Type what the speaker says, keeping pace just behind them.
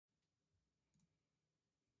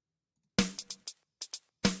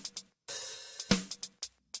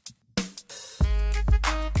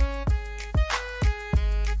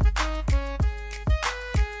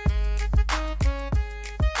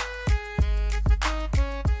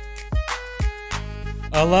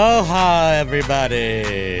Aloha,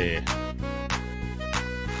 everybody.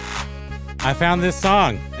 I found this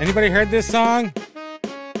song. Anybody heard this song?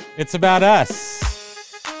 It's about us.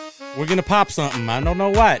 We're gonna pop something. I don't know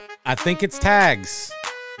what. I think it's tags.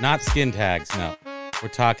 Not skin tags, no. We're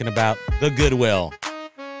talking about the Goodwill.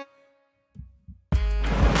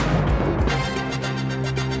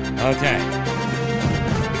 Okay.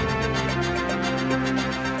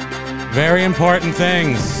 Very important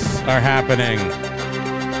things are happening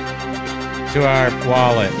to our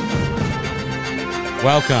wallet.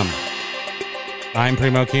 Welcome. I'm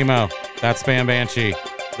Primo Kimo. That's Spam Banshee.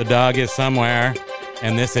 The dog is somewhere.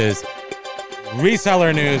 And this is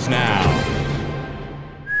Reseller News Now.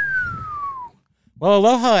 Well,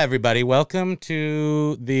 aloha, everybody. Welcome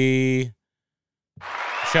to the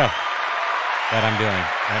show that I'm doing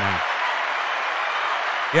right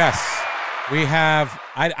now. Yes, we have,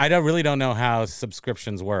 I really don't know how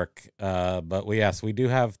subscriptions work, but we do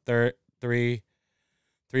have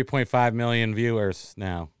 3.5 million viewers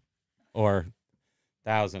now, or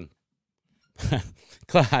 1,000.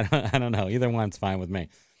 I don't know. Either one's fine with me.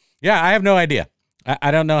 Yeah, I have no idea.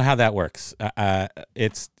 I don't know how that works.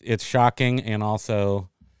 It's shocking and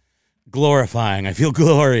also glorifying. I feel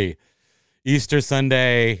glory. Easter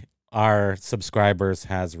Sunday, our subscribers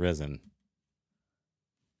has risen.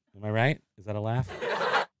 Am I right? Is that a laugh?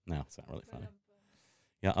 No, it's not really funny.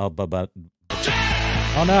 Yeah. Oh, but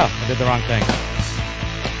oh no, I did the wrong thing.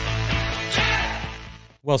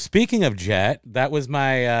 Well, speaking of Jet, that was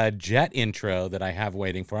my Jet intro that I have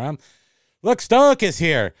waiting for him. Look, Stoic is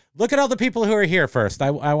here. Look at all the people who are here first. I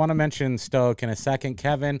want to mention Stoic in a second.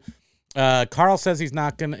 Kevin, Carl says he's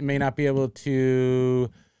may not be able to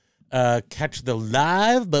catch the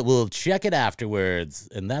live, but we'll check it afterwards,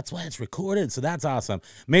 and that's why it's recorded. So that's awesome.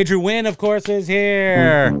 Major Win, of course, is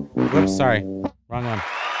here. Whoops, sorry, wrong one.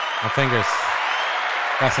 My fingers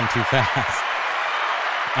pressing too fast.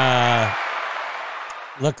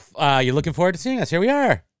 Look, you're looking forward to seeing us. Here we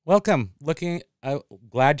are. Welcome.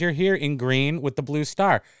 Glad you're here in green with the blue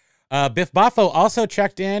star. Biff Boffo also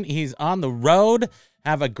checked in. He's on the road.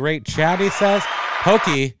 Have a great chat, he says.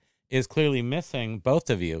 Pokey is clearly missing both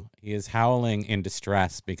of you. He is howling in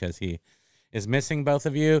distress because he is missing both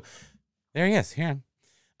of you. There he is. Here.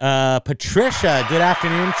 Patricia, good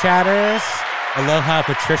afternoon, chatters. Aloha,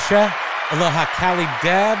 Patricia. Aloha, Callie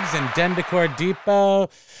Debs and Dendicor Depot.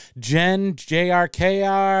 Jen,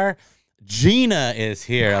 JRKR. Gina is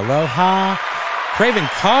here. Aloha. Craven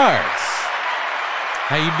Cars.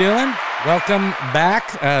 How you doing? Welcome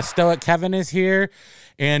back. Stoic Kevin is here.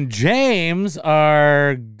 And James,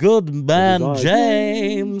 our good man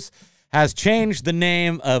James, has changed the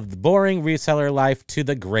name of the boring reseller life to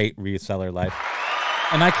the great reseller life.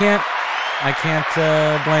 And I can't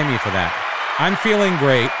blame you for that. I'm feeling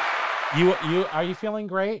great. Are you feeling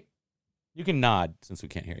great? You can nod since we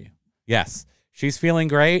can't hear you. Yes, she's feeling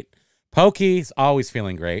great. Pokey's always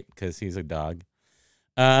feeling great because he's a dog.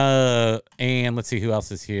 And let's see who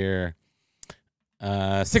else is here.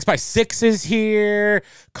 6x6 is here.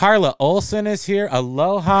 Carla Olson is here.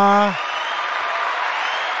 Aloha.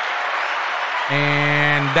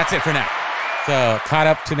 And that's it for now. So caught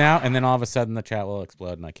up to now, and then all of a sudden the chat will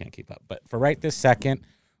explode and I can't keep up. But for right this second,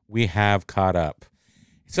 we have caught up.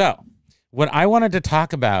 So what I wanted to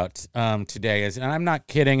talk about today is, and I'm not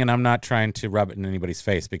kidding and I'm not trying to rub it in anybody's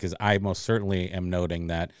face, because I most certainly am noting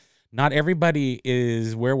that not everybody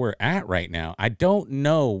is where we're at right now. I don't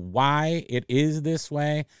know why it is this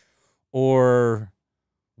way or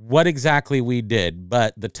what exactly we did,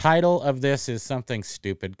 but the title of this is something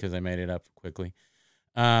stupid because I made it up quickly.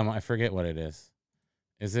 I forget what it is.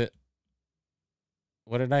 Is it,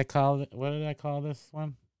 what did I call it? What did I call this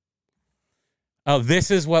one? Oh, this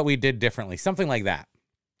is what we did differently. Something like that.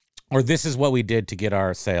 Or this is what we did to get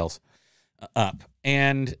our sales up.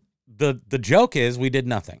 And the joke is we did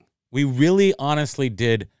nothing. We really honestly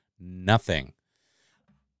did nothing.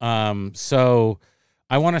 So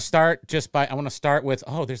I want to start with,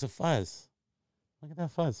 oh, there's a fuzz. Look at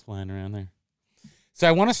that fuzz flying around there. So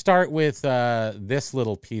I want to start with this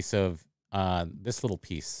little piece of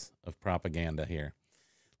propaganda here.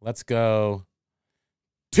 Let's go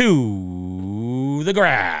to the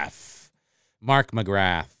graph. Mark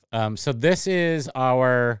McGrath. So this is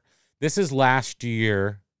last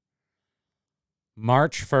year,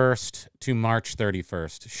 March 1st to March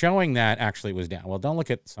 31st, showing that actually it was down. Well, don't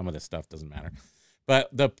look at some of this stuff, doesn't matter. But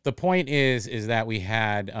the point is that we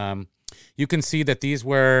had, you can see that these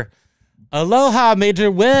were Aloha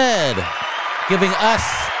Major Wood giving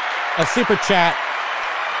us a super chat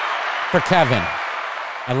for Kevin.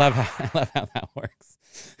 I love how that works.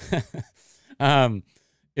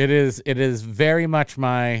 It is very much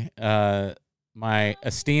my my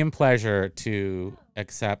esteemed pleasure to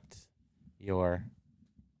accept your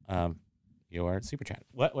super chat.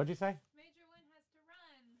 What'd you say? Major One has to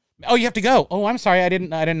run. Oh, you have to go. Oh, I'm sorry. I didn't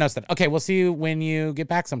notice that. Okay, we'll see you when you get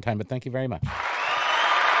back sometime, but thank you very much.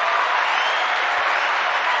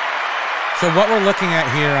 So what we're looking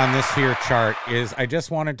at here on this here chart is, I just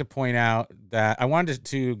wanted to point out that I wanted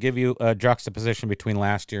to give you a juxtaposition between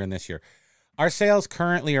last year and this year. Our sales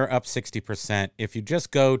currently are up 60%. If you just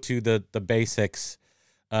go to the basics,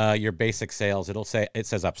 your basic sales, it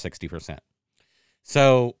says up 60%.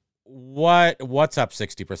 So what's up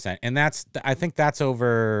 60%? And I think that's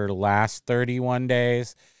over the last 31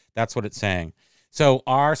 days. That's what it's saying. So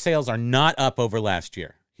our sales are not up over last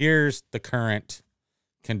year. Here's the current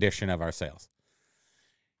condition of our sales.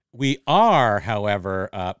 We are, however,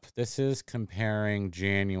 up. This is comparing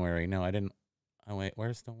January. No, I didn't. Oh, wait,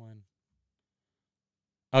 where's the one?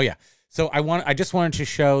 Oh, yeah. So I just wanted to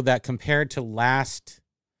show that compared to last.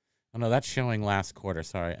 Oh, no, that's showing last quarter.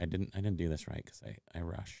 Sorry, I didn't do this right because I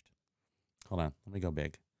rushed. Hold on. Let me go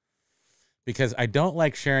big. Because I don't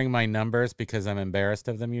like sharing my numbers because I'm embarrassed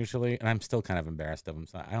of them usually. And I'm still kind of embarrassed of them,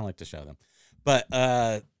 so I don't like to show them. But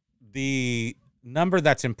the number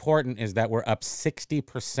that's important is that we're up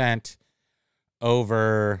 60%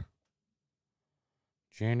 over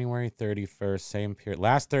January 31st, same period.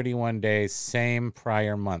 Last 31 days, same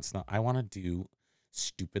prior months. Now, I want to do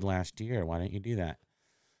stupid last year. Why don't you do that?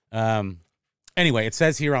 Anyway, it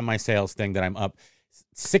says here on my sales thing that I'm up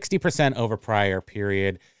 60% over prior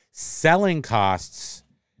period. Selling costs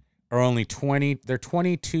are only they're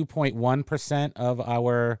 22.1% of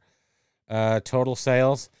our total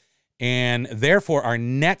sales. And therefore, our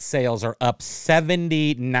net sales are up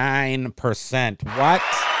 79%. What?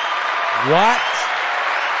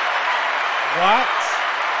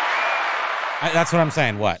 That's what I'm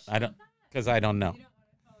saying. What? Because I don't know.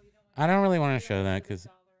 I don't really want to show that because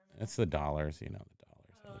it's the dollars, the dollars.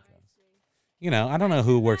 I don't know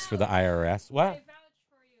who works for the IRS. What?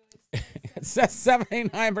 It says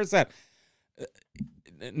 79%.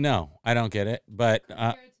 No, I don't get it. But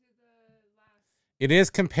it is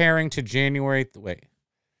comparing to January. Wait.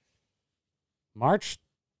 March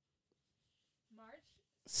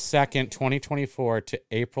 2nd, 2024 to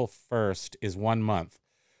April 1st is 1 month.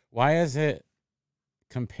 Why is it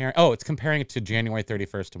comparing? Oh, it's comparing it to January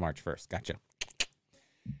 31st to March 1st. Gotcha.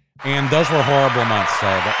 And those were horrible months, so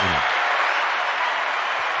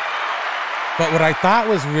But what I thought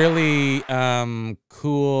was really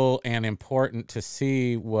cool and important to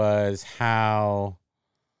see was how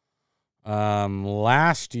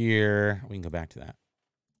last year, we can go back to that.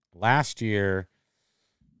 Last year,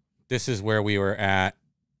 this is where we were at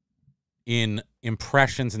in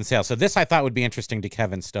impressions and sales. So this I thought would be interesting to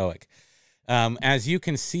Kevin Stoic. As you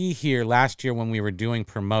can see here, last year when we were doing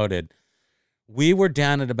Promoted, we were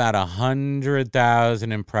down at about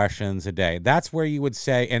 100,000 impressions a day. That's where you would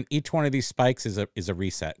say, and each one of these spikes is a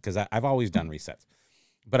reset, because I've always done resets.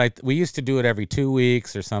 But we used to do it every 2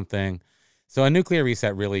 weeks or something. So a nuclear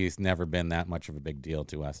reset really has never been that much of a big deal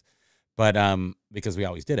to us. But because we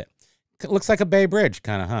always did it. It looks like a Bay Bridge,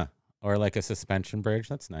 kind of, huh? Or like a suspension bridge.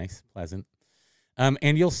 That's nice, pleasant.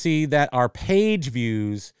 And you'll see that our page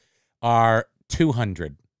views are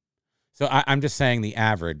 200. So I'm just saying the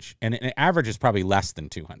average, and an average is probably less than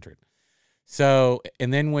 200. So,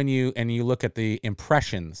 and then when you look at the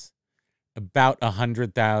impressions, about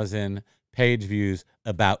 100,000, page views,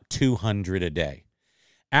 about 200 a day.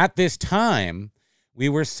 At this time, we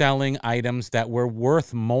were selling items that were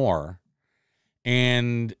worth more,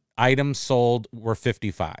 and items sold were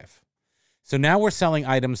 55. So now we're selling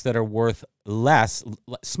items that are worth less,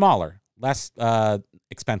 smaller, less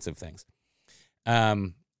expensive things.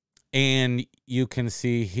 And you can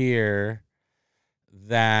see here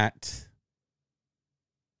that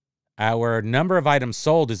our number of items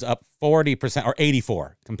sold is up 40% or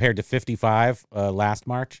 84 compared to 55 last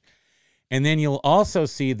March. And then you'll also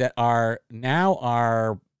see that our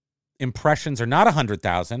impressions are not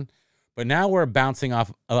 100,000, but now we're bouncing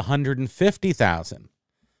off 150,000.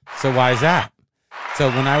 So why is that? So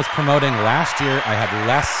when I was promoting last year, I had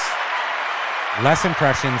less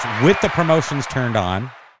impressions with the promotions turned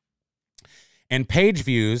on. And page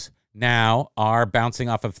views now are bouncing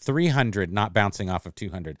off of 300, not bouncing off of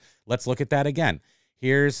 200. Let's look at that again.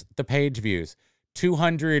 Here's the page views.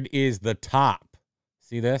 200 is the top.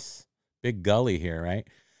 See this? Big gully here, right?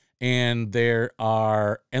 And we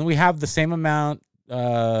have the same amount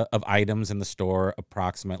of items in the store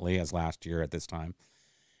approximately as last year at this time.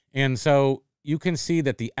 And so you can see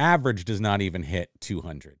that the average does not even hit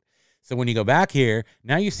 200. So when you go back here,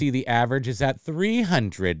 now you see the average is at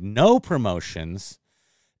 300. No promotions,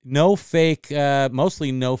 no fake,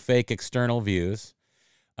 mostly no fake external views.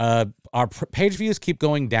 Our page views keep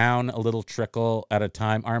going down a little trickle at a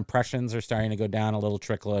time. Our impressions are starting to go down a little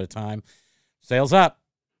trickle at a time. Sales up.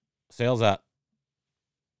 Sales up.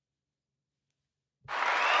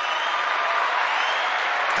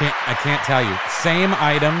 I can't tell you. Same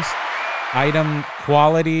items, item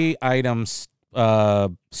quality, items,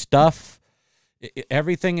 stuff.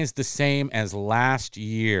 Everything is the same as last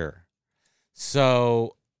year.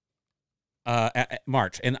 So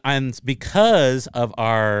March, and because of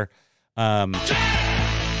our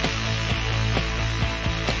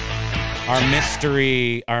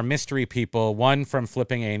mystery people, one from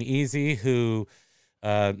Flipping A and Easy who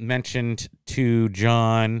mentioned to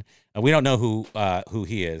John, we don't know who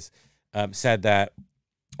he is, said that,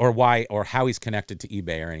 or why, or how he's connected to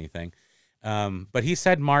eBay or anything. But he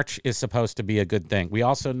said March is supposed to be a good thing. We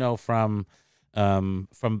also know from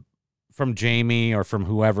Jamie or from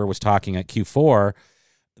whoever was talking at Q4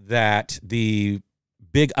 that the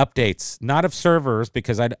big updates, not of servers,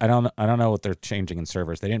 because I don't know what they're changing in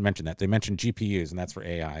servers. They didn't mention that. They mentioned GPUs, and that's for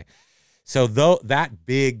AI. So though that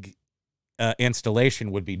big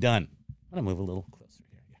installation would be done. I'm gonna move a little closer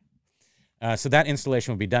here. Yeah. So that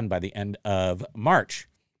installation would be done by the end of March.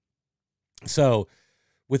 So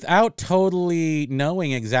without totally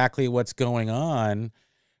knowing exactly what's going on,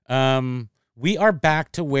 we are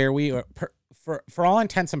back to where we are. For all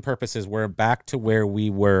intents and purposes, we're back to where we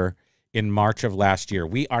were in March of last year.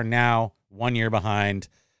 We are now 1 year behind.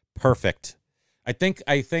 Perfect. I think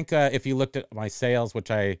if you looked at my sales, which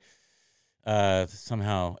I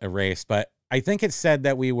somehow erased, but I think it said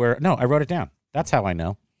that we were, no, I wrote it down. That's how I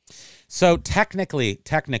know. So technically,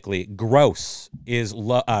 gross is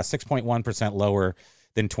 6.1% lower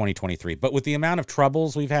than 2023. But with the amount of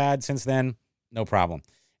troubles we've had since then, no problem.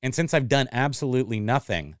 And since I've done absolutely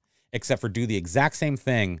nothing except for do the exact same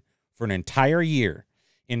thing for an entire year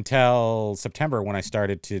until September when I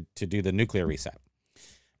started to do the nuclear reset.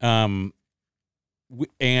 And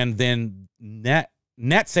then net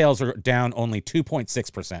sales are down only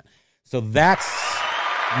 2.6%. So that's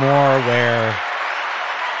more where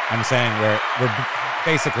I'm saying we're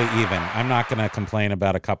basically even. I'm not going to complain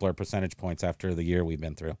about a couple of percentage points after the year we've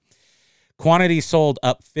been through. Quantity sold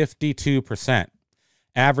up 52%.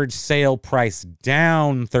 Average sale price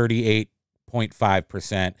down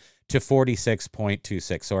 38.5% to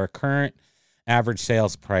 46.26. So our current average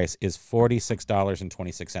sales price is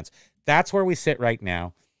 $46.26. That's where we sit right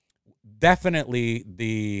now. Definitely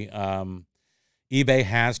the eBay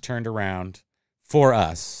has turned around for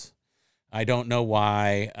us. I don't know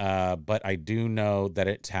why, but I do know that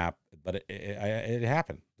it happened.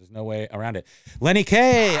 There's no way around it. Lenny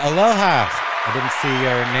K, aloha. I didn't see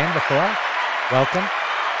your name before. Welcome.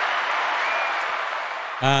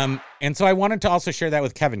 And so I wanted to also share that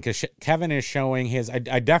with Kevin, because Kevin is showing his, I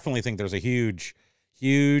definitely think there's a huge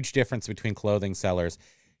difference between clothing sellers.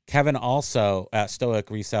 Kevin also, Stoic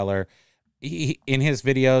Reseller, in his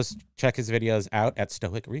videos, check his videos out at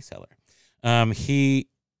Stoic Reseller.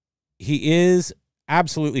 He is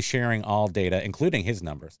absolutely sharing all data, including his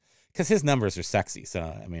numbers, because his numbers are sexy. So,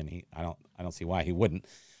 I mean, I don't see why he wouldn't.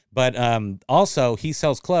 But also, he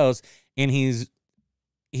sells clothes, and he's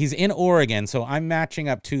in Oregon, so I'm matching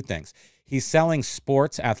up two things. He's selling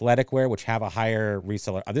sports athletic wear, which have a higher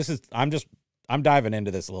reseller. I'm diving into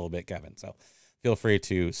this a little bit, Kevin. So feel free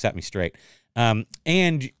to set me straight.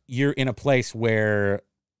 And you're in a place where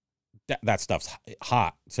that stuff's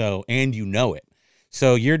hot. So, and you know it.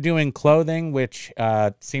 So you're doing clothing, which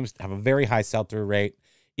seems to have a very high sell-through rate.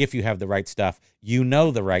 If you have the right stuff, you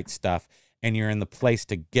know the right stuff, and you're in the place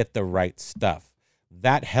to get the right stuff.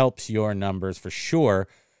 That helps your numbers for sure.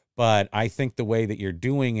 But I think the way that you're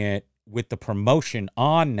doing it with the promotion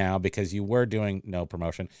on now, because you were doing no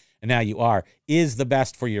promotion and now you are, is the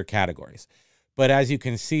best for your categories. But as you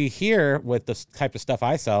can see here with the type of stuff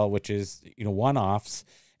I sell, which is, one-offs.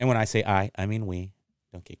 And when I say I mean we,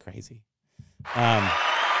 don't get crazy.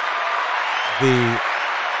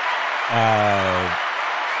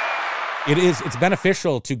 It's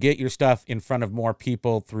beneficial to get your stuff in front of more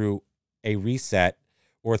people through a reset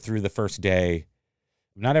or through the first day.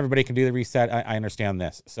 Not everybody can do the reset. I understand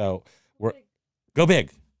this. So go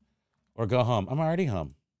big or go home. I'm already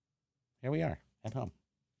home. Here we are at home.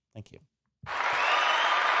 Thank you.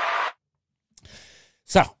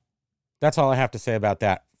 So that's all I have to say about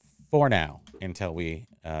that for now until we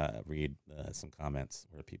read some comments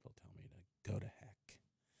where people tell me to go to heck.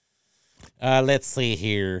 Let's see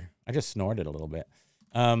here. I just snorted a little bit.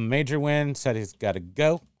 Major Win said he's got to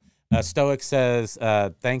go. Stoic says,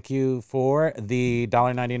 thank you for the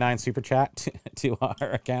 $1.99 super chat to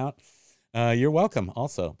our account. You're welcome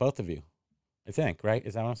also, both of you. I think, right?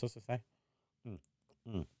 Is that what I'm supposed to say?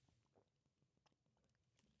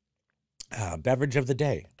 Beverage of the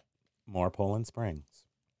day, more Poland Springs.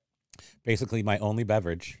 Basically my only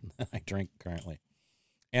beverage I drink currently.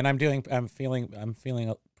 And I'm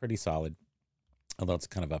feeling pretty solid, although it's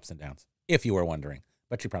kind of ups and downs, if you were wondering,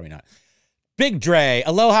 but you're probably not. Big Dre,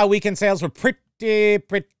 Aloha weekend sales were pretty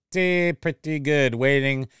good.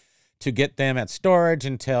 Waiting to get them at storage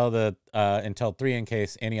until 3 in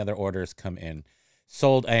case any other orders come in.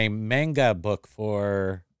 Sold a manga book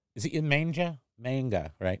for, is it in manga?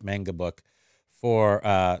 Manga, right? Manga book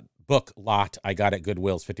for book lot I got at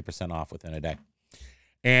Goodwill's 50% off within a day.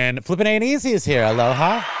 And Flippin' Ain't Easy is here.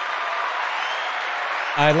 Aloha.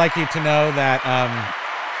 I'd like you to know that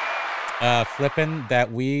Flippin',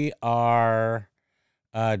 that we are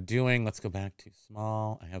doing, let's go back to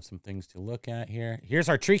small. I have some things to look at here. Here's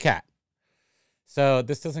our tree cat. So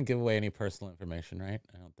this doesn't give away any personal information, right?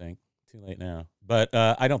 I don't think. Too late now. But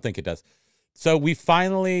I don't think it does. So we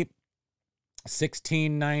finally,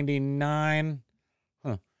 $16.99.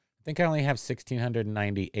 Huh. I think I only have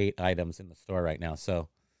 1,698 items in the store right now. So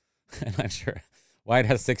I'm not sure why it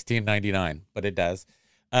has $16.99, but it does.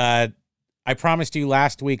 I promised you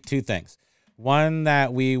last week 2 things. One,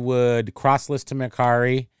 that we would cross-list to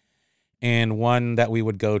Mercari, and one that we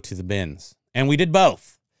would go to the bins. And we did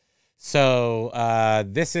both. So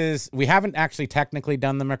we haven't actually technically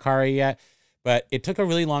done the Mercari yet, but it took a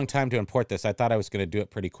really long time to import this. I thought I was going to do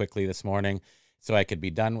it pretty quickly this morning so I could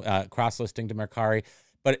be done cross-listing to Mercari.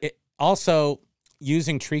 But it also,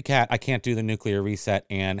 using TreeCat, I can't do the nuclear reset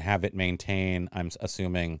and have it maintain, I'm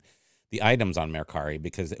assuming, the items on Mercari,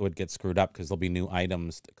 because it would get screwed up because there'll be new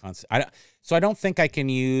items. So I don't think I can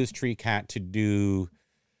use TreeCat to do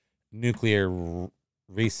nuclear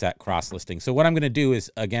reset cross-listing. So what I'm going to do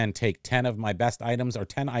is, again, take 10 of my best items, or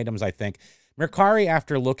 10 items I think. Mercari,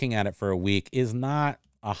 after looking at it for a week, is not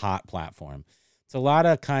a hot platform. It's a lot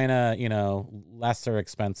of kind of, lesser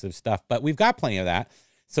expensive stuff, but we've got plenty of that.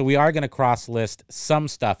 So we are going to cross-list some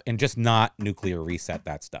stuff and just not nuclear reset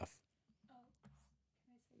that stuff.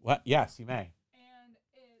 What? Yes, you may.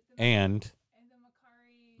 And the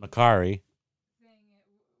Mercari thing with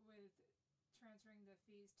transferring the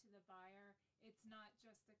fees to the buyer, it's not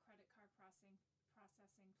just the credit card processing plus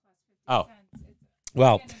 50 cents. It's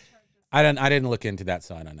well, I didn't look into that,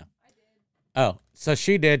 so I don't know. I did. Oh, so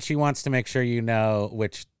she did. She wants to make sure you know,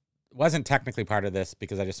 which wasn't technically part of this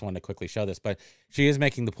because I just wanted to quickly show this, but she is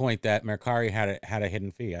making the point that Mercari had a hidden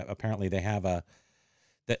fee. Apparently, they have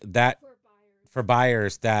that for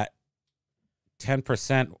buyers, that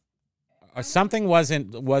 10% or something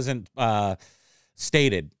wasn't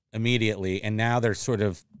stated immediately, and now they're sort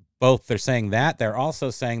of both. They're saying that they're also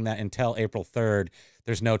saying that until April 3rd,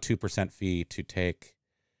 there's no 2% fee to take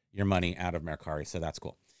your money out of Mercari, so that's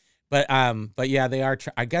cool. But yeah, they are.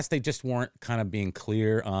 I guess they just weren't kind of being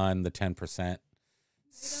clear on the 10%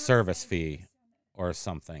 service fee or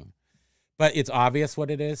something. But it's obvious what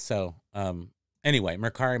it is. So anyway,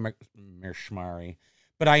 Mercari, Mershmari.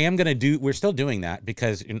 But I am going to we're still doing that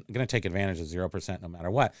because you're going to take advantage of 0% no matter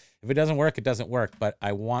what. If it doesn't work, it doesn't work. But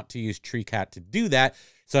I want to use TreeCat to do that.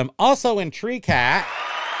 So I'm also in TreeCat,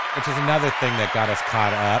 which is another thing that got us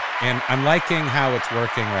caught up. And I'm liking how it's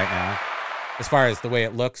working right now, as far as the way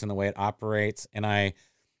it looks and the way it operates. And a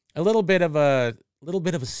little bit of a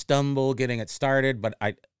stumble getting it started, but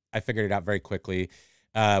I figured it out very quickly.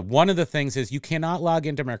 One of the things is you cannot log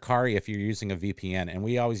into Mercari if you're using a VPN, and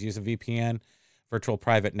we always use a VPN, virtual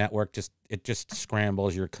private network. It just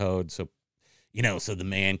scrambles your code, so so the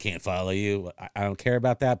man can't follow you. I don't care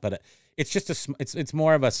about that, but it's just it's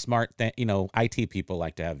more of a smart thing. IT people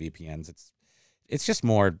like to have VPNs. It's just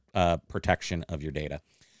more protection of your data.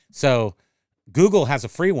 So Google has a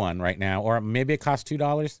free one right now, or maybe it costs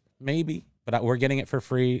 $2, maybe, but we're getting it for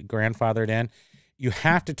free, grandfathered in. You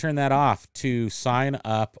have to turn that off to sign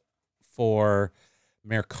up for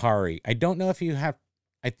Mercari. I don't know if you have.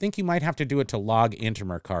 I think you might have to do it to log into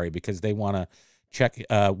Mercari because they want to check.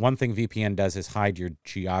 One thing VPN does is hide your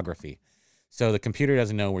geography, so the computer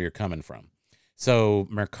doesn't know where you're coming from. So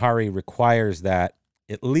Mercari requires that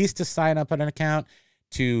at least to sign up on an account.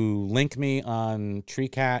 To link me on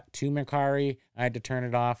TreeCat to Mercari, I had to turn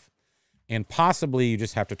it off. And possibly you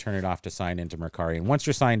just have to turn it off to sign into Mercari. And once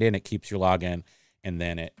you're signed in, it keeps your login, and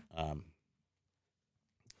then it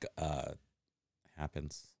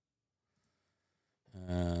happens.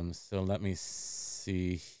 So let me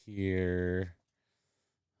see here.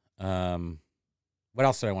 What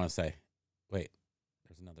else did I want to say? Wait,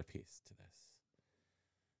 there's another piece to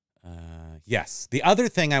Yes. The other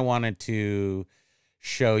thing I wanted to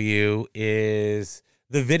show you is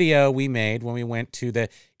the video we made when we went to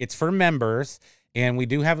it's for members, and we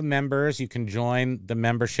do have members. You can join the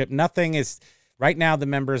membership. Nothing is, right now the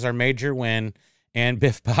members are Major Win and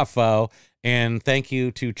Biff Buffo. And thank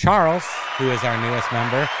you to Charles, who is our newest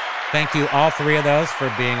member. Thank you, all three of those,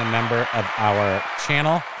 for being a member of our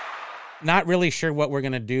channel. Not really sure what we're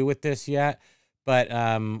going to do with this yet, but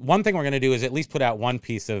one thing we're going to do is at least put out one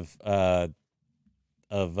piece of what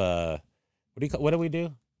do we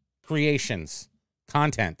do? Creations,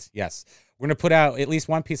 content. Yes, we're going to put out at least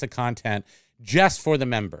one piece of content just for the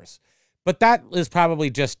members, but that is probably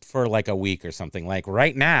just for like a week or something. Like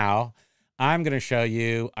right now, I'm going to show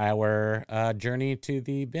you our journey to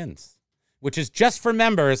the bins, which is just for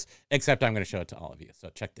members, except I'm going to show it to all of you. So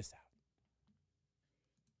check this out.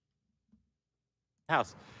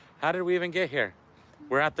 House. How did we even get here?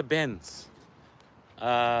 We're at the bins.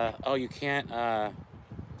 Oh, you can't flip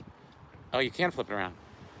it around.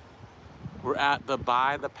 We're at the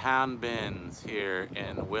by the pound bins here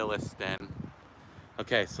in Williston.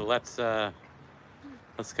 Okay, so let's go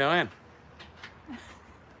in.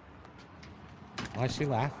 Why is she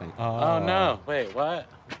laughing? Oh no, wait, what?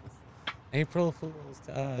 April Fools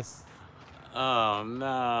to us. Oh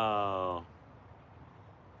no.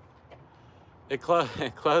 It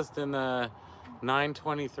closed in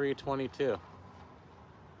 9/23/22.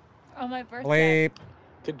 Oh, my birthday. Bleep.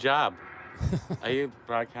 Good job. Are you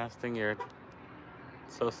broadcasting your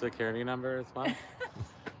social security number as well?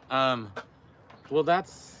 Well,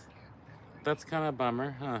 that's kind of a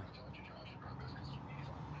bummer, huh?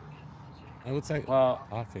 I would say, well,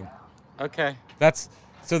 talking. Okay,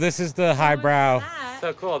 so this is the highbrow.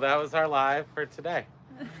 So cool. That was our live for today.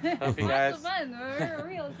 Hope you guys. Lots of fun. We're a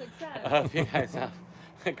real success. I hope you guys have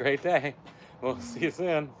a great day. We'll see you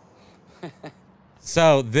soon.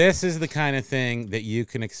 So this is the kind of thing that you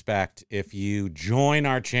can expect if you join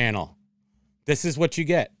our channel. This is what you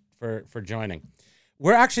get for joining.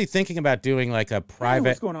 We're actually thinking about doing like a private.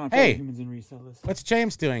 What's going on? Hey, Humans and resellers. what's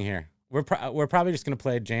James doing here? We're probably just going to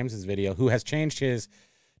play James's video, who has changed his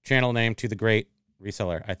channel name to The Great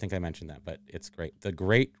Reseller. I think I mentioned that, but it's great. The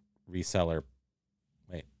Great Reseller.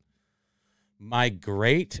 Wait. My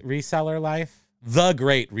Great Reseller Life? The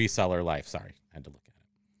Great Reseller Life. Sorry, I had to look at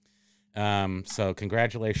it. So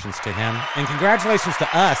congratulations to him. And congratulations to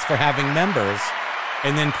us for having members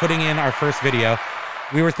and then putting in our first video.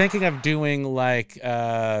 We were thinking of doing like,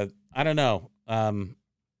 I don't know.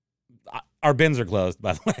 Our bins are closed,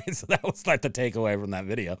 by the way. So that was like the takeaway from that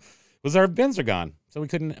video, was our bins are gone. So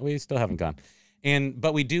we still haven't gone.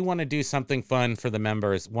 But we do want to do something fun for the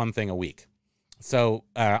members, one thing a week. So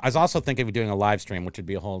I was also thinking of doing a live stream, which would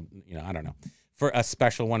be a whole, I don't know, for a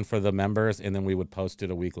special one for the members. And then we would post it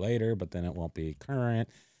a week later, but then it won't be current.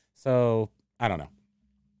 So I don't know.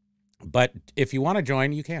 But if you want to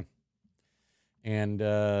join, you can. And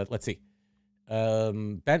let's see.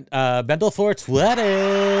 Bendel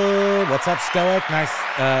 420. What's up, Stoic? Nice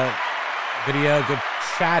video. Good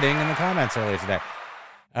chatting in the comments earlier today.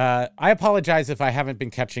 I apologize if I haven't been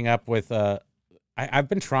catching up with. I've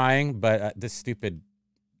been trying, but this stupid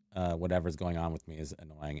whatever's going on with me is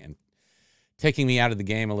annoying and taking me out of the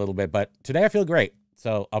game a little bit. But today I feel great,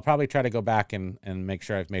 so I'll probably try to go back and make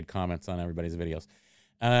sure I've made comments on everybody's videos.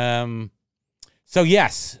 So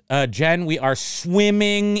yes, Jen, we are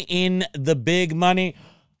swimming in the big money.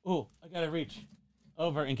 Oh, I gotta reach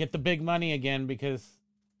over and get the big money again, because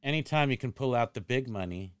anytime you can pull out the big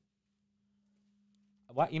money.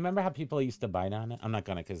 What, you remember how people used to bite on it? I'm not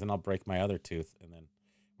gonna, because then I'll break my other tooth, and then,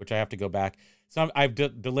 which I have to go back. So I've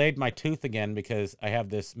delayed my tooth again because I have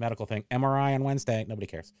this medical thing, MRI on Wednesday. Nobody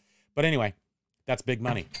cares, but anyway, that's big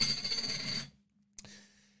money.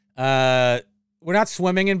 We're not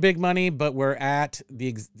swimming in big money, but we're at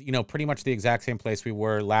the, pretty much the exact same place we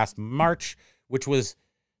were last March, which was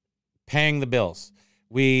paying the bills.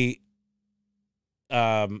 We,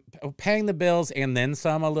 paying the bills and then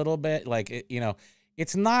some a little bit, like,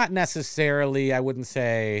 it's not necessarily, I wouldn't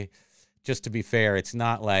say, just to be fair, it's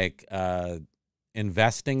not like,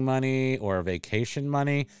 investing money or vacation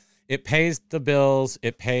money. It pays the bills.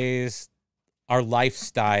 It pays our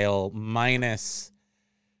lifestyle minus,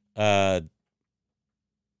 fun.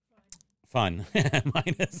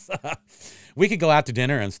 Minus we could go out to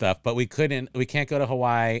dinner and stuff, but we can't go to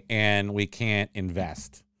Hawaii, and we can't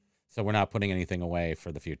invest, so we're not putting anything away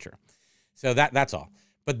for the future. So that's all.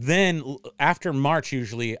 But then after March,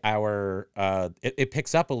 usually our it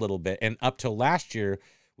picks up a little bit, and up till last year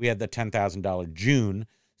we had the $10,000 June,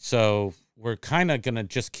 so we're kind of gonna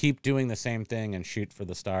just keep doing the same thing and shoot for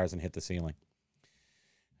the stars and hit the ceiling.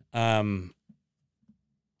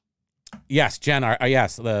 Yes, Jen,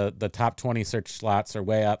 yes, the top 20 search slots are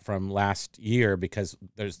way up from last year because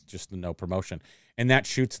there's just no promotion, and that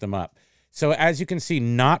shoots them up. So as you can see,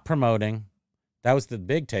 not promoting, that was the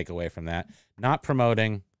big takeaway from that. Not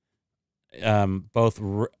promoting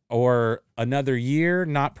or another year,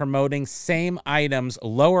 not promoting, same items,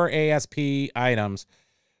 lower ASP items,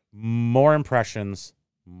 more impressions,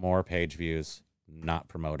 more page views, not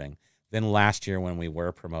promoting than last year when we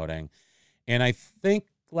were promoting. And I think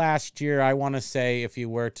last year, I want to say, if you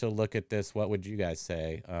were to look at this, what would you guys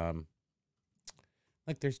say?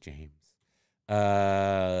 Like, there's James.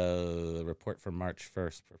 The report from March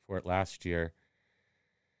 1st, report last year.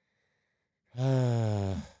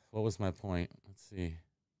 What was my point? Let's see.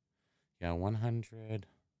 Yeah, 100.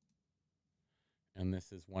 And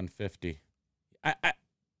this is 150.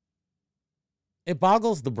 It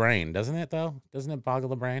boggles the brain, doesn't it, though? Doesn't it boggle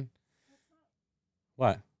the brain?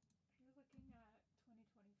 What? You're looking at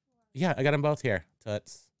 2024. Yeah, I got them both here.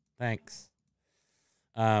 Toots. Thanks.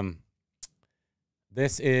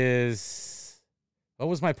 This is... What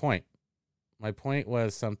was my point? My point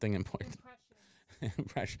was something important.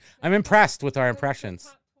 Impression. I'm impressed with our impressions.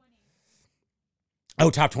 Top 20. Oh,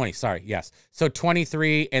 top 20. Sorry. Yes. So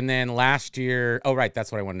 23. And then last year. Oh, right.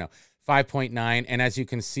 That's what I want to know. 5.9. And as you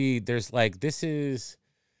can see, there's like, this is,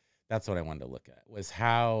 that's what I wanted to look at, was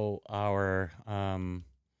how our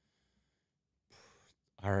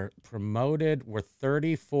promoted were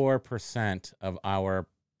 34% of our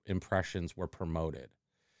impressions were promoted.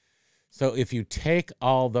 So if you take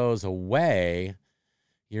all those away,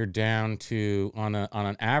 you're down to, on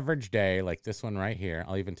an average day, like this one right here,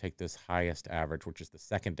 I'll even take this highest average, which is the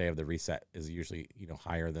second day of the reset, is usually,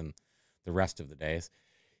 higher than the rest of the days.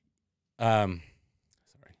 Sorry.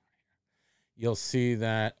 You'll see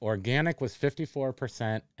that organic was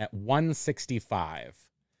 54% at 165.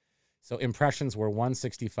 So impressions were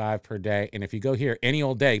 165 per day. And if you go here, any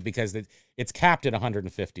old day, because it's capped at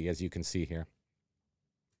 150, as you can see here.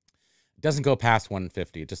 It doesn't go past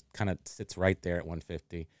 150. It just kind of sits right there at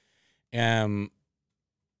 150.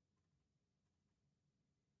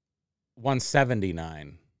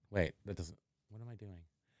 179. Wait, that doesn't, what am I doing?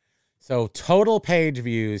 So total page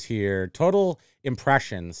views here, total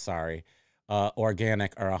impressions, sorry,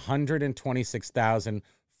 organic are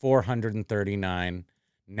 126,439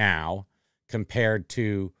 now compared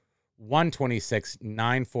to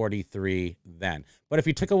 126,943 then. But if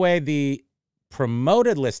you took away the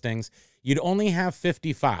promoted listings, you'd only have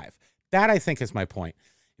 55. That, I think, is my point.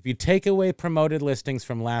 If you take away promoted listings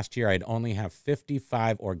from last year, I'd only have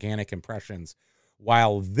 55 organic impressions,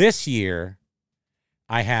 while this year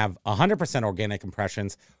I have 100% organic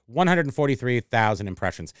impressions, 143,000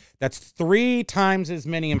 impressions. That's 3 times as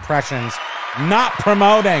many impressions not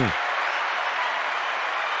promoting.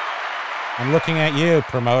 I'm looking at you,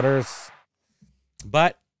 promoters.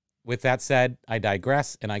 But with that said, I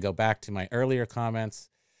digress, and I go back to my earlier comments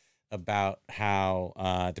about how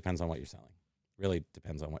it depends on what you're selling. Really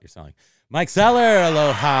depends on what you're selling. Mike Zeller,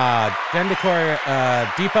 aloha. Dendicor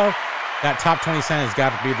Depot, that top 20 cent has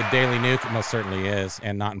got to be the daily nuke. It most certainly is,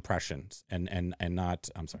 and not impressions, and not,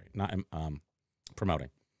 I'm sorry, not promoting.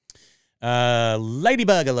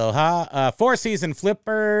 Ladybug, aloha. 4-season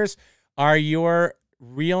flippers are your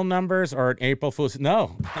real numbers or April Fool's?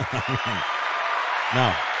 No.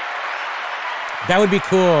 No. That would be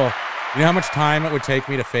cool. You know how much time it would take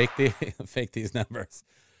me to fake these numbers.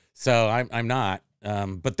 So I'm not.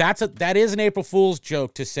 But that is an April Fool's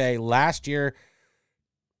joke to say last year,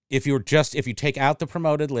 if you take out the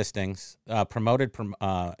promoted listings,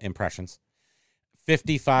 impressions,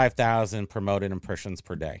 55,000 promoted impressions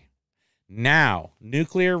per day. Now,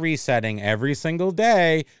 nuclear resetting every single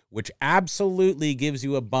day, which absolutely gives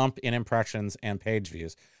you a bump in impressions and page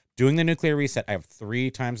views. Doing the nuclear reset, I have 3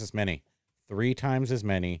 times as many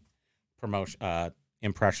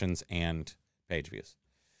impressions and page views.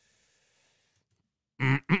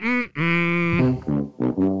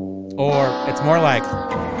 Or it's more like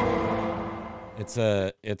it's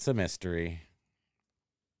a mystery.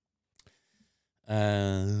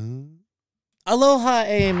 Aloha,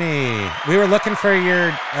 Amy. We were looking for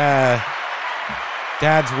your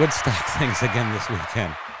dad's Woodstock things again this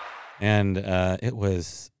weekend, and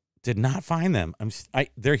did not find them.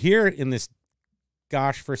 They're here in this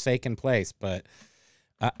gosh forsaken place, but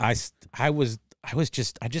I just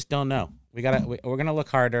don't know. We're gonna look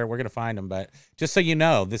harder. We're gonna find them, but just so you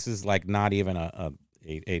know, this is like not even a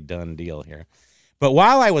done deal here. But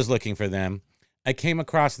while I was looking for them, I came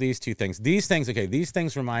across these 2 things. These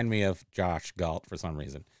things remind me of Josh Galt for some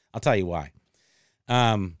reason. I'll tell you why.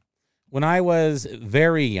 When I was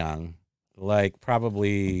very young, like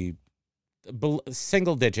probably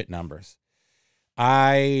single-digit numbers,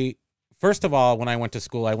 First of all, when I went to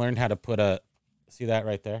school, I learned how to put see that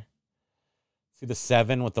right there? See the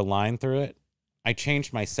 7 with the line through it? I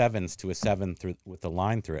changed my 7s to a 7 with the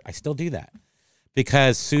line through it. I still do that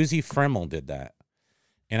because Susie Frimmel did that.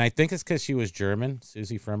 And I think it's because she was German.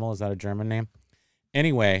 Susie Frimmel, is that a German name?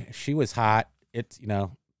 Anyway, she was hot. It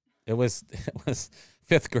was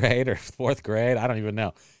 5th grade or 4th grade. I don't even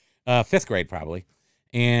know. 5th grade probably.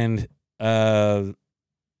 And I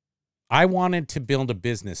wanted to build a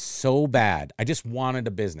business so bad. I just wanted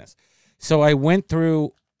a business. So I went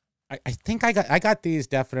through, I think I got these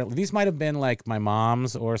definitely. These might have been like my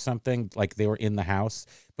mom's or something, like they were in the house,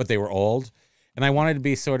 but they were old. And I wanted to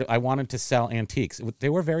be I wanted to sell antiques. They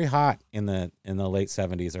were very hot in the late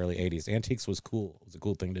 70s, early 80s. Antiques was cool. It was a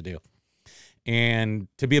cool thing to do. And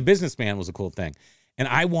to be a businessman was a cool thing. And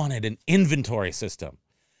I wanted an inventory system.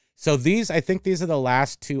 So I think these are the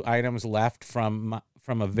last 2 items left from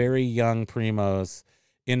a very young Primo's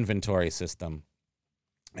inventory system.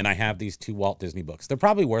 And I have these 2 Walt Disney books. They're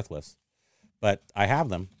probably worthless, but I have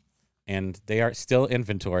them. And they are still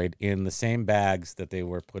inventoried in the same bags that they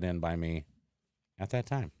were put in by me at that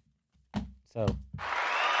time. So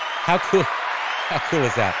how cool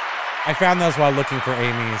is that? I found those while looking for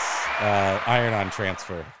Amy's iron-on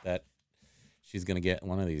transfer that she's going to get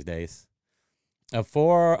one of these days.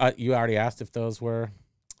 You already asked if those were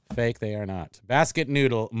fake. They are not. Basket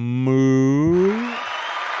Noodle Moo.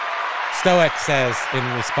 Stoic says in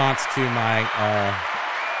response to my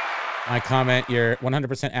comment, you're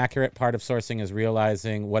 100% accurate. Part of sourcing is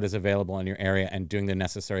realizing what is available in your area and doing the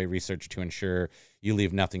necessary research to ensure you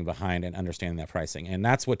leave nothing behind and understanding that pricing. And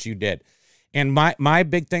that's what you did. And my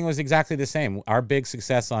big thing was exactly the same. Our big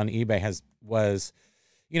success on eBay was,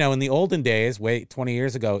 in the olden days, 20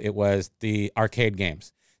 years ago, it was the arcade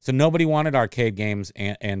games. So nobody wanted arcade games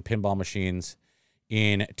and pinball machines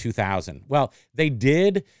in 2000. Well, they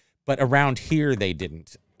did, but around here they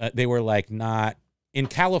didn't. They were like not in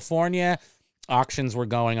California. Auctions were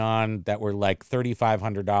going on that were like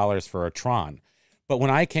 $3,500 for a Tron. But when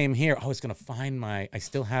I came here, I was going to find I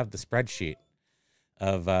still have the spreadsheet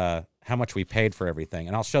of how much we paid for everything.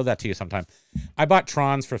 And I'll show that to you sometime. I bought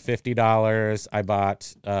Trons for $50. I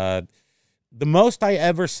bought, the most I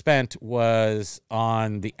ever spent was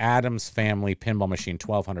on the Addams Family pinball machine,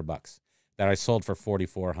 $1,200 that I sold for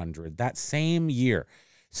 $4,400 that same year.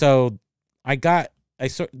 So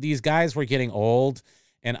these guys were getting old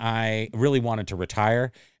and I really wanted to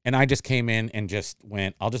retire. And I just came in and just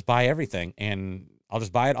went, I'll just buy everything and I'll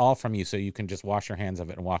just buy it all from you so you can just wash your hands of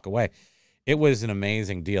it and walk away. It was an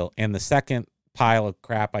amazing deal. And the second pile of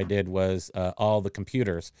crap I did was all the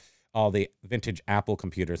computers, all the vintage Apple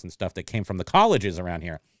computers and stuff that came from the colleges around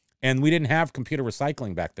here. And we didn't have computer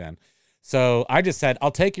recycling back then. So I just said, I'll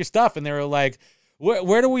take your stuff. And they were like,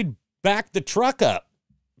 where do we back the truck up?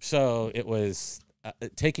 So it was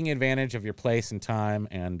taking advantage of your place and time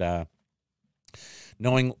and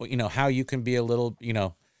knowing, how you can be a little,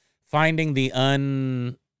 finding the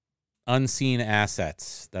unseen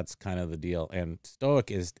assets. That's kind of the deal. And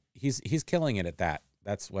Stoic he's killing it at that.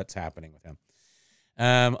 That's what's happening with him.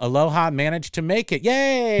 Aloha managed to make it.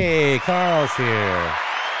 Yay! Carl's here.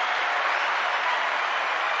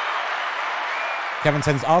 Kevin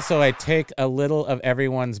says, also, I take a little of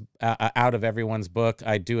everyone's out of everyone's book.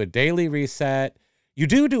 I do a daily reset. You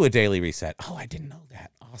do a daily reset. Oh, I didn't know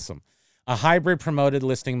that. Awesome. A hybrid promoted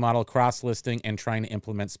listing model, cross-listing, and trying to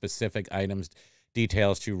implement specific items,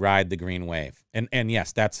 details to ride the green wave. And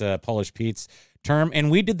yes, that's a Polish Pete's term.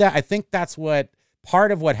 And we did that. I think that's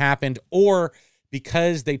part of what happened, or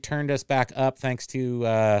because they turned us back up thanks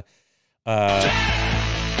to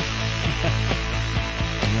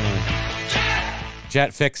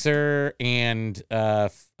Jet Fixer and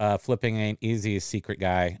Flipping Ain't Easy's secret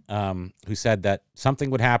guy, who said that something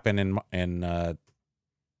would happen in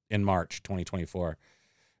March 2024.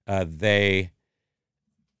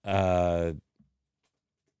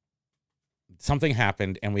 Something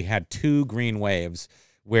happened, and we had 2 green waves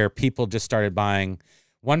where people just started buying.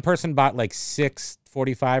 One person bought like 6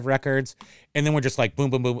 45 records, and then we're just like boom,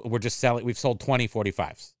 boom, boom. We're just selling. We've sold 20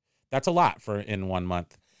 45s. That's a lot in 1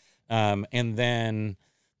 month. And then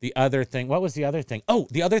the other thing, what was the other thing? Oh,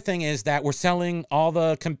 the other thing is that we're selling all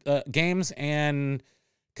the games and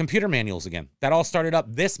computer manuals again. That all started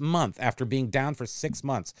up this month after being down for 6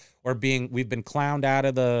 months, we've been clowned out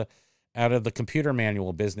of the computer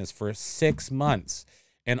manual business for 6 months.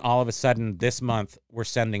 And all of a sudden this month we're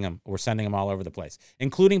sending them all over the place,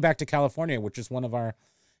 including back to California, which is one of our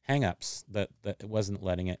hangups that wasn't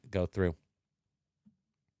letting it go through.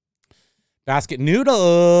 Basket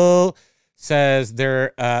Noodle says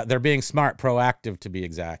they're being smart, proactive to be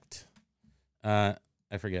exact. I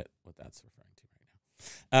forget what that's referring to right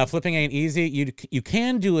now. Flipping ain't easy. You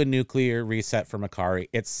can do a nuclear reset for Mercari.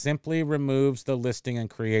 It simply removes the listing and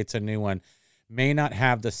creates a new one. May not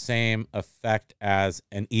have the same effect as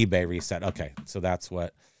an eBay reset. Okay, so that's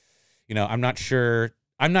what, I'm not sure.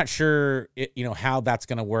 How that's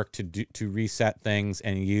going to work to reset things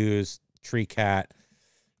and use TreeCat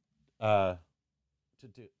to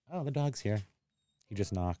do. Oh, the dog's here. He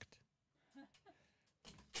just knocked.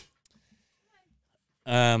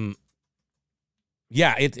 Yeah,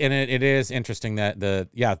 it is interesting that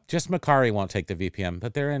just Mercari won't take the VPN,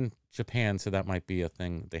 but they're in Japan, so that might be a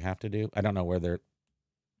thing they have to do. I don't know where they're,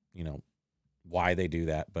 why they do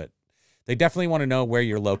that, but they definitely want to know where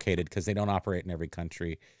you're located because they don't operate in every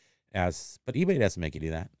country but eBay doesn't make you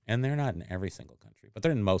do that. And they're not in every single country, but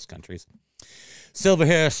they're in most countries. Silver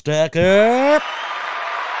hair stacker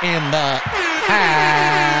in the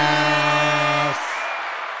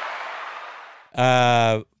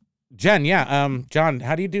house. Jen, John,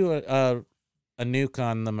 how do you do a nuke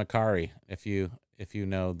on the Mercari if you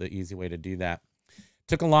know the easy way to do that?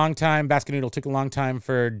 Took a long time, Basket Noodle, took a long time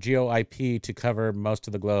for GeoIP to cover most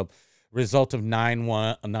of the globe. Result of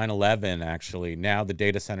 9/11, actually. Now the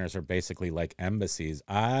data centers are basically like embassies.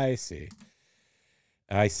 I see.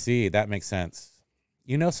 That makes sense.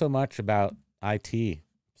 You know so much about IT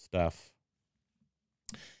stuff.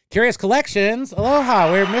 Curious Collections.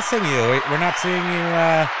 Aloha. We're missing you. We're not seeing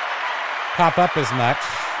you pop up as much.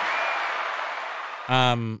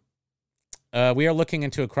 We are looking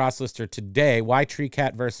into a cross-lister today. Why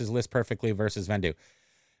TreeCat versus List Perfectly versus Vendu?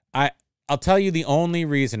 I'll tell you the only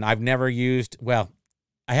reason I've never used, I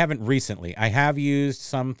haven't recently. I have used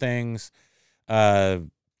some things 10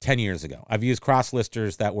 years ago. I've used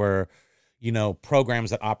cross-listers that were,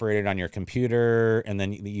 programs that operated on your computer, and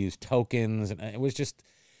then you use tokens. And it was just,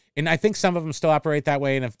 and I think some of them still operate that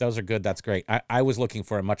way, and if those are good, that's great. I was looking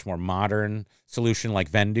for a much more modern solution like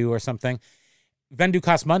Vendu or something. Vendu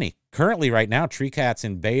costs money. Currently, right now, TreeCat's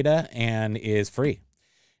in beta and is free.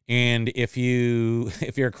 And if you're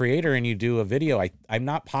a creator and you do a video, I'm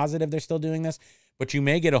not positive they're still doing this, but you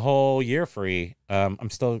may get a whole year free. I'm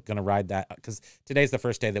still going to ride that because today's the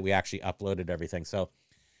first day that we actually uploaded everything. So,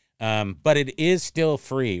 but it is still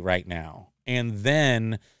free right now. And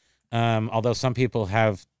then, although some people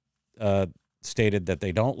have stated that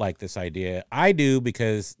they don't like this idea, I do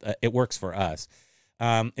because it works for us.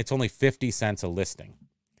 It's only 50 cents a listing.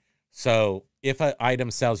 So if an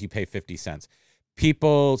item sells, you pay 50 cents.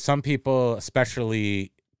 Some people,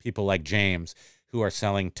 especially people like James, who are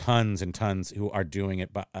selling tons and tons, who are doing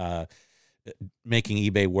it by making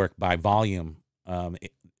eBay work by volume,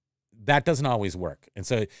 that doesn't always work. And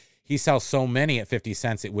so he sells so many at 50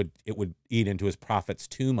 cents, it would eat into his profits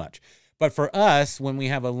too much. But for us, when we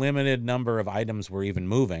have a limited number of items we're even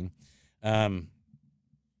moving,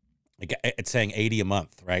 it's saying 80 a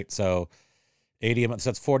month, right? So 80 a month,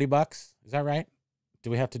 so that's $40. Is that right? Do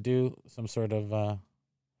we have to do some sort of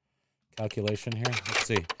calculation here? Let's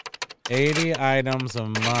see. 80 items a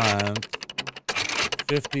month,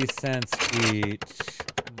 50 cents each.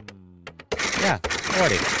 Yeah,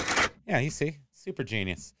 40. Yeah, you see. Super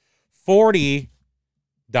genius. $40.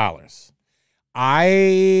 I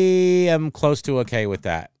am close to okay with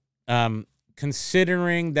that.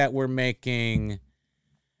 Considering that we're making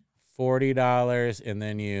 $40 and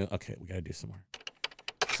then okay, we got to do some more.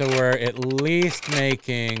 So we're at least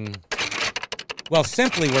making,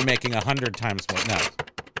 simply we're making 100 times more. No,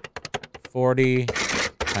 40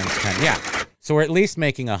 times 10. Yeah. So we're at least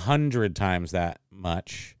making 100 times that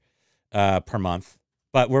much per month,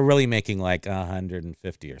 but we're really making like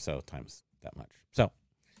 150 or so times that much. So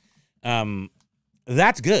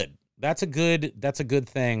that's good. That's a good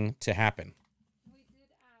thing to happen. We did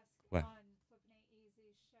ask What? on Flipping Ain't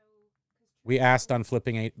Easy show. We asked on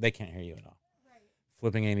Flipping Ain't, they can't hear you at all. Right.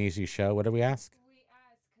 Flipping Ain't Easy show. What did we ask? We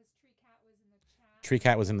asked because TreeCat was in the chat.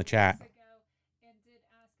 TreeCat was in the chat. Ago, and did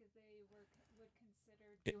ask if they would consider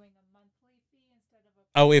doing a monthly fee instead of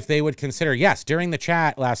a. Oh, if they would consider, yes. During the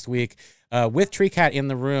chat last week, with TreeCat in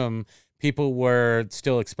the room, people were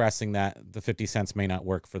still expressing that the 50 cents may not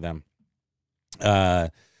work for them.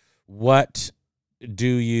 Would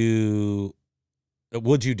you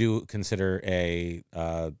consider a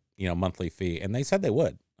monthly fee? And they said they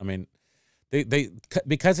would. I mean, they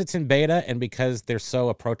because it's in beta and because they're so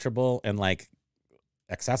approachable and like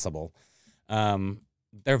accessible,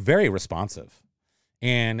 they're very responsive.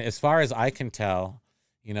 And as far as I can tell,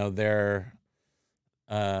 their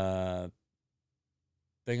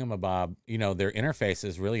thingamabob, their interface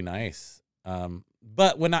is really nice.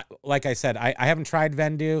 But like I said, I haven't tried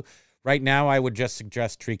Vendu. Right now, I would just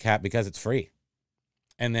suggest TreeCat because it's free.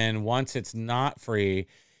 And then once it's not free,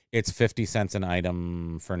 it's 50 cents an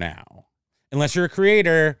item for now. Unless you're a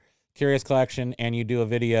creator, Curious Collection, and you do a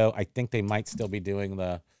video, I think they might still be doing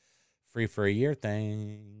the free for a year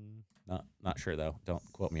thing. Not sure, though. Don't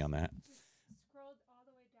quote me on that. Scrolled all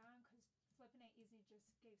the way down because flipping it easy just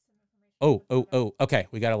gave some information. Okay.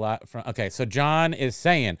 We got a lot from. Okay, so John is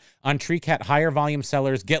saying on TreeCat, higher volume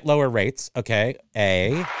sellers get lower rates. Okay,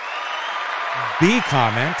 A. B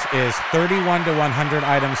comment is 31 to 100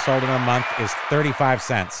 items sold in a month is 35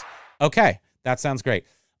 cents. Okay, that sounds great.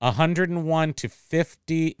 101 to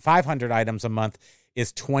 500 items a month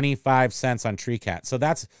is 25 cents on TreeCat. So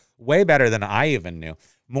that's way better than I even knew.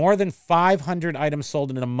 More than 500 items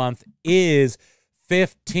sold in a month is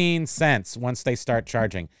 15 cents once they start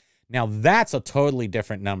charging. Now, that's a totally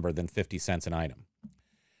different number than 50 cents an item.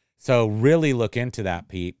 So really look into that,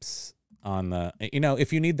 peeps, on the,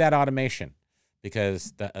 if you need that automation,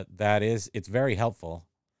 because it's very helpful.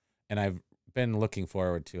 And I've been looking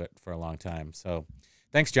forward to it for a long time. So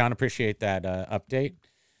thanks, John. Appreciate that update.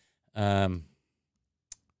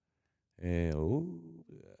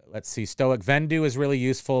 Let's see. Stoic Vendu is really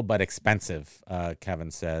useful, but expensive, Kevin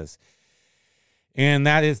says. And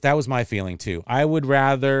that was my feeling too. I would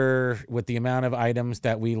rather, with the amount of items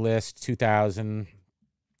that we list, 2,000.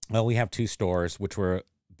 Well, we have 2 stores, which we're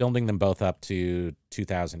building them both up to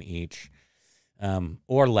 2,000 each,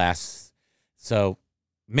 or less. So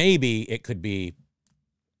maybe it could be,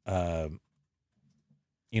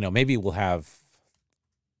 maybe we'll have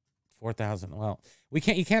 4,000. Well,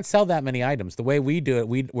 you can't sell that many items. The way we do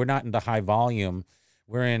it, we're not into high volume.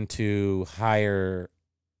 We're into higher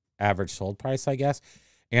average sold price, I guess.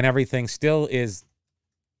 And everything still is,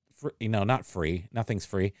 not free. Nothing's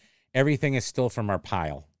free. Everything is still from our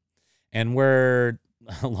pile. And we're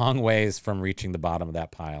a long ways from reaching the bottom of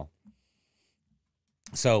that pile.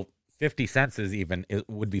 So 50 cents it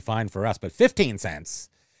would be fine for us, but 15 cents,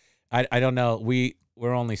 I don't know.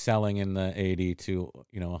 We're only selling in the 80 to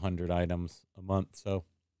 100 items a month, so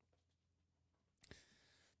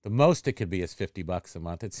the most it could be is $50 a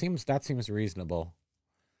month. That seems reasonable.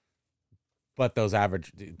 But the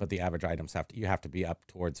average items you have to be up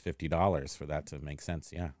towards $50 for that to make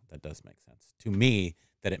sense. Yeah, that does make sense to me.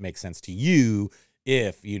 That it makes sense to you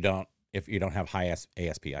if you don't have high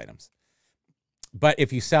ASP items. But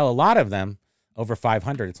if you sell a lot of them, over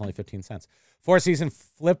 500, it's only 15 cents. Four Season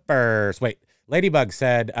Flippers. Wait, Ladybug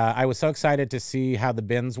said, I was so excited to see how the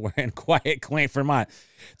bins were in quiet, quaint Vermont.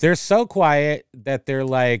 They're so quiet that they're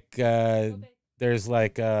like, there's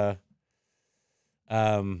like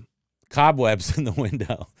cobwebs in the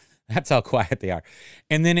window. That's how quiet they are.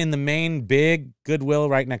 And then in the main big Goodwill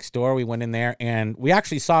right next door, we went in there and we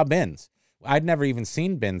actually saw bins. I'd never even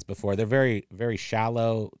seen bins before. They're very, very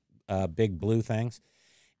shallow, big blue things.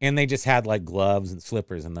 And they just had like gloves and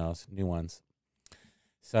slippers in those new ones.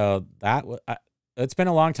 So it's been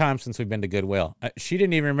a long time since we've been to Goodwill. She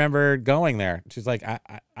didn't even remember going there. She's like,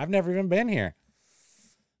 I've never even been here.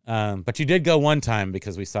 But you did go one time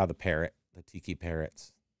because we saw the tiki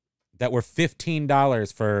parrots that were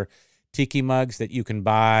 $15 for tiki mugs that you can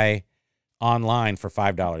buy online for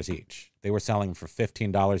 $5 each. They were selling for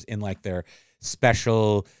 $15 in like their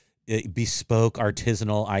special bespoke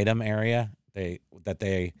artisanal item area. They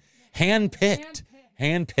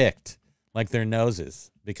handpicked like their noses,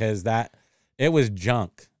 because it was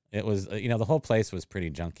junk. It was, the whole place was pretty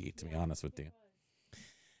junky, to be honest with you.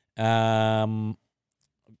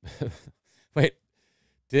 Wait,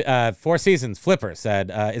 Four Seasons Flipper said,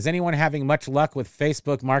 is anyone having much luck with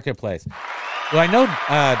Facebook Marketplace? Well, I know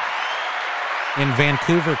in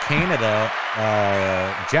Vancouver, Canada,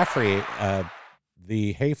 Jeffrey,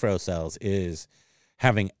 the Hayfro Cells, is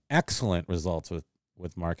having excellent results with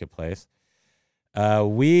Marketplace.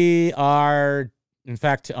 We are, in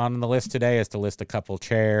fact, on the list today is to list a couple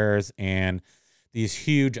chairs and these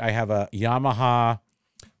huge, I have a Yamaha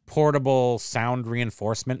portable sound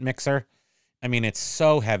reinforcement mixer. I mean, it's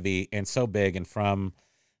so heavy and so big, and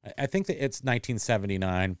I think that it's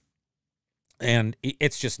 1979, and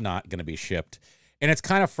it's just not going to be shipped. And it's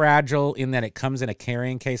kind of fragile in that it comes in a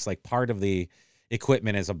carrying case. Like part of the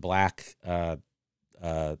equipment is a black, lug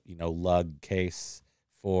case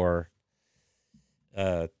for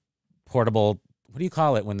portable. What do you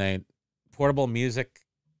call it when portable music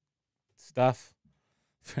stuff,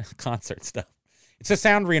 concert stuff? It's a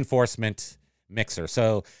sound reinforcement mixer.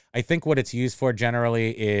 So I think what it's used for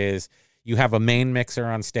generally is you have a main mixer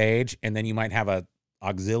on stage, and then you might have a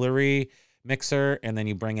auxiliary mixer, and then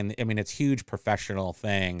you bring in, it's a huge professional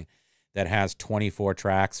thing that has 24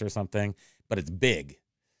 tracks or something, but it's big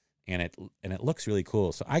and it looks really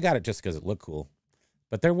cool. So I got it just because it looked cool,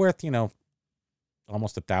 but they're worth,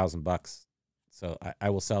 almost $1,000. So I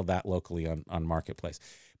will sell that locally on Marketplace.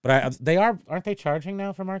 But aren't they charging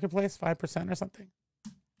now for Marketplace 5% or something?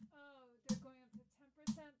 Oh, they're going up to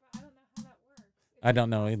 10%, but I don't know how that works. I don't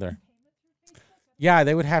know either. Payment through Facebook? Yeah,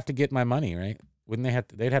 they would have to get my money, right? Wouldn't they have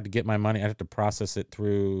to? They'd have to get my money. I'd have to process it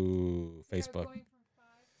through Facebook. Going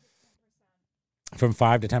From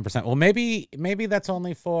 5 to 10%. Well, maybe that's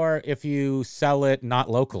only for if you sell it not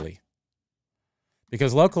locally.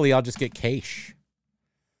 Because locally, I'll just get cash.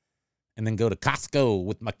 And then go to Costco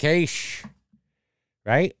with my cash.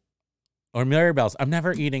 Right? Or Mirabelle's. I'm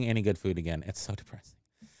never eating any good food again. It's so depressing.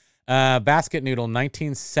 Basket noodle,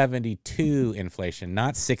 1972 inflation,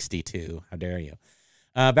 not 62. How dare you?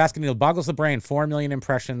 Basket noodle boggles the brain. 4 million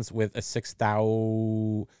impressions with a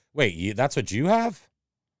 6,000. Wait, that's what you have?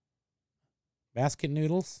 Basket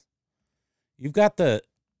noodles? You've got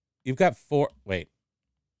four. Wait,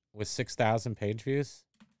 with 6,000 page views?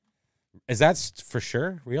 Is that for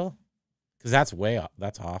sure real? Because that's way off.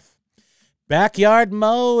 That's off. Backyard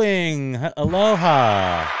mowing.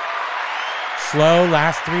 Aloha. Slow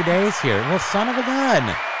last 3 days here. Well, son of a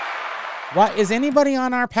gun. What is anybody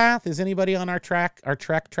on our path? Is anybody on our trek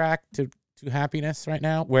to happiness right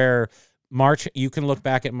now? Where March, you can look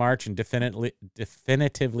back at March and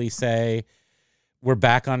definitively say we're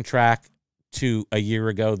back on track to a year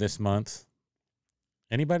ago this month.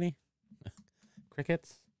 Anybody?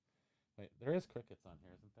 Crickets? Wait, there is crickets on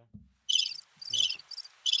here, isn't there?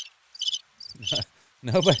 Yeah.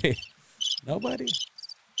 Nobody.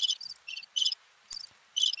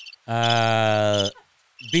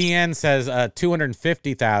 BN says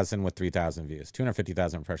 250,000 with 3,000 views.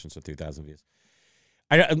 250,000 impressions with 3,000 views.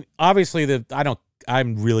 I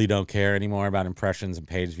really don't care anymore about impressions and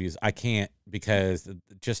page views. I can't, because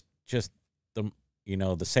just the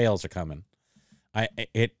the sales are coming.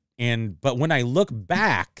 But when I look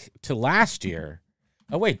back to last year,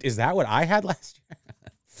 oh wait, is that what I had last year?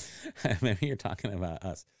 Maybe you're talking about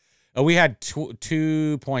us. Oh, we had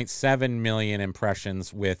 2.7 million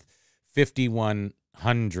impressions with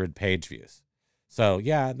 5,100 page views. So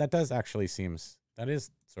yeah, that is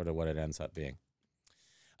sort of what it ends up being.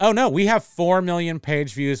 Oh no, we have 4 million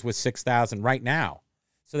page views with 6,000 right now.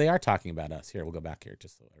 So they are talking about us. Here, we'll go back here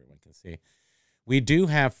just so everyone can see. We do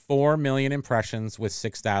have 4 million impressions with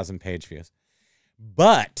 6,000 page views.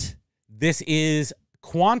 But this is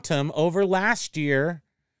quantum over last year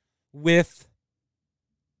with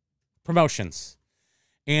promotions.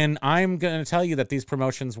 And I'm going to tell you that these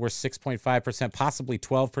promotions were 6.5%, possibly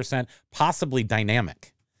 12%, possibly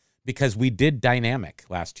dynamic, because we did dynamic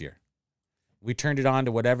last year. We turned it on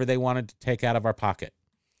to whatever they wanted to take out of our pocket,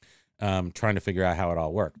 trying to figure out how it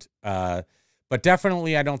all worked. But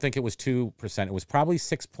definitely, I don't think it was 2%. It was probably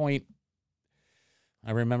 6.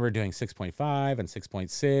 I remember doing 6.5 and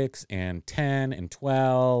 6.6 and 10 and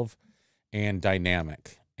 12 and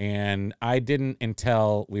dynamic. And I didn't,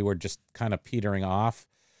 until we were just kind of petering off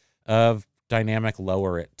of dynamic,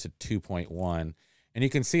 lower it to 2.1. And you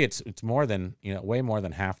can see it's more than, way more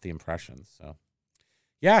than half the impressions. So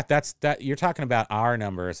yeah, that's that. You're talking about our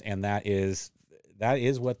numbers, and that is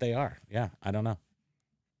what they are. Yeah, I don't know.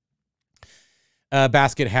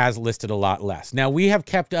 Basket has listed a lot less. Now, we have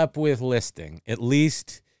kept up with listing, at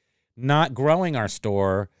least not growing our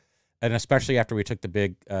store, and especially after we took the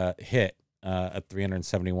big hit at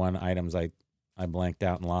 371 items I blanked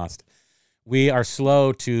out and lost. We are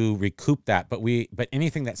slow to recoup that, but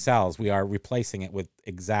anything that sells, we are replacing it with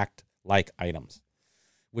exact like items,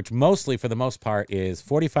 which mostly, for the most part, is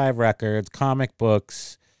 45 records, comic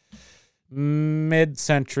books,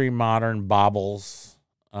 mid-century modern baubles,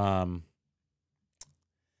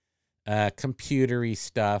 computery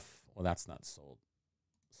stuff. Well, that's not sold.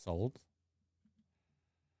 Sold?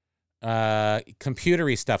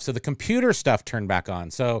 Computery stuff. So the computer stuff turned back on.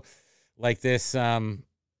 So like this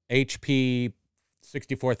HP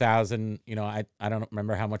 64,000, I don't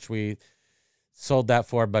remember how much we sold that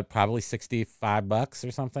for, but probably $65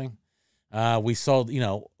 or something. We sold,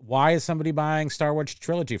 why is somebody buying Star Wars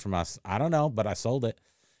Trilogy from us? I don't know, but I sold it.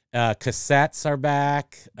 Cassettes are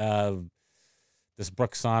back. This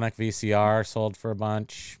Brooksonic VCR sold for a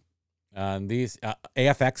bunch. These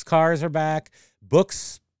AFX cars are back.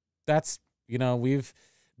 Books, that's,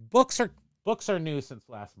 books are new since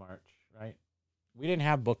last March, right? We didn't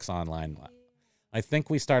have books online. I think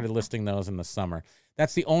we started listing those in the summer.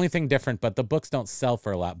 That's the only thing different, but the books don't sell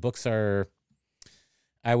for a lot. Books are,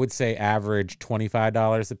 I would say, average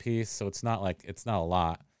 $25 a piece, so it's not a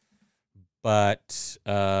lot. But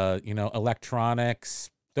electronics,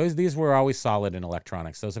 these were always solid in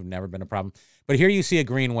electronics. Those have never been a problem. But here you see a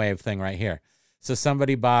green wave thing right here. So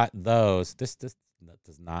somebody bought those. This that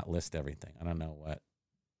does not list everything. I don't know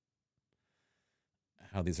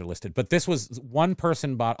how these are listed, but this was one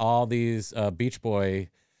person bought all these Beach Boy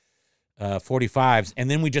 45s, and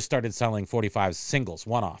then we just started selling 45s singles,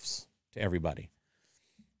 one-offs to everybody.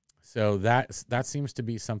 So that seems to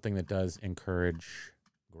be something that does encourage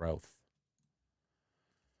growth,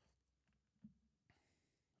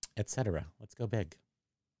 etc. Let's go big.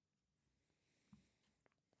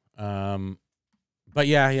 But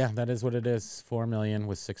yeah, that is what it is. 4 million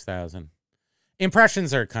with 6,000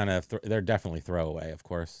 impressions are kind of they're definitely throwaway, of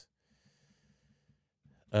course.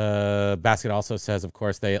 Basket also says, of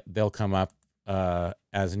course, they'll come up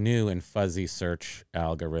as new in fuzzy search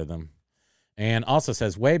algorithm, and also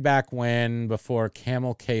says way back when, before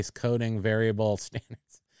camel case coding variable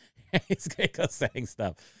standards. He's saying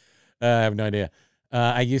stuff. I have no idea.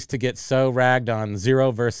 I used to get so ragged on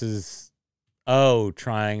 0 versus O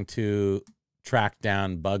trying to track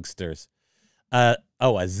down bugsters. A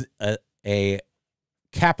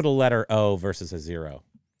capital letter O versus a 0,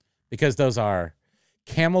 because those are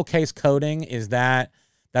camel case coding.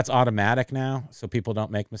 That's automatic now, so people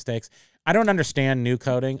don't make mistakes. I don't understand new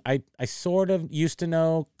coding. I sort of used to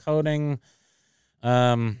know coding.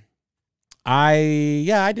 I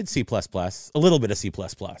did C++, a little bit of C++,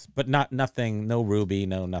 but nothing, no Ruby,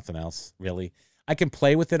 nothing else really. I can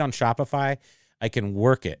play with it on Shopify. I can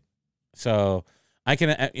work it. So I can,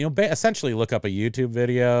 essentially look up a YouTube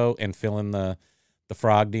video and fill in the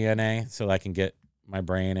frog DNA so I can get my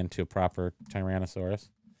brain into a proper Tyrannosaurus.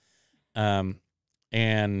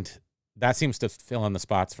 And that seems to fill in the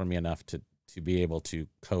spots for me enough to be able to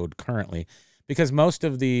code currently, because most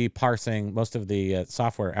of the parsing, most of the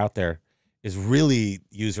software out there is really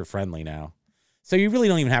user-friendly now. So you really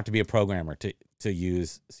don't even have to be a programmer to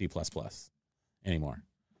use C++ anymore.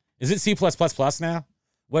 Is it C++ now?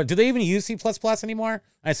 What, do they even use C++ anymore?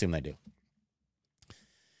 I assume they do.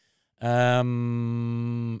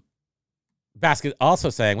 Basket also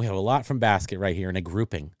saying, we have a lot from Basket right here in a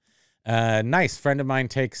grouping. Nice. Friend of mine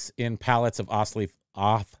takes in pallets of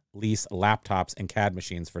off-lease laptops and CAD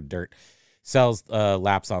machines for dirt. Sells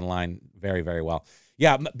laps online very, very well.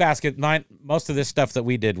 Yeah, Basket, most of this stuff that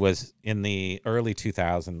we did was in the early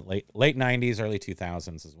 2000s, late 90s, early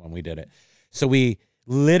 2000s is when we did it. So we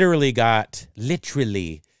literally got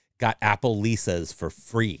Apple leases for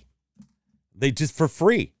free. For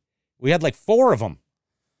free. We had like 4 of them.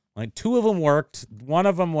 Like 2 of them worked. One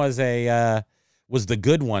of them was the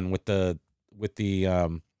good one with the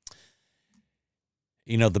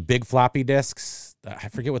the big floppy disks. I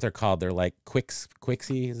forget what they're called. They're like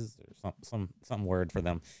Quixies or some word for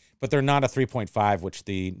them. But they're not a 3.5, which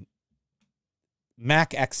the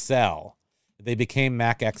Mac XL, they became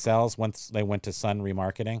Mac XLs once they went to Sun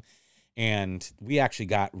remarketing. And we actually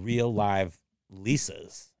got real live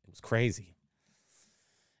leases. It was crazy.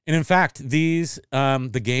 And in fact, these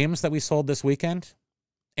the games that we sold this weekend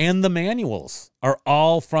and the manuals are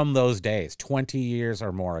all from those days, 20 years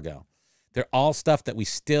or more ago. They're all stuff that we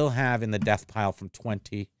still have in the death pile from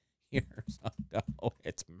 20 years ago.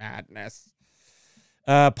 It's madness.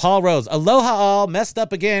 Paul Rose, aloha all, messed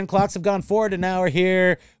up again. Clocks have gone forward an hour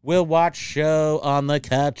here. We'll watch show on the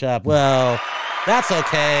catch up. Well, that's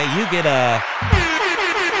okay. You get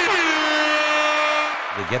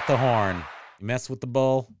the horn. You mess with the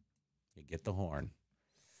bull, you get the horn.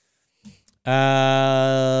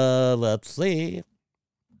 Let's see.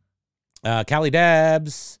 Callie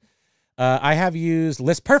Dabs. I have used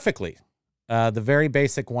List Perfectly, the very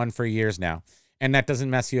basic one, for years now, and that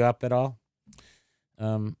doesn't mess you up at all.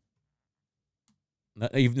 I'm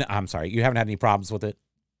sorry, you haven't had any problems with it.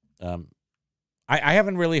 I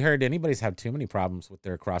haven't really heard anybody's had too many problems with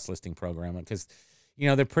their cross-listing program, because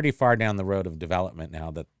they're pretty far down the road of development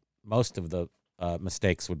now that most of the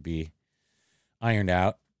mistakes would be ironed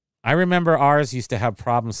out. I remember ours used to have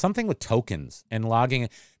problems, something with tokens and logging,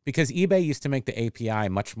 because eBay used to make the API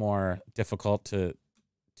much more difficult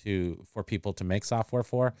for people to make software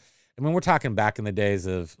for. I mean, we're talking back in the days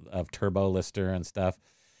of Turbo Lister and stuff.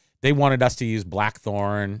 They wanted us to use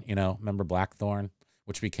Blackthorn, remember Blackthorn,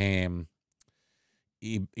 which became,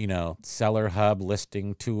 Seller Hub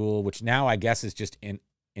listing tool, which now I guess is just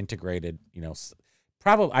integrated,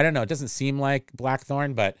 probably, I don't know. It doesn't seem like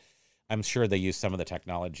Blackthorn, but I'm sure they use some of the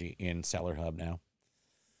technology in Seller Hub now.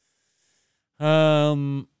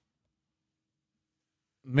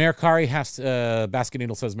 Mercari has to, Basket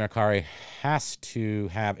Needle says Mercari has to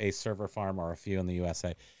have a server farm or a few in the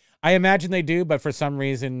USA. I imagine they do, but for some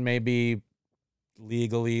reason, maybe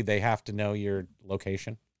legally they have to know your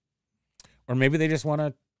location. Or maybe they just want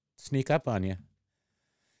to sneak up on you.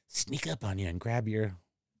 Sneak up on you and grab your...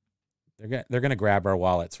 They're going to grab our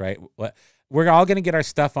wallets, right? we're all going to get our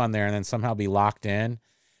stuff on there and then somehow be locked in.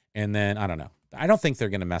 And then, I don't know. I don't think they're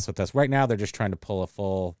going to mess with us. Right now, they're just trying to pull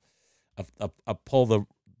pull the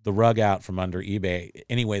rug out from under eBay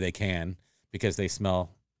any way they can because they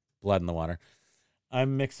smell blood in the water.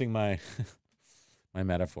 I'm mixing my my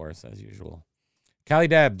metaphors as usual. Callie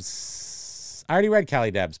Debs. I already read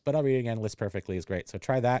Callie Debs, but I'll read it again. Lists perfectly is great. So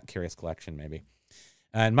try that. Curious Collection, maybe.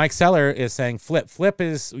 And Mike Seller is saying Flip. Flip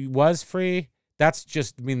was free. That's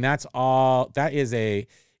just, I mean, that's all. That is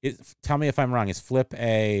tell me if I'm wrong. Is Flip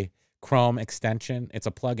a Chrome extension? It's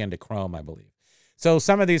a plugin to Chrome, I believe. So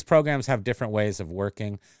some of these programs have different ways of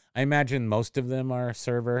working. I imagine most of them are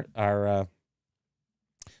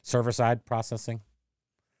server-side processing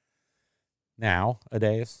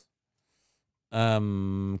nowadays.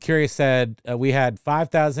 Curious said, we had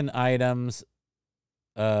 5,000 items.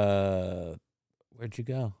 Where'd you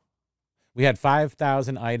go? We had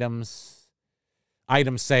 5,000 item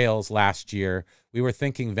sales last year. We were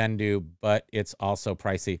thinking Vendu, but it's also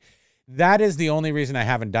pricey. That is the only reason I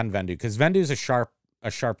haven't done Vendu, because Vendu is a sharp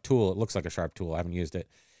tool. It looks like a sharp tool. I haven't used it.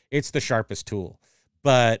 It's the sharpest tool.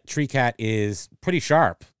 But TreeCat is pretty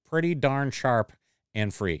sharp, pretty darn sharp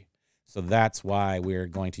and free. So that's why we're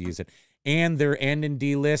going to use it. And their end and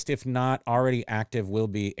D list, if not already active, will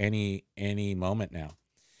be any moment now.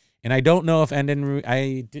 And I don't know if end and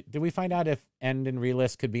did we find out if end and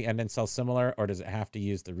relist could be end and sell similar, or does it have to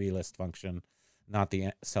use the relist function, not the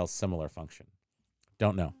sell similar function?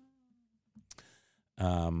 Don't know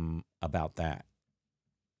about that.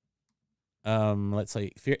 Let's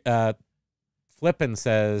see. Flippin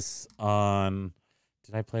says on.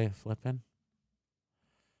 Did I play Flippin?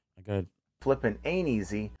 I got Flippin' ain't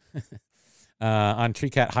easy. On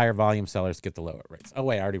TreeCat, higher volume sellers get the lower rates. Oh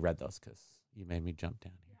wait, I already read those because you made me jump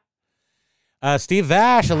down here. Steve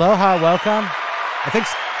Vash, aloha, welcome. I think,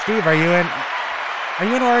 Steve, are you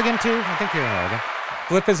in Oregon too? I think you're in Oregon.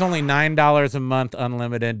 Flip is only $9 a month,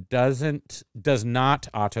 unlimited. Does not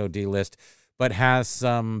auto delist, but has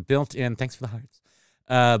some built-in. Thanks for the hearts.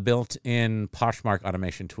 Built-in Poshmark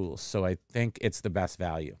automation tools. So I think it's the best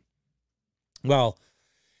value. Well,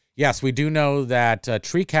 yes, we do know that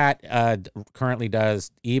TreeCat currently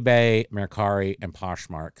does eBay, Mercari, and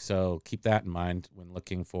Poshmark. So keep that in mind when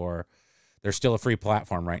looking for. They're still a free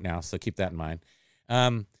platform right now, so keep that in mind.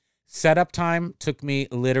 Setup time took me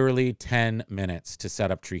literally 10 minutes to set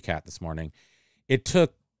up TreeCat this morning. It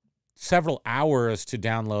took several hours to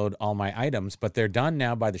download all my items, but they're done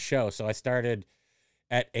now by the show. So I started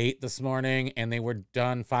at 8 this morning, and they were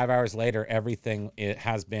done 5 hours later. Everything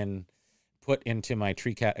has been put into my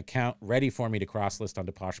TreeCat account, ready for me to cross-list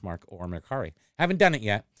onto Poshmark or Mercari. Haven't done it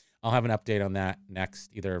yet. I'll have an update on that next,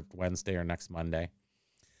 either Wednesday or next Monday.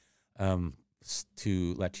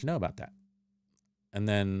 To let you know about that. And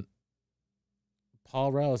then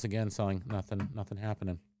Paul Rose again selling nothing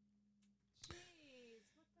happening. Jeez,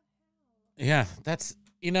 what the hell? Yeah, that's,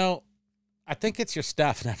 I think it's your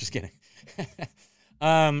stuff. No, I'm just kidding.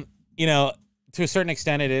 To a certain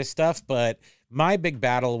extent it is stuff, but my big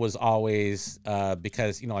battle was always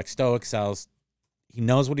because, like Stoic sells, he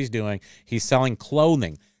knows what he's doing. He's selling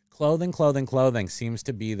clothing. Clothing seems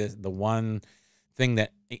to be the one thing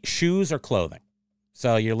that shoes or clothing.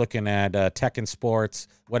 So you're looking at tech and sports,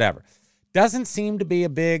 whatever. Doesn't seem to be a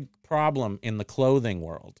big problem in the clothing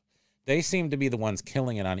world. They seem to be the ones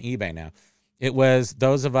killing it on eBay now. It was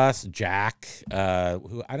those of us, Jack,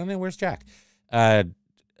 who I don't know, where's Jack?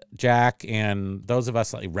 Jack and those of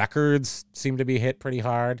us, like records seem to be hit pretty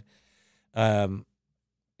hard. And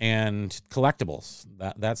collectibles,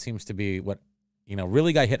 that seems to be what,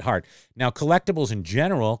 really got hit hard. Now, collectibles in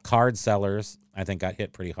general, card sellers, I think got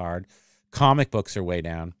hit pretty hard. Comic books are way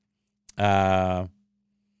down.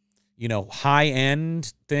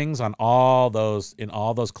 High-end things in all those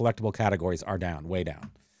collectible categories are down, way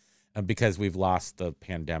down, because we've lost the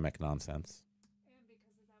pandemic nonsense.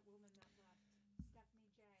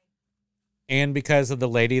 And because of the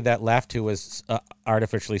lady that left who was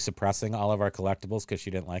artificially suppressing all of our collectibles because she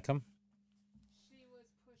didn't like them.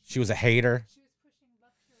 She was a hater.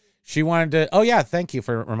 She wanted to. Oh yeah, thank you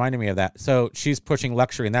for reminding me of that. So she's pushing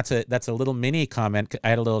luxury, and that's a little mini comment. I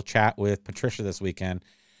had a little chat with Patricia this weekend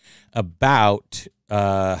about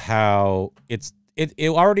how it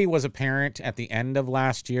already was apparent at the end of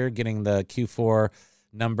last year, getting the Q4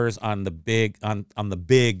 numbers on the big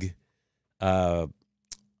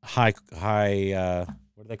high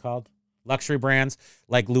what are they called? Luxury brands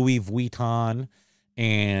like Louis Vuitton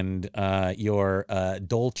and your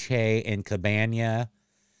Dolce and Gabbana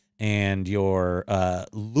and your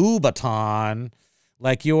Louboutin,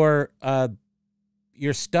 like your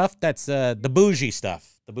stuff that's the bougie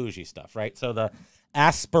stuff, right? So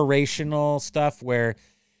aspirational stuff where,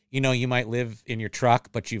 you know, you might live in your truck,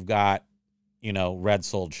 but you've got, you know, red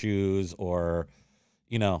soled shoes, or,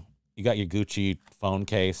 you know, you got your Gucci phone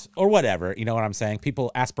case or whatever. You know what I'm saying?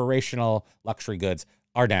 People, aspirational luxury goods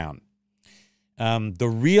are down. The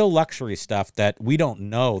real luxury stuff that we don't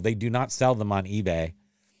know, they do not sell them on eBay.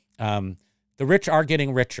 The rich are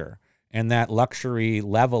getting richer, and that luxury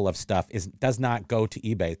level of stuff does not go to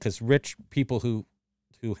eBay, because rich people who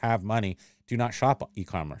have money do not shop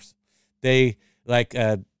e-commerce. They like,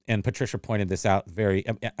 and Patricia pointed this out.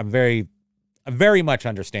 I very much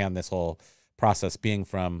understand this whole process, being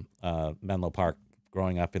from Menlo Park,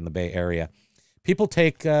 growing up in the Bay Area. People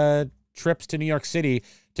take trips to New York City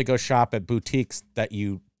to go shop at boutiques that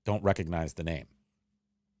you don't recognize the name,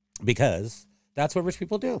 because that's what rich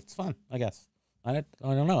people do. It's fun, I guess. I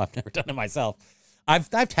don't know. I've never done it myself. I've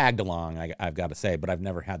tagged along, I've got to say, but I've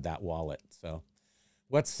never had that wallet. So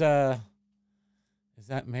what's is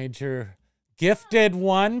that Major gifted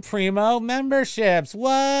one Primo memberships?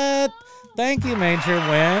 What? Thank you, Major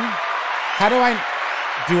Win. How do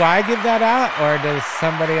I give that out, or does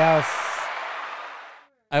somebody else?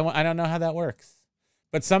 I don't know how that works,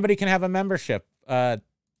 but somebody can have a membership. Go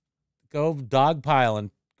dogpile and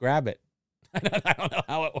grab it. I don't know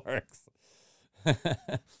how it works.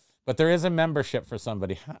 But there is a membership for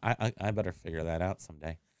somebody. I better figure that out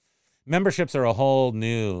someday. Memberships are a whole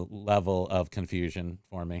new level of confusion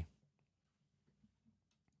for me.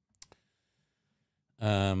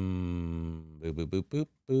 Boo, boo, boop, boop,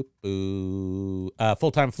 boop, boo.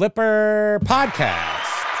 Full-time Flipper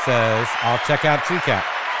podcast says, I'll check out TreeCat.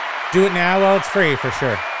 Do it now while it's free, for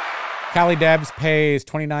sure. Callie Debs pays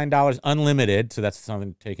 $29 unlimited, so that's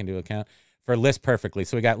something to take into account, for List Perfectly.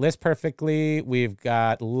 So we got List Perfectly, we've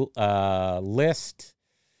got List,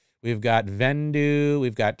 we've got Vendu,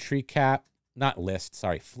 we've got TreeCat, not List,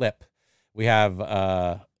 sorry, Flip. We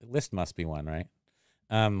have, List must be one, right?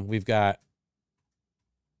 We've got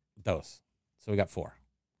those. So we got 4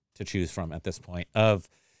 to choose from at this point of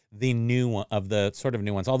the new one, of the sort of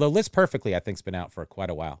new ones. Although List Perfectly, I think, has been out for quite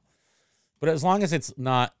a while. But as long as it's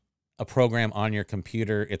not a program on your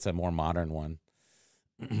computer, it's a more modern one.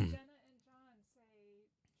 Jenna and John say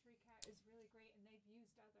TreeCat is really great, and they've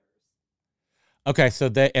used others. Okay, so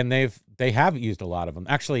they have used a lot of them.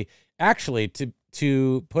 Actually,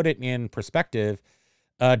 to put it in perspective,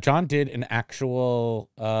 John did an actual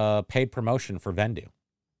paid promotion for Vendu.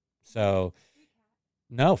 So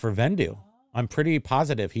no, for Vendu. I'm pretty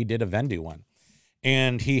positive he did a Vendu one.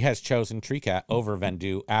 And he has chosen TreeCat over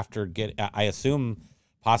Vendu after I assume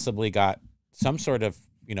possibly got some sort of,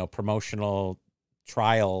 you know, promotional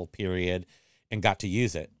trial period and got to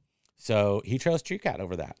use it. So he chose TreeCat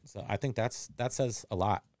over that. So I think that says a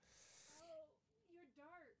lot. Oh, you're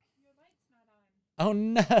dark. Your light's not on. Oh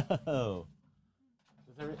no.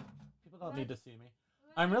 People don't need to see me.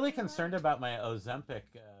 I'm really concerned about my Ozempic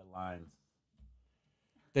lines.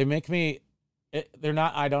 They make me, they're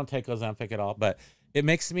not, I don't take Ozempic at all, but it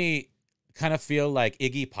makes me kind of feel like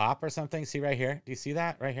Iggy Pop or something. See right here? Do you see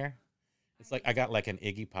that right here? It's like I got like an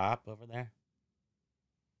Iggy Pop over there.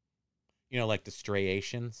 You know, like the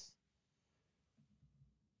striations.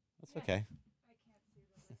 That's okay. I can't see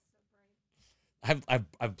the light so bright.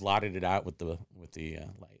 I've blotted it out with the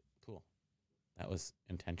light. Cool. That was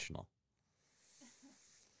intentional.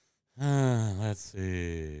 Let's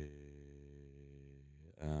see.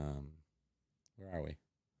 Where are we?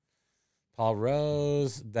 Paul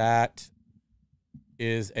Rose, that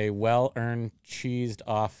is a well-earned, cheesed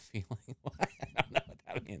off feeling. I don't know what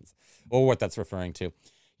that means or what that's referring to.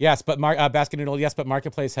 Yes, but Basket Noodle, yes, but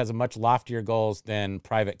Marketplace has a much loftier goals than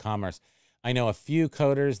private commerce. I know a few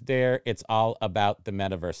coders there. It's all about the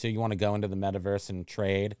metaverse. So you want to go into the metaverse and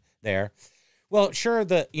trade there? Well, sure.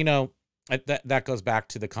 That goes back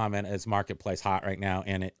to the comment, is Marketplace hot right now,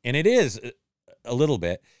 and it is a little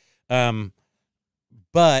bit.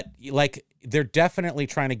 But like they're definitely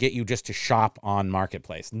trying to get you just to shop on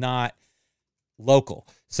Marketplace, not local.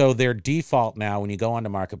 So their default now when you go onto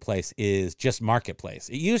Marketplace is just Marketplace.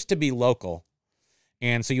 It used to be local.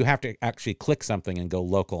 And so you have to actually click something and go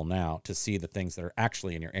local now to see the things that are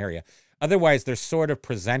actually in your area. Otherwise, they're sort of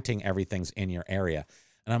presenting everything's in your area.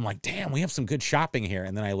 And I'm like, damn, we have some good shopping here.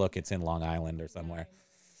 And then I look, it's in Long Island or somewhere.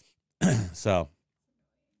 So,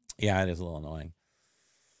 yeah, it is a little annoying.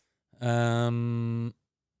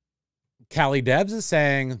 Callie Debs is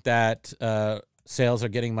saying that sales are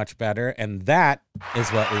getting much better, and that is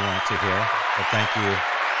what we want to hear. So thank you.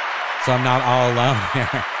 So I'm not all alone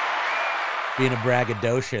here being a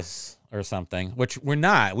braggadocious or something, which we're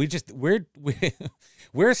not.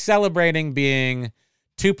 We're celebrating being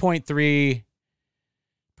 2.3%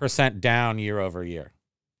 down year over year,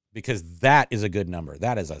 because that is a good number.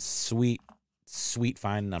 That is a sweet, sweet,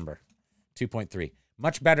 fine number. 2.3.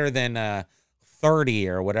 Much better than 30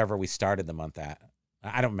 or whatever we started the month at.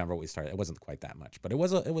 I don't remember what we started. It wasn't quite that much, but it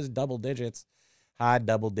was double digits, high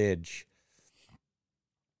double dig.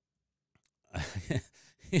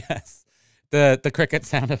 Yes. The cricket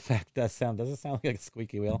sound effect does it sound like a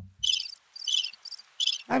squeaky wheel?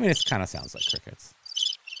 I mean, it kind of sounds like crickets.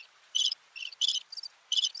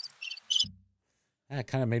 That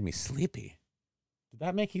kind of made me sleepy. Did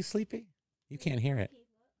that make you sleepy? You can't hear it.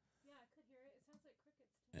 Yeah, I could hear it. It sounds like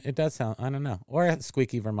crickets. It does sound, I don't know. Or a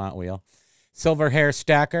squeaky Vermont wheel. Silver hair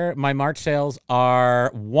stacker. My March sales are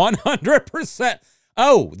 100%.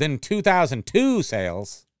 Oh, then 2002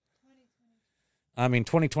 sales.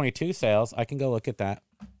 2022 sales. I can go look at that.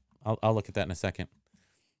 I'll look at that in a second.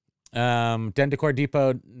 Den Decor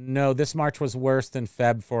Depot. No, this March was worse than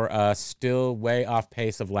Feb for us. Still way off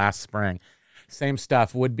pace of last spring. Same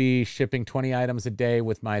stuff. Would be shipping 20 items a day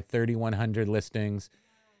with my 3,100 listings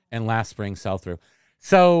and last spring sell-through.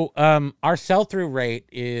 So our sell-through rate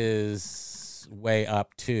is way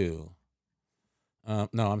up too. No,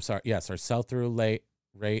 I'm sorry. Yes, our sell-through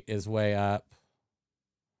rate is way up.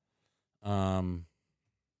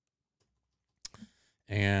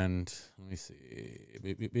 And let me see.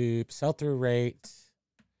 Beep, beep, beep. Sell-through rate.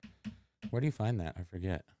 Where do you find that? I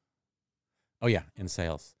forget. Oh, yeah, in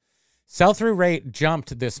sales. Sell-through rate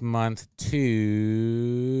jumped this month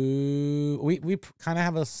to... We kind of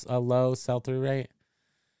have a low sell-through rate.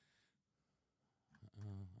 I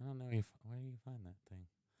don't know. Where do you find that thing?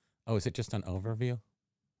 Oh, is it just an overview?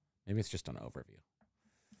 Maybe it's just an overview.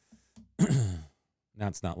 Now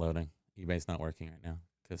it's not loading. eBay's not working right now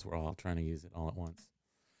because we're all trying to use it all at once.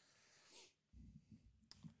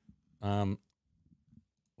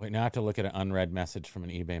 Wait, now I have to look at an unread message from an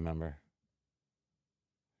eBay member.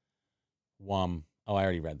 Oh, I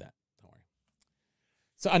already read that. Don't worry.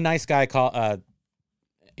 So a nice guy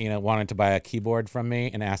wanted to buy a keyboard from me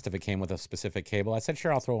and asked if it came with a specific cable. I said,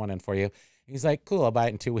 sure, I'll throw one in for you. He's like, cool, I'll buy it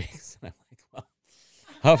in 2 weeks. And I'm like,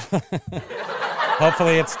 well,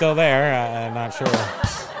 hopefully it's still there. I'm not sure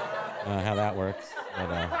how that works, but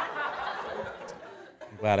I'm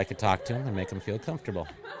glad I could talk to him and make him feel comfortable.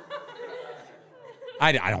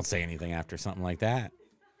 I don't say anything after something like that.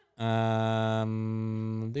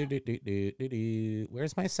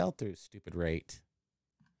 Where's my sell-through, stupid rate?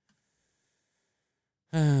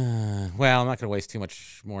 Well, I'm not going to waste too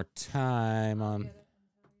much more time on...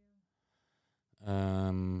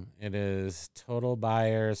 It is total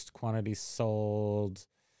buyers, quantity sold,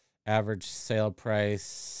 average sale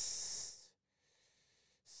price,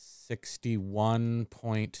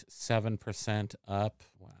 61.7% up.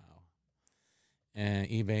 Wow. And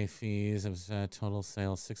eBay fees of total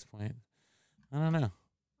sales 6 point. I don't know. It's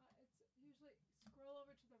usually scroll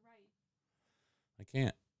over to the right. I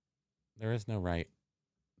can't. There is no right.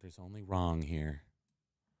 There's only wrong here.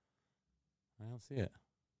 I don't see it.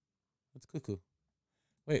 That's cuckoo.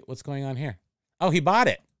 Wait, what's going on here? Oh, he bought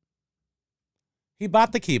it. He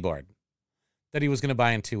bought the keyboard that he was going to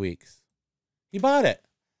buy in 2 weeks. He bought it.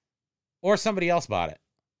 Or somebody else bought it.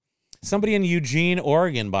 Somebody in Eugene,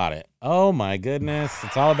 Oregon bought it. Oh, my goodness.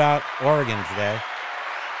 It's all about Oregon today.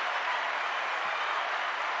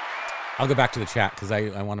 I'll go back to the chat because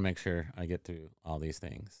I want to make sure I get through all these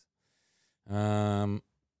things. Full-Time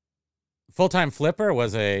Flipper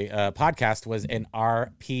was podcast was an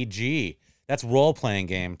RPG. That's role-playing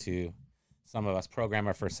game to some of us.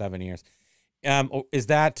 Programmer for 7 years. Is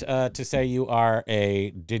that to say you are a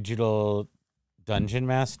digital dungeon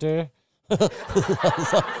master? Sorry,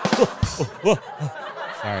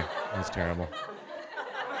 that was terrible.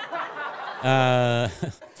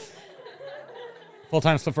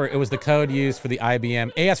 Full-Time Flipper, it was the code used for the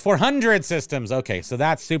IBM AS400 systems. Okay, so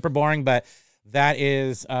that's super boring, but that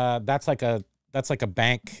is that's like a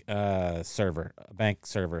bank server, bank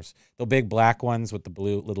servers. The big black ones with the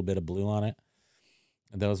little bit of blue on it.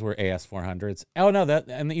 And those were AS400s. Oh no,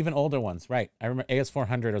 and even older ones, right? I remember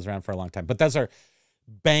AS400 was around for a long time, but those are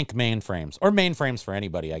bank mainframes or mainframes for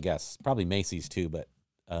anybody, I guess. Probably Macy's too, but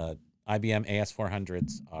IBM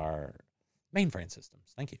AS400s are mainframe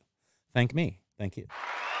systems. Thank you. Thank me. Thank you.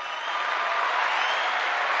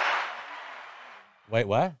 Wait,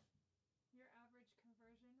 what? Your average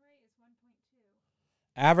conversion rate is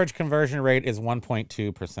 1.2. Average conversion rate is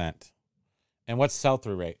 1.2%. And what's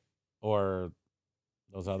sell-through rate? Or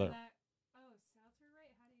those other... sell-through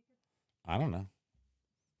rate? How do you get... I don't know.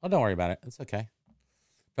 Oh, don't worry about it. It's okay.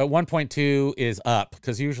 But 1.2 is up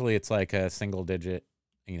because usually it's like a single digit,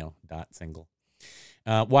 dot single.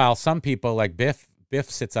 While some people like Biff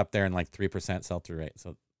sits up there in like 3% sell-through rate.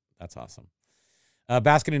 So That's awesome.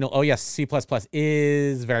 Basket noodle. Oh, yes. C++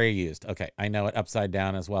 is very used. Okay. I know it upside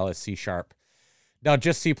down as well as C#. No,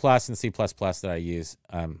 just C+ and C++ that I use.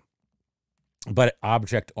 But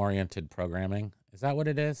object-oriented programming. Is that what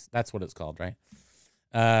it is? That's what it's called, right?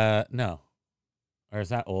 No. Or is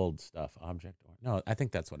that old stuff? No, I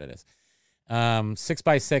think that's what it is.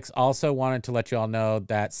 6x6 also wanted to let you all know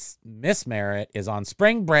that Miss Merritt is on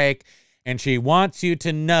spring break, and she wants you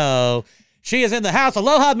to know she is in the house.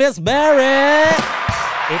 Aloha, Miss Merritt!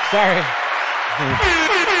 Oops, sorry.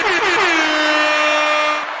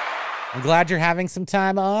 I'm glad you're having some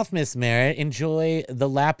time off, Miss Merritt. Enjoy the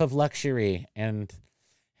lap of luxury and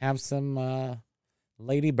have some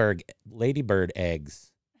ladybird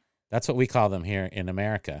eggs. That's what we call them here in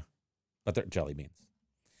America, but they're jelly beans.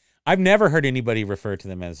 I've never heard anybody refer to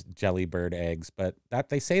them as jelly bird eggs, but that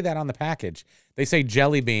they say that on the package. They say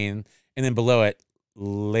jelly bean, and then below it,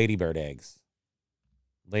 ladybird eggs.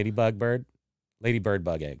 Ladybird bug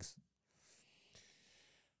eggs.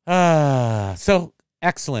 So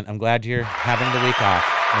excellent. I'm glad you're having the week off,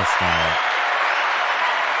 Miss Merritt.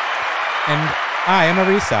 And I am a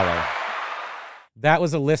reseller. That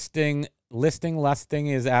was a listing. Lusting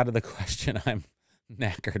is out of the question. I'm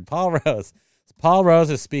knackered. Paul Rose. Paul Rose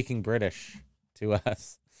is speaking British to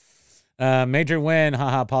us. Major win.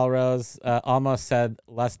 Haha, Paul Rose almost said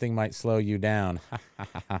lusting might slow you down.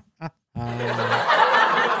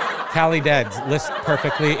 Callie Deads list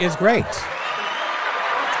perfectly is great.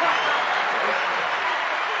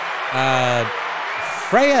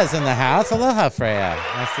 Freya's in the house. Aloha, Freya.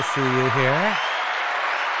 Nice to see you here.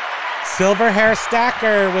 Silver Hair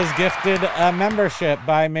Stacker was gifted a membership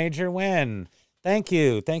by Major Win. Thank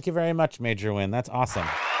you. Thank you very much, Major Win. That's awesome.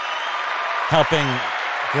 Helping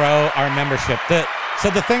grow our membership. So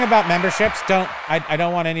the thing about memberships, I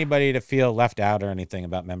don't want anybody to feel left out or anything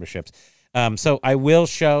about memberships. So I will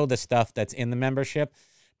show the stuff that's in the membership,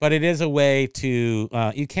 but it is a way to,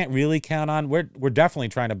 you can't really count on. We're definitely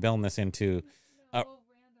trying to build this into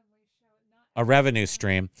a revenue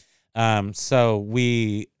stream. So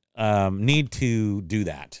we need to do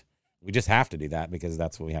that. We just have to do that because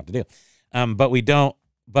that's what we have to do. But we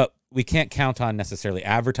can't count on necessarily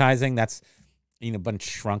advertising. That's, been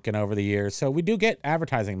shrunken over the years. So we do get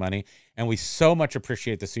advertising money, and we so much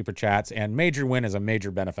appreciate the super chats, and Major Win is a major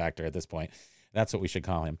benefactor at this point. That's what we should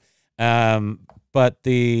call him. But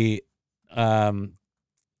the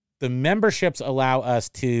memberships allow us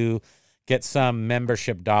to get some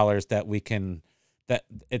membership dollars that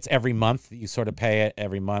it's every month. You sort of pay it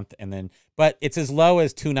every month, but it's as low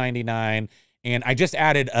as $2.99. And I just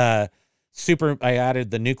added I added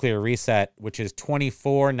the nuclear reset, which is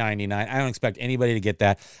 $24.99. I don't expect anybody to get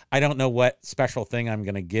that. I don't know what special thing I'm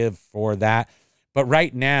going to give for that. But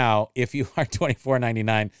right now, if you are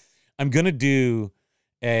 $24.99, I'm going to do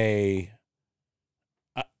I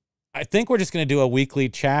think we're just going to do a weekly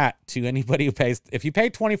chat to anybody who pays. If you pay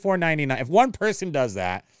 $24.99, if one person does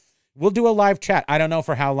that, we'll do a live chat. I don't know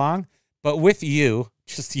for how long, but with you,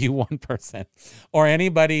 just you, one person, or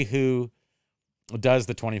anybody who does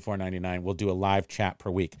the $24.99, we'll do a live chat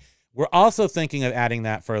per week. We're also thinking of adding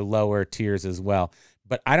that for lower tiers as well,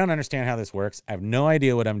 but I don't understand how this works. I have no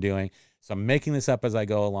idea what I'm doing, so I'm making this up as I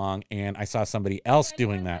go along, and I saw somebody else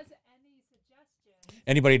doing that.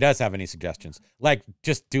 Anybody does have any suggestions, like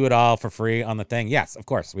just do it all for free on the thing? Yes, of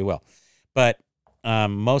course we will. But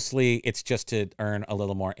mostly it's just to earn a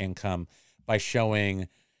little more income by showing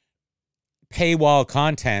paywall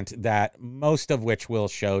content that most of which we'll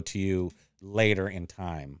show to you later in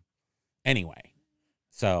time anyway.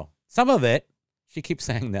 So some of it, she keeps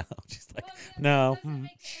saying no. She's like, no.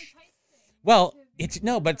 Well,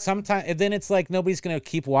 but sometimes then it's like nobody's going to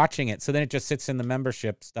keep watching it. So then it just sits in the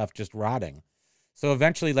membership stuff just rotting. So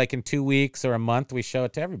eventually, like in 2 weeks or a month, we show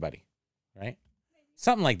it to everybody, right?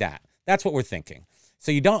 Something like that. That's what we're thinking.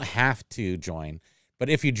 So you don't have to join, but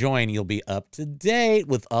if you join, you'll be up to date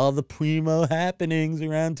with all the Primo happenings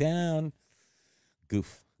around town.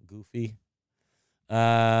 Goofy.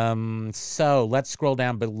 So let's scroll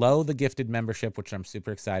down below the gifted membership, which I'm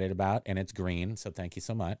super excited about, and it's green. So thank you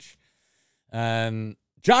so much.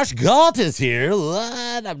 Josh Galt is here.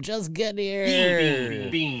 What? I'm just getting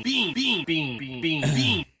here.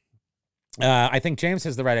 I think James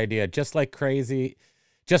has the right idea. Just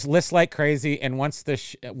list like crazy, and once the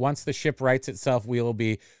ship rights itself, we will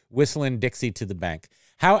be whistling Dixie to the bank.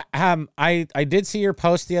 I did see your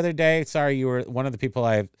post the other day. Sorry, you were one of the people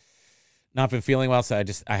I've not been feeling well, so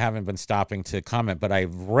I haven't been stopping to comment. But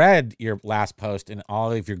I've read your last post and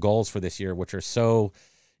all of your goals for this year, which are so,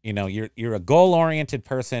 you're a goal-oriented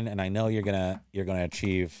person, and I know you're gonna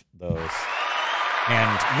achieve those.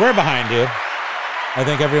 And we're behind you. I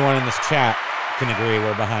think everyone in this chat can agree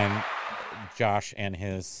we're behind Josh and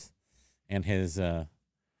his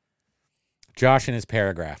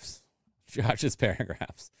paragraphs. Josh's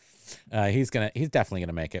paragraphs. He's definitely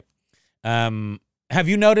gonna make it. Have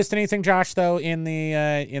you noticed anything, Josh, though, in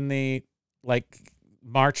the like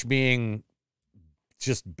March being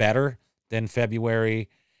just better than February?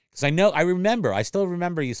 Because I still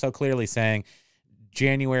remember you so clearly saying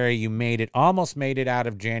January, you almost made it out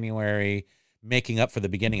of January, making up for the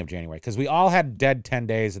beginning of January. Because we all had dead 10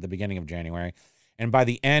 days at the beginning of January. And by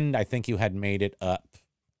the end, I think you had made it up,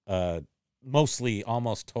 mostly,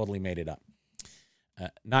 almost totally made it up.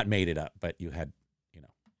 Not made it up, but you had,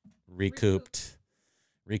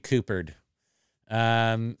 recoopered.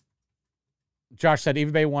 Josh said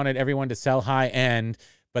eBay wanted everyone to sell high end,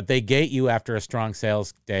 but they gate you after a strong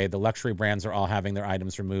sales day. The luxury brands are all having their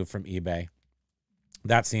items removed from eBay.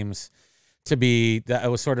 That seems to be, that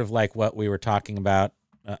was sort of like what we were talking about,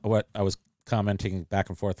 what I was commenting back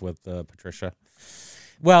and forth with Patricia.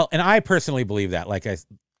 Well, and I personally believe that. Like I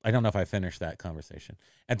don't know if I finished that conversation.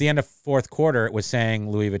 At the end of fourth quarter, it was saying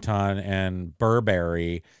Louis Vuitton and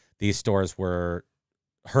Burberry, these stores were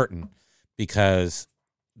hurting because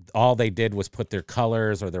all they did was put their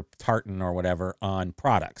colors or their tartan or whatever on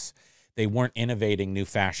products. They weren't innovating new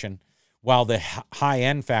fashion, while the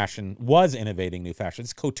high-end fashion was innovating new fashion.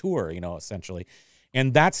 It's couture, essentially.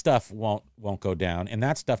 And that stuff won't go down, and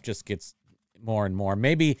that stuff just gets more and more.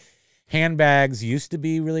 Maybe handbags used to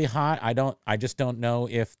be really hot. I just don't know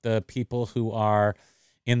if the people who are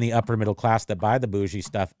in the upper middle class that buy the bougie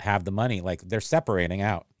stuff have the money. Like, they're separating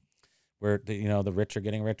out. Where the rich are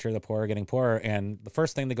getting richer, the poor are getting poorer, and the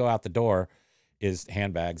first thing to go out the door is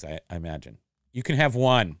handbags, I imagine. You can have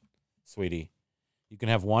one, sweetie. You can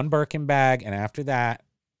have one Birkin bag, and after that,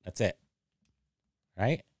 that's it.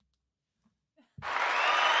 Right?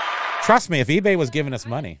 Trust me, if eBay was giving us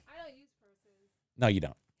money. I don't use purses. No, you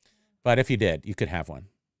don't. But if you did, you could have one.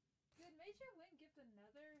 Did Major Wing gift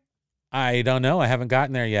another? I don't know. I haven't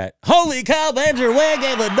gotten there yet. Holy cow, Major Wing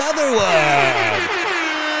gave another one.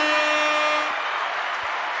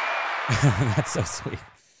 That's so sweet.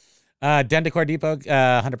 Den Decor Depot,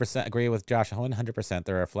 100% agree with Josh. 100%.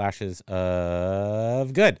 There are flashes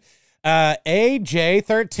of good.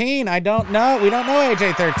 AJ13. I don't know. We don't know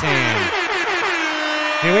AJ13.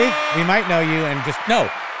 Do we? We might know you and just no.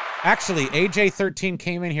 Actually, AJ13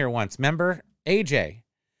 came in here once. Remember? AJ.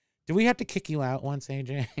 Do we have to kick you out once,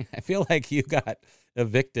 AJ? I feel like you got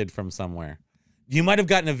evicted from somewhere. You might have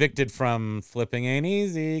gotten evicted from Flipping Ain't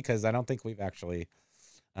Easy, because I don't think we've actually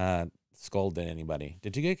scolded anybody.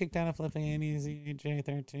 Did you get kicked out of Flipping Ain't Easy,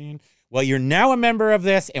 AJ13? Well, you're now a member of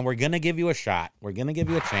this, and we're going to give you a shot. We're going to give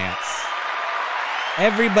you a chance.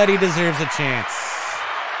 Everybody deserves a chance.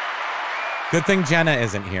 Good thing Jenna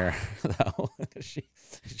isn't here, though.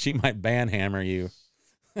 She might banhammer you.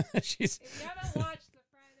 She's. If you haven't watched the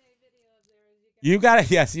Friday video of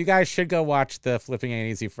theirs, You guys should go watch the Flipping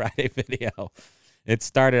Ain't Easy Friday video. It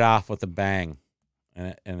started off with a bang,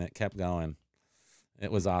 and it kept going.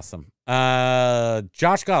 It was awesome.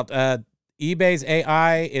 Josh Galt, eBay's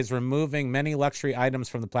AI is removing many luxury items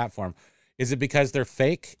from the platform. Is it because they're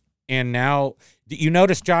fake? And now, you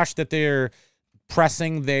notice, Josh, that they're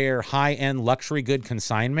pressing their high-end luxury good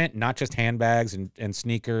consignment, not just handbags and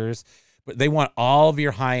sneakers, but they want all of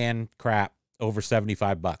your high-end crap over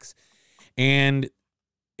 $75. And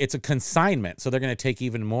it's a consignment, so they're going to take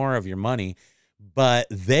even more of your money, but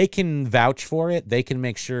they can vouch for it. They can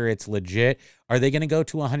make sure it's legit. Are they going to go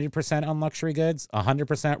to 100% on luxury goods?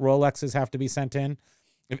 100% Rolexes have to be sent in.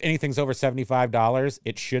 If anything's over $75,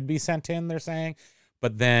 it should be sent in, they're saying.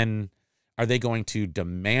 But then are they going to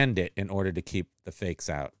demand it in order to keep the fakes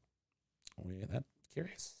out? That's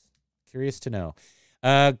curious to know.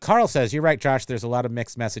 Carl says, you're right, Josh. There's a lot of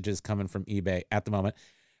mixed messages coming from eBay at the moment.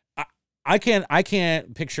 I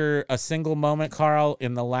can't picture a single moment, Carl,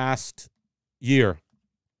 in the last year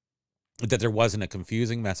that there wasn't a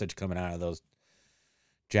confusing message coming out of those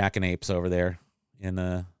jackanapes over there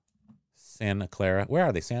in Santa Clara. Where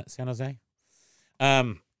are they? San Jose?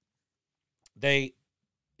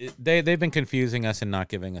 They've been confusing us and not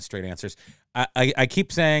giving us straight answers. I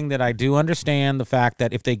keep saying that I do understand the fact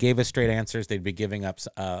that if they gave us straight answers, they'd be giving up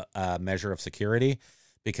a measure of security,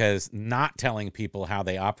 because not telling people how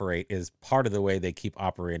they operate is part of the way they keep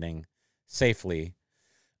operating safely.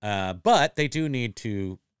 But they do need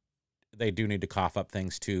to cough up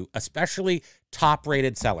things too, especially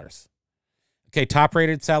top-rated sellers. Okay,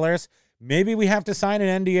 top-rated sellers, maybe we have to sign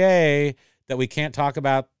an NDA that we can't talk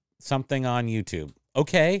about something on YouTube.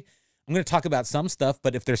 Okay, I'm going to talk about some stuff,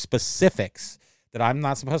 but if there's specifics that I'm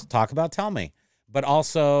not supposed to talk about, tell me. but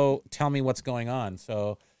also tell me what's going on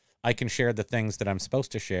so I can share the things that I'm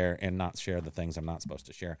supposed to share and not share the things I'm not supposed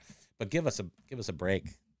to share. But give us a break.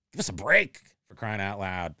 Give us a break, for crying out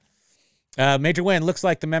loud. Major Win, looks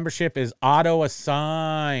like the membership is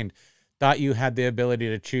auto-assigned. Thought you had the ability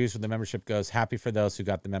to choose where the membership goes. Happy for those who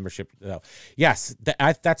got the membership, though. Yes,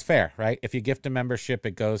 that's fair, right? If you gift a membership,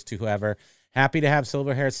 it goes to whoever. Happy to have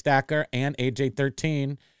Silver Hair Stacker and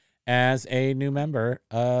AJ13 as a new member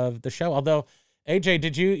of the show. Although, AJ,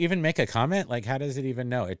 did you even make a comment? Like, how does it even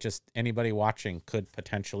know? It just, anybody watching could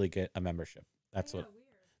potentially get a membership. That's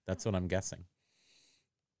what I'm guessing.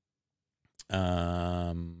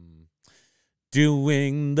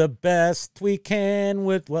 Doing the best we can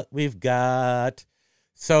with what we've got.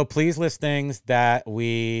 So please list things that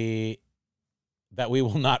we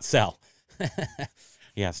will not sell.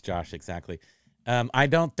 Yes, Josh, exactly. I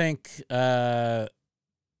don't think oh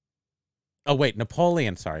wait,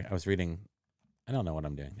 Napoleon, sorry. I was reading. I don't know what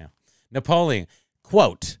I'm doing now. Napoleon,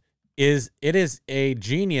 quote, it is a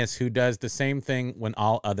genius who does the same thing when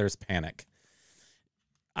all others panic.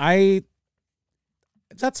 That's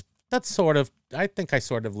sort of, I think I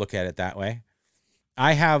sort of look at it that way.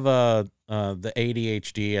 I have the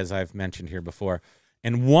ADHD, as I've mentioned here before,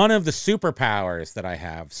 and one of the superpowers that I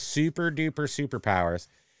have, super duper superpowers,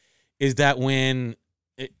 is that when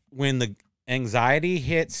the anxiety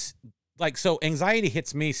hits, like, so anxiety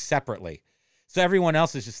hits me separately. So everyone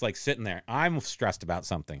else is just like sitting there. I'm stressed about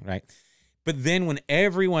something, right? But then when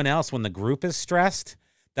everyone else, when the group is stressed,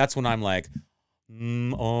 that's when I'm like,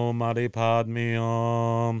 Om Mani Padme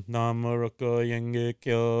Om Namaraka Yenge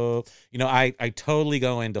Kyo. You know, I totally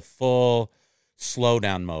go into full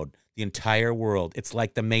slowdown mode. The entire world. It's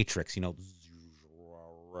like the Matrix, you know.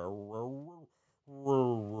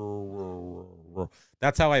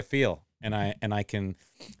 That's how I feel. And I can.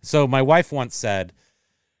 So my wife once said,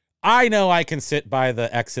 I know I can sit by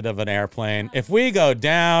the exit of an airplane. If we go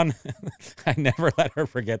down, I never let her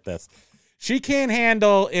forget this. She can't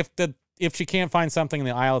handle if she can't find something in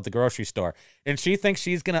the aisle at the grocery store. And she thinks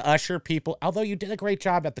she's going to usher people, although you did a great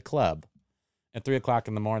job at the club at 3 o'clock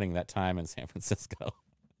in the morning that time in San Francisco.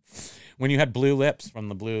 When you had blue lips from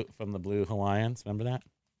the blue Hawaiians. Remember that?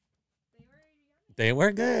 They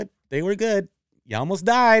were good. They were good. You almost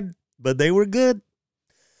died, but they were good.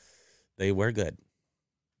 They were good.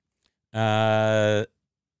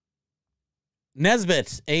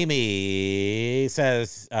 Nesbitt Amy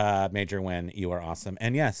says, Major Win, you are awesome.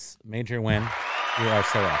 And yes, Major Win, you are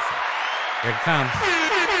so awesome. Here it comes.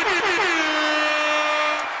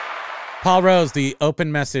 Paul Rose, the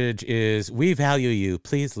open message is, we value you.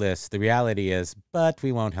 Please list. The reality is, but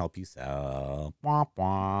we won't help you sell. Wah,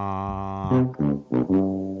 wah.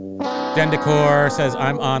 Dendecor says,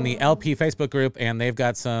 I'm on the LP Facebook group, and they've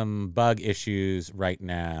got some bug issues right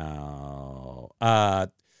now.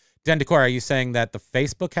 Dendecor, are you saying that the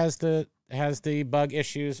Facebook has the bug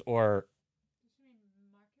issues, or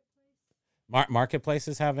Marketplace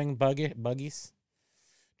is having buggies?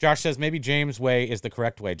 Josh says, maybe James' way is the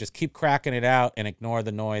correct way. Just keep cracking it out and ignore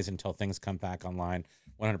the noise until things come back online.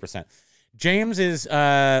 100%. James is,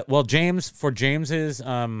 James's,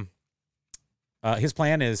 his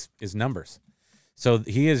plan is numbers. So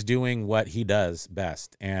he is doing what he does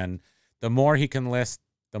best. And the more he can list,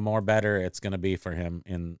 the more better it's going to be for him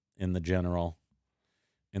in the general.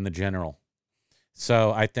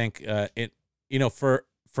 So I think,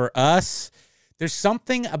 for us, there's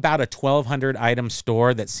something about a 1,200 item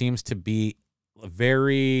store that seems to be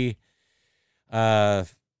very, my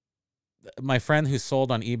friend who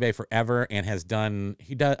sold on eBay forever and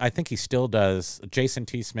I think he still does, Jason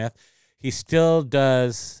T. Smith, he still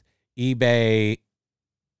does eBay.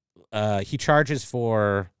 He charges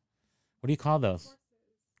for, what do you call those?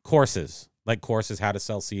 Courses, how to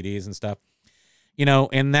sell CDs and stuff,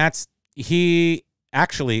 and he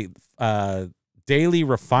actually, Daily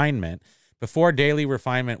Refinement, before Daily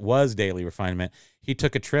Refinement was Daily Refinement, he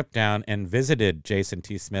took a trip down and visited Jason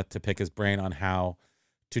T. Smith to pick his brain on how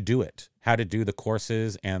to do it, how to do the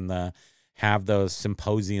courses and have those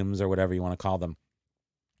symposiums or whatever you want to call them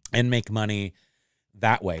and make money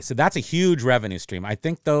that way. So that's a huge revenue stream. I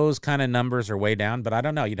think those kind of numbers are way down, but I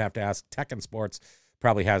don't know. You'd have to ask. Tech and Sports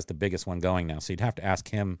probably has the biggest one going now. So you'd have to ask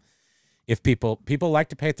him if people like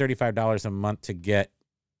to pay $35 a month to get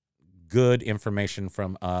good information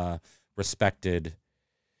from a respected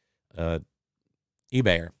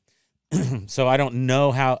eBayer. So I don't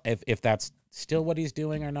know how if that's still what he's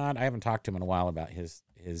doing or not. I haven't talked to him in a while about his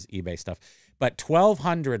eBay stuff. But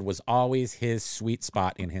 1,200 was always his sweet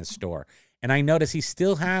spot in his store. And I notice he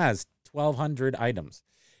still has 1,200 items.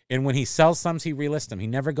 And when he sells some, he relists them. He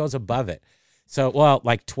never goes above it. So, well,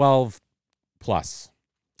 like 12 plus,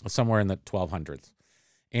 somewhere in the 1200s.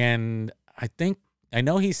 And I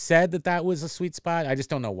know he said that was a sweet spot. I just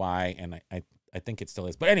don't know why, and I think it still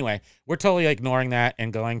is. But anyway, we're totally ignoring that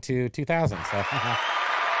and going to 2000. So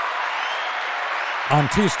on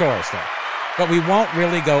 2 stores, though. But we won't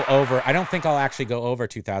really go over. I don't think I'll actually go over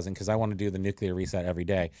 2000 because I want to do the nuclear reset every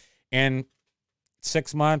day. And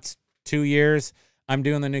 6 months, 2 years, I'm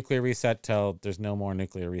doing the nuclear reset till there's no more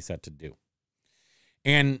nuclear reset to do.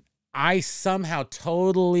 And I somehow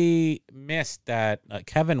totally missed that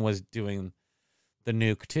Kevin was doing the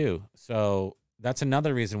nuke too. So that's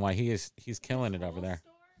another reason why he's killing it over there.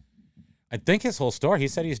 I think his whole store. He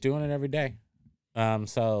said he's doing it every day.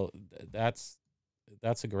 So that's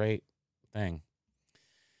a great thing.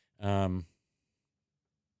 And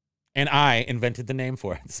I invented the name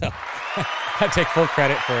for it. So I take full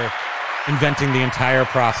credit for inventing the entire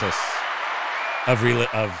process of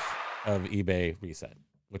eBay reset,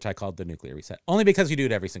 which I called the nuclear reset, only because you do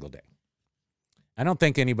it every single day. I don't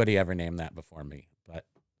think anybody ever named that before me, but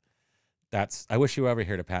I wish you were over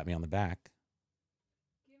here to pat me on the back.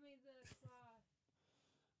 Give me the swath.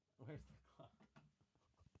 Where's the cloth?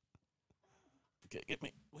 Okay, get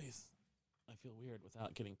me, please. I feel weird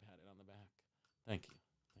without getting patted on the back. Thank you.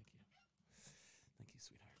 Thank you. Thank you,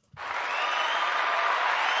 sweetheart.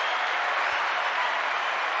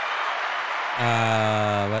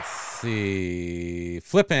 Let's see.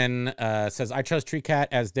 Flippin says, I chose TreeCat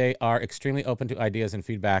as they are extremely open to ideas and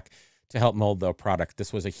feedback to help mold their product.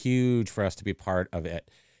 This was a huge for us to be part of it.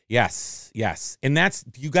 Yes, yes. And that's,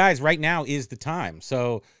 you guys, right now is the time.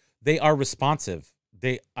 So they are responsive.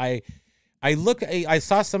 I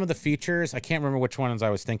saw some of the features. I can't remember which ones I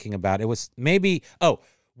was thinking about. It was maybe,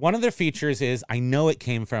 one of their features is, I know it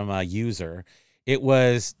came from a user. It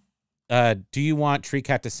was, do you want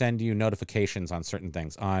TreeCat to send you notifications on certain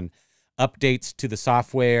things, on updates to the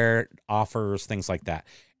software, offers, things like that?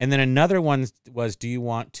 And then another one was, do you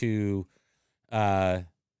want to have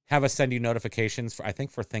us send you notifications for, I think,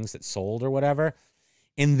 for things that sold or whatever?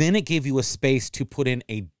 And then it gave you a space to put in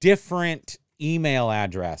a different email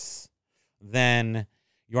address than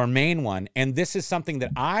your main one. And this is something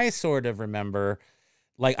that I sort of remember.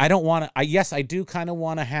 Like, I don't want to, yes, I do kind of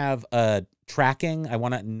want to have a tracking. I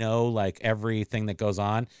want to know like everything that goes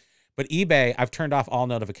on. But eBay, I've turned off all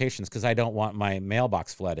notifications because I don't want my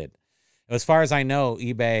mailbox flooded. As far as I know,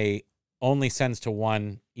 eBay only sends to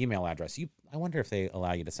one email address. I wonder if they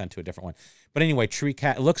allow you to send to a different one. But anyway,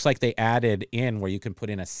 TreeCat, it looks like they added in where you can put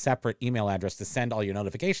in a separate email address to send all your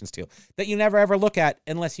notifications to that you never ever look at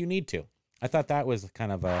unless you need to. I thought that was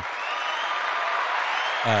kind of a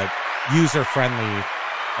user-friendly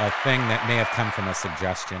thing that may have come from a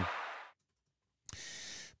suggestion.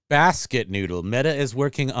 Basket Noodle. Meta is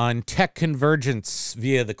working on tech convergence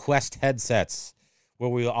via the Quest headsets, where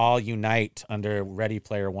we will all unite under Ready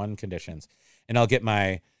Player One conditions. And I'll get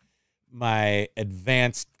my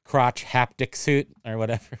advanced crotch haptic suit or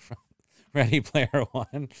whatever from Ready Player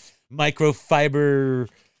One. Microfiber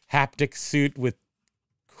haptic suit with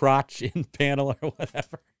crotch in panel or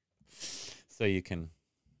whatever. So you can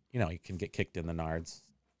get kicked in the nards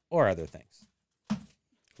or other things.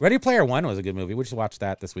 Ready Player One was a good movie. We just watched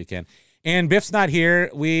that this weekend. And Biff's not here.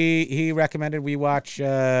 He recommended we watch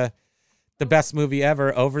the best movie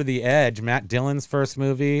ever, Over the Edge, Matt Dillon's first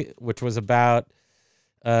movie, which was about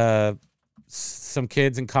some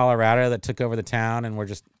kids in Colorado that took over the town and were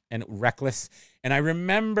just reckless. And I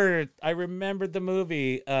remembered the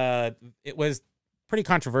movie. It was pretty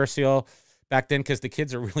controversial back then because the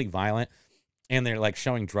kids are really violent and they're like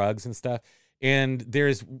showing drugs and stuff. And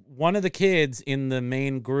there's one of the kids in the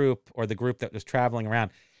main group, or the group that was traveling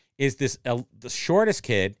around, is the shortest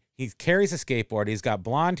kid. He carries a skateboard. He's got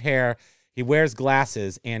blonde hair. He wears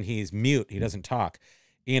glasses, and he's mute. He doesn't talk.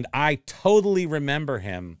 And I totally remember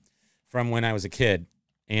him from when I was a kid.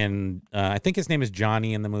 And I think his name is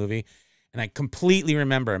Johnny in the movie. And I completely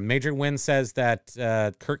remember him. Major Wynn says that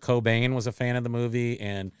Kurt Cobain was a fan of the movie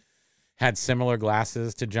and had similar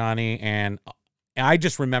glasses to Johnny. And I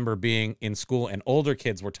just remember being in school and older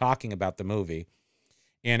kids were talking about the movie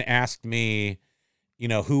and asked me,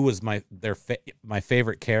 who was my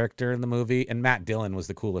favorite character in the movie. And Matt Dillon was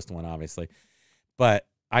the coolest one, obviously. But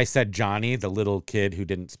I said Johnny, the little kid who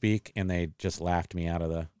didn't speak, and they just laughed me out of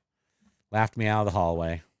the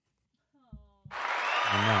hallway.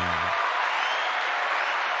 I know.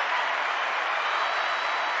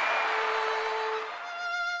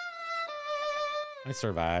 I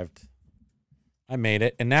survived. I made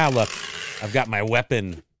it. And now look, I've got my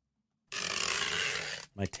weapon.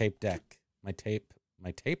 My tape deck. My tape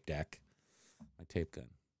deck. My tape gun.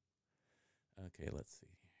 Okay, let's see.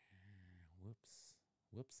 Whoops.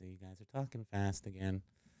 Whoopsie, you guys are talking fast again.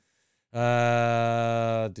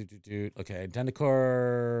 Okay,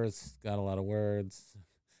 Dendicor's got a lot of words.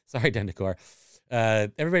 Sorry, Dendicor.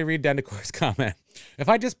 Everybody read Dendicor's comment. If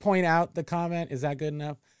I just point out the comment, is that good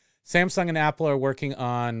enough? Samsung and Apple are working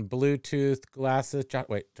on Bluetooth glasses.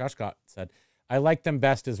 Josh Scott said, I like them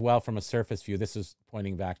best as well from a surface view. This is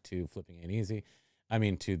pointing back to Flipping Ain't Easy. I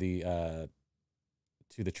mean, to the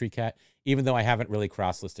Tree Cat, even though I haven't really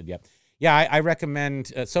cross-listed yet. Yeah, I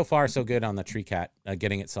recommend, so far so good on the Tree Cat,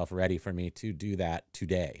 getting itself ready for me to do that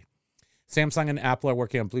today. Samsung and Apple are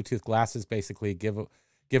working on Bluetooth glasses, basically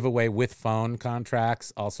giveaway with phone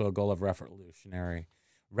contracts, also a goal of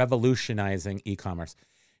revolutionizing e-commerce.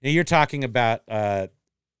 Now, you're talking about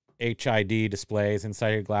HID displays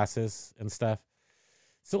inside your glasses and stuff.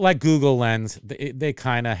 So like Google Lens, they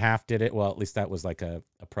kind of half did it. Well, at least that was like a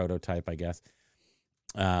prototype, I guess.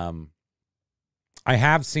 I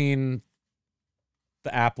have seen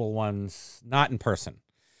the Apple ones, not in person,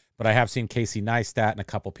 but I have seen Casey Neistat and a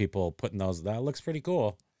couple people putting those. That looks pretty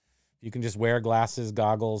cool. You can just wear glasses,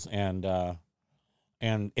 goggles, and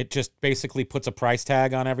it just basically puts a price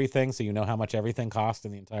tag on everything, so you know how much everything costs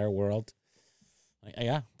in the entire world.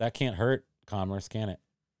 Yeah, that can't hurt commerce, can it?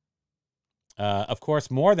 Of course,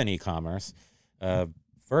 more than e-commerce,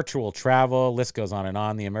 virtual travel, list goes on and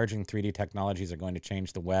on. The emerging 3D technologies are going to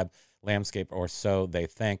change the web landscape, or so they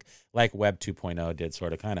think, like Web 2.0 did,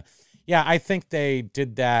 sort of, kind of. Yeah, I think they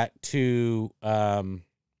did that to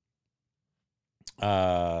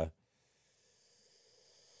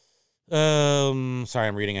sorry,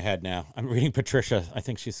 I'm reading ahead now. I'm reading Patricia. I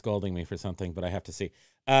think she's scolding me for something, but I have to see.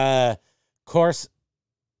 Course,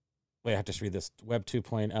 wait, I have to read this. Web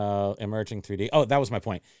 2.0, emerging 3D. Oh, that was my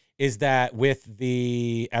point. Is that with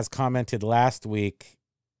the, as commented last week,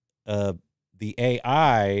 the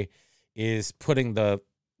AI is putting the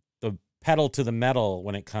pedal to the metal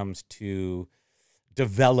when it comes to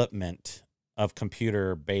development of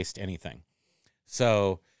computer-based anything.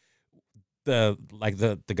 So the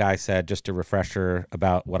guy said, just a refresher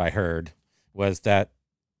about what I heard, was that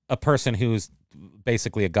a person who's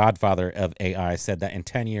basically a godfather of AI said that in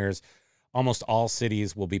 10 years, almost all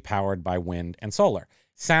cities will be powered by wind and solar.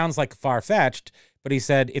 Sounds like far-fetched, but he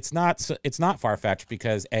said it's not far-fetched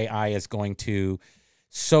because AI is going to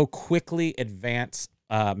so quickly advance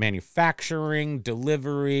manufacturing,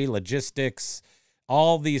 delivery, logistics,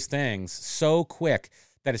 all these things so quick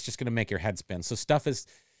that it's just going to make your head spin. So stuff is,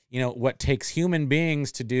 what takes human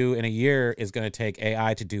beings to do in a year is going to take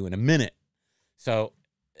AI to do in a minute. So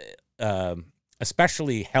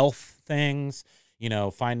especially health things,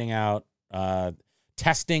 finding out,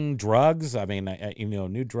 testing drugs. I mean,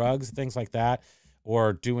 new drugs, things like that,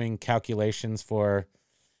 or doing calculations for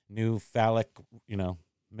new phallic,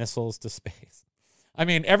 missiles to space. I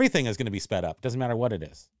mean, everything is going to be sped up. Doesn't matter what it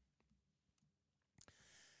is.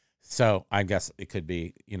 So I guess it could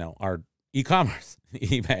be, our e-commerce,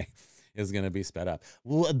 eBay, is going to be sped up.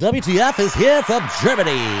 WTF is here from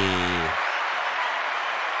Germany.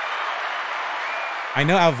 I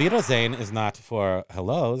know Auf Wiedersehen is not for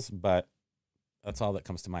hellos, but that's all that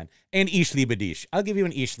comes to mind. And Ich liebe dich. I'll give you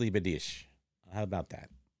an Ich liebe dich. How about that?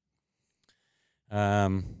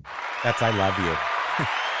 That's I love you.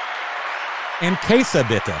 And Käse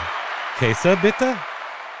bitte. Käse bitte?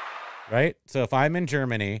 Right? So if I'm in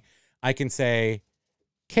Germany, I can say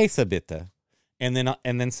Käse bitte. And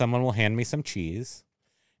then someone will hand me some cheese.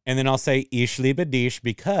 And then I'll say Ich liebe dich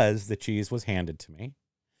because the cheese was handed to me.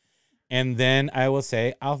 And then I will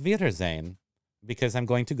say Auf Wiedersehen because I'm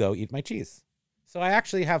going to go eat my cheese. So I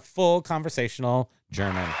actually have full conversational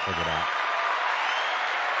German figured out.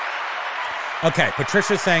 Okay,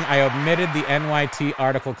 Patricia's saying, I omitted the NYT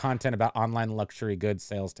article content about online luxury goods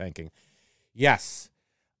sales tanking. Yes,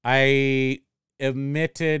 I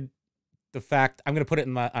omitted the fact. I'm going to put it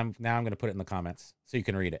in I'm going to put it in the comments so you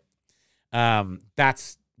can read it.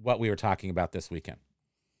 That's what we were talking about this weekend.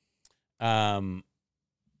 That's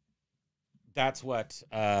what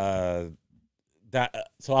so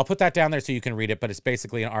I'll put that down there so you can read it. But it's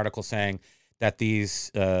basically an article saying that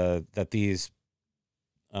these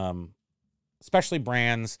especially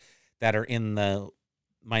brands that are in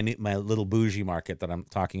my little bougie market that I'm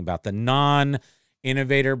talking about, the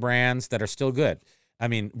non-innovator brands that are still good. I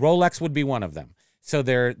mean, Rolex would be one of them. So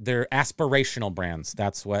they're aspirational brands.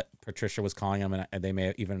 That's what Patricia was calling them, and they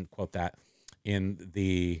may even quote that in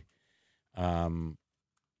the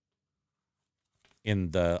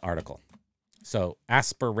article. So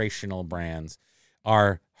aspirational brands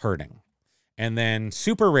are hurting, and then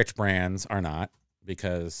super rich brands are not,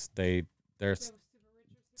 because they're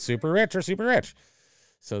super rich or super rich.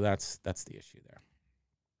 So that's the issue there.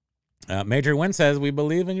 Major Win says, we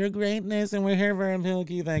believe in your greatness and we're here for him,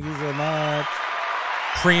 Pilkey. Thank you so much.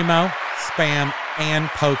 Primo, Spam, and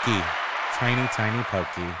Pokey. Tiny, tiny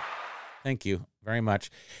Pokey. Thank you very much.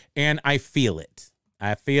 And I feel it.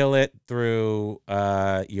 I feel it through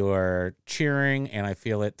your cheering, and I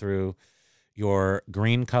feel it through your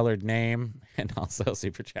green-colored name and also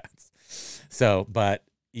Super Chats. So, but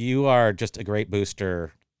you are just a great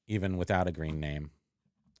booster even without a green name.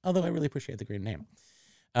 Although I really appreciate the green name.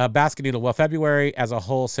 Basket Needle. Well, February as a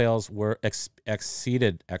whole sales were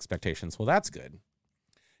exceeded expectations. Well, that's good.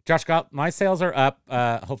 Josh Galt, my sales are up.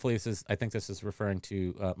 Hopefully I think this is referring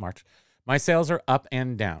to March. My sales are up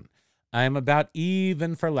and down. I am about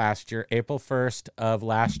even for last year. April 1st of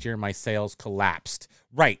last year, my sales collapsed.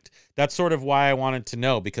 Right. That's sort of why I wanted to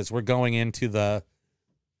know, because we're going into the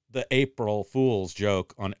April Fool's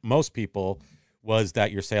joke on most people was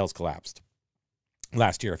that your sales collapsed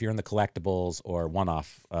last year, if you're in the collectibles or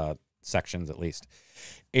one-off sections at least.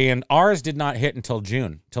 And ours did not hit until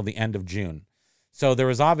June, till the end of June. So there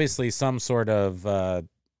was obviously some sort of,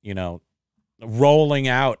 rolling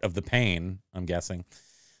out of the pain, I'm guessing.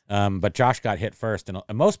 But Josh got hit first, and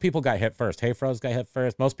most people got hit first. Hey Froze got hit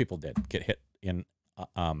first. Most people did get hit in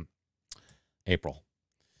April.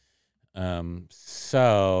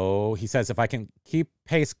 So he says, if I can keep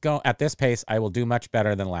pace at this pace, I will do much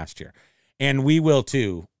better than last year. And we will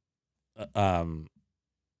too, I'm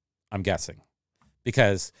guessing.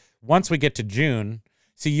 Because once we get to June,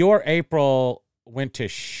 see, your April went to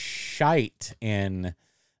shite in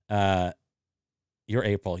your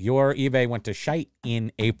April. Your eBay went to shite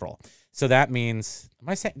in April. So that means,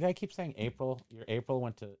 did I keep saying April? Your April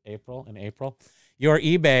went to April in April. Your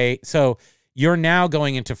eBay, so you're now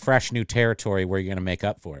going into fresh new territory where you're going to make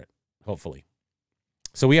up for it, hopefully.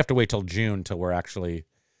 So we have to wait till June till we're actually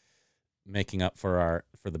making up for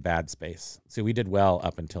the bad space. So we did well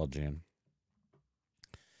up until June.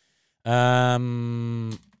 I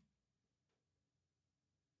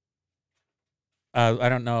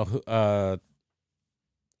don't know who,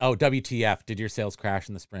 WTF, did your sales crash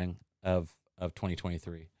in the spring of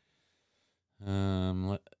 2023?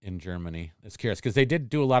 In Germany. It's curious because they did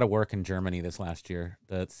do a lot of work in Germany this last year,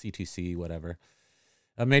 the CTC, whatever.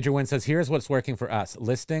 Major Win says, here's what's working for us.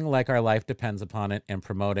 Listing like our life depends upon it and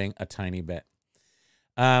promoting a tiny bit.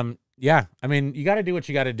 Yeah, I mean, you got to do what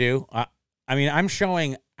you got to do. I mean, I'm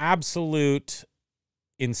showing absolute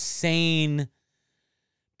insane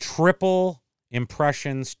triple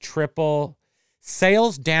impressions, triple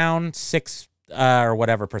sales down 6 or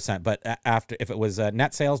whatever percent. But if it was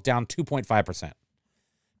net sales down 2.5%,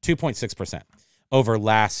 2.6% over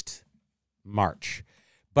last March.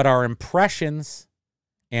 But our impressions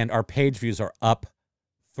and our page views are up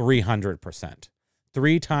 300%,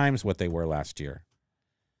 3 times what they were last year.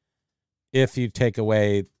 If you take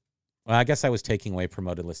away, well, I guess I was taking away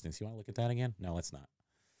promoted listings. You want to look at that again? No, let's not.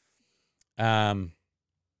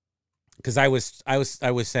 Because I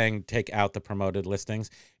was saying take out the promoted listings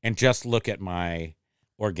and just look at my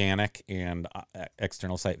organic and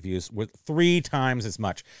external site views with 3 times as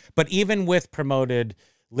much. But even with promoted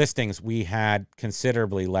listings, we had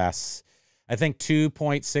considerably less. I think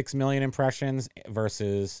 2.6 million impressions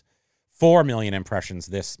versus 4 million impressions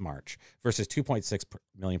this March versus 2.6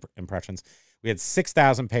 million impressions. We had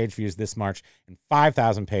 6,000 page views this March and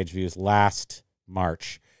 5,000 page views last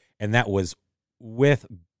March. And that was with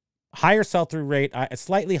higher sell-through rate, a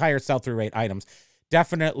slightly higher sell-through rate items,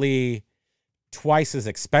 definitely twice as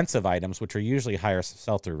expensive items, which are usually higher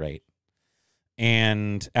sell-through rate,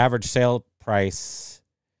 and average sale price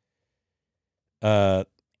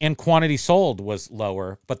and quantity sold was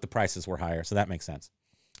lower, but the prices were higher. So that makes sense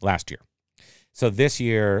last year. So this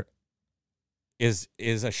year is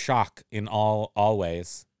a shock in all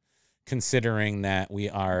ways, considering that we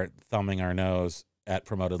are thumbing our nose at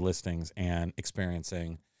promoted listings and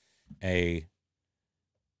experiencing a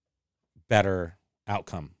better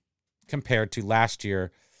outcome compared to last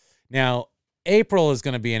year. Now, April is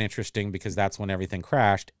going to be an interesting because that's when everything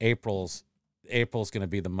crashed. April's going to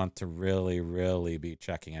be the month to really, really be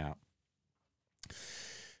checking out.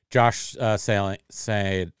 Josh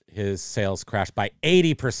said his sales crashed by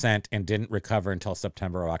 80% and didn't recover until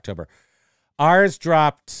September or October. Ours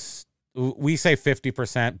dropped, we say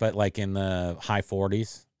 50%, but like in the high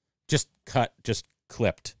 40s. Just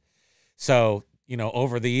clipped. So,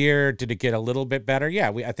 over the year, did it get a little bit better?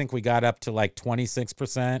 Yeah, I think we got up to like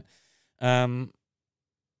 26%. I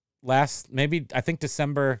think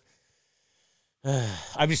December,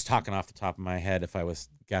 I'm just talking off the top of my head if I was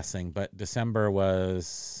guessing, but December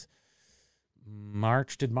was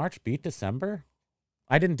March. Did March beat December?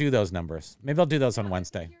 I didn't do those numbers. Maybe I'll do those on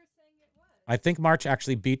Wednesday. I think March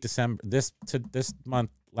actually beat December. This month,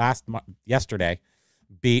 yesterday,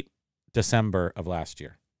 beat December of last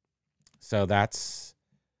year. So that's,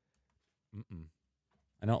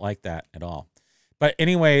 I don't like that at all. But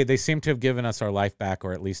anyway, they seem to have given us our life back,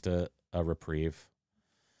 or at least a reprieve.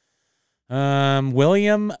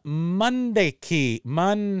 William Mundeki.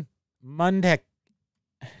 Mundeki.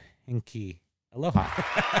 Aloha.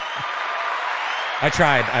 I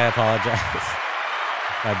tried. I apologize.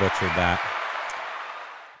 I butchered that.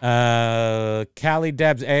 Callie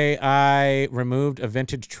Debs AI removed a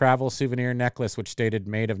vintage travel souvenir necklace which stated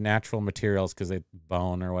made of natural materials because they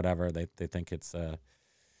bone or whatever. They think it's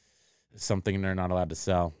something they're not allowed to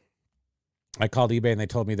sell. I called eBay and they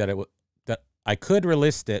told me that that I could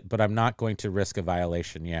relist it, but I'm not going to risk a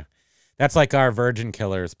violation. Yeah, that's like our Virgin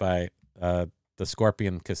Killers by the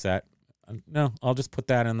Scorpion cassette. No, I'll just put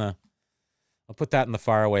that in the. I'll put that in the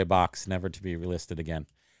faraway box, never to be relisted again.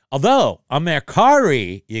 Although, on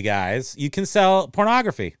Mercari, you guys, you can sell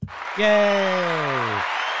pornography. Yay!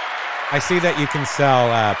 I see that you can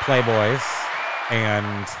sell Playboys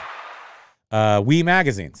and Wii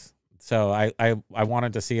magazines. So I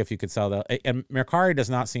wanted to see if you could sell that. And Mercari does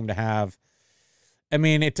not seem to have, I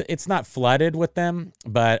mean, it's not flooded with them,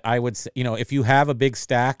 but I would say, you know, if you have a big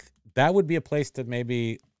stack, that would be a place to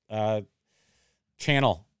maybe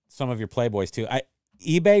channel some of your Playboys too.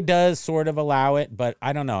 eBay does sort of allow it, but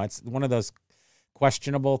I don't know. It's one of those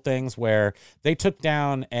questionable things where they took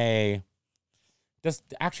down does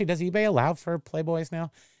eBay allow for Playboys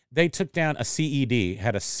now? They took down a CED,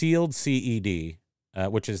 had a sealed CED,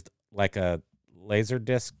 which is like a laser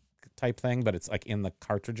disc type thing, but it's like in the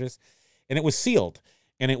cartridges, and it was sealed,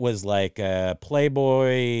 and it was like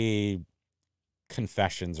Playboy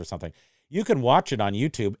Confessions or something. You can watch it on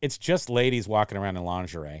YouTube. It's just ladies walking around in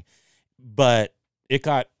lingerie, but it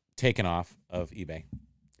got taken off of eBay.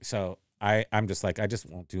 So I'm just like, I just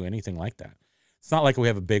won't do anything like that. It's not like we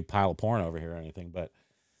have a big pile of porn over here or anything, but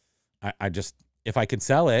I just, if I could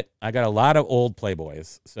sell it, I got a lot of old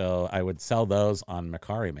Playboys, so I would sell those on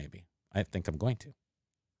Mercari maybe. I think I'm going to.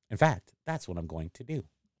 In fact, that's what I'm going to do.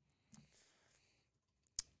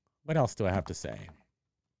 What else do I have to say?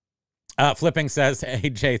 Flipping says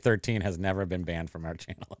AJ13 has never been banned from our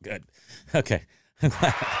channel. Good. Okay. Let's see.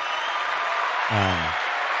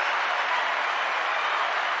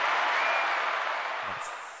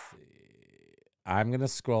 I'm going to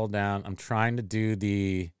scroll down. I'm trying to do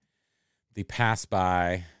the pass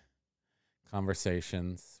by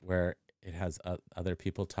conversations where it has other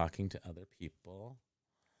people talking to other people.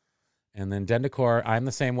 And then Dendicor, I'm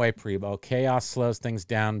the same way, Primo. Chaos slows things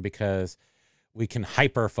down because we can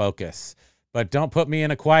hyper focus, but don't put me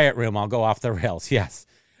in a quiet room. I'll go off the rails. Yes,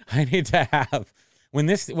 I need to have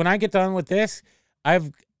when I get done with this,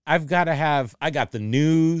 I've got to have. I got the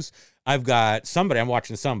news. I've got somebody. I'm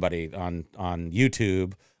watching somebody on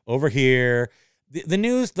YouTube over here. The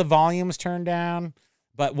news, the volume's turned down.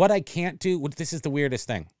 But what I can't do. This is the weirdest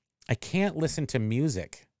thing. I can't listen to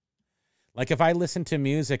music. Like if I listen to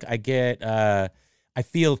music, I get. I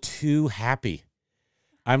feel too happy.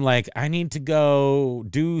 I'm like, I need to go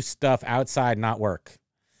do stuff outside, not work.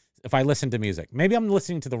 If I listen to music, maybe I'm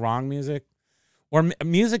listening to the wrong music, or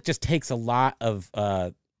music just takes a lot of,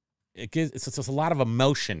 it's just a lot of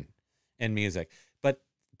emotion in music, but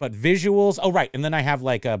visuals. Oh, right. And then I have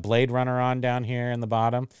like a Blade Runner on down here in the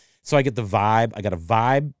bottom. So I get the vibe. I got a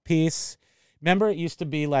vibe piece. Remember it used to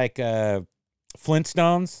be like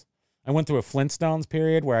Flintstones. I went through a Flintstones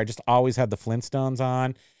period where I just always had the Flintstones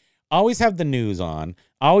on. Always have the news on,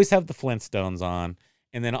 always have the Flintstones on,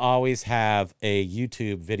 and then always have a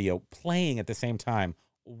YouTube video playing at the same time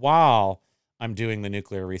while I'm doing the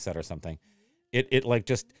nuclear reset or something. It like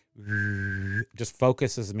just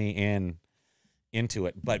focuses me into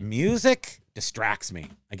it. But music distracts me.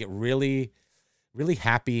 I get really, really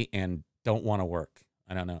happy and don't want to work.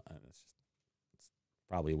 I don't know. It's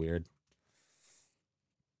probably weird.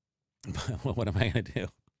 What am I going to do?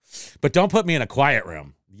 But don't put me in a quiet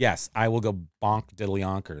room. Yes, I will go bonk diddly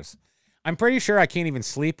onkers. I'm pretty sure I can't even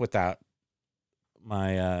sleep without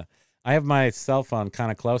my, I have my cell phone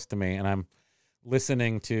kind of close to me and I'm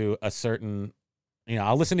listening to a certain,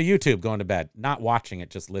 I'll listen to YouTube going to bed, not watching it,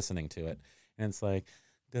 just listening to it. And it's like,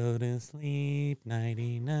 go to sleep,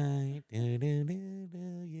 nighty night, YouTube.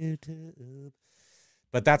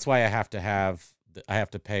 But that's why I have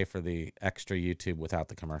to pay for the extra YouTube without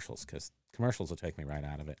the commercials, because commercials will take me right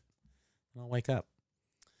out of it. I'll wake up.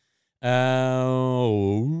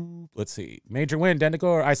 Let's see. Major win,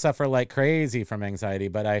 Dendicor. I suffer like crazy from anxiety,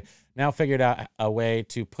 but I now figured out a way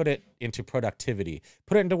to put it into productivity,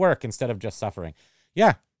 put it into work instead of just suffering.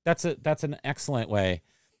 Yeah, that's an excellent way.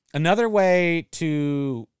 Another way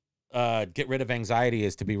to get rid of anxiety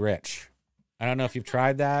is to be rich. I don't know if you've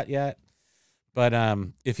tried that yet, but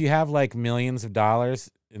if you have like millions of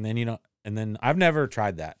dollars and then I've never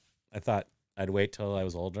tried that. I thought I'd wait till I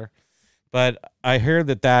was older, but I hear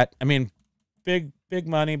that, I mean, big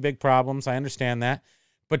money, big problems. I understand that,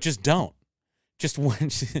 but just don't. Just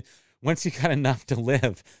once you got enough to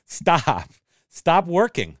live, stop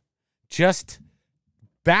working. Just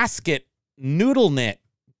noodle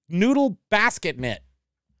basket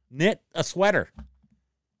knit a sweater.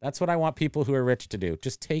 That's what I want people who are rich to do.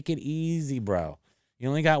 Just take it easy, bro. You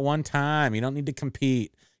only got one time. You don't need to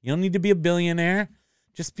compete. You don't need to be a billionaire.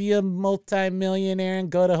 Just be a multi-millionaire and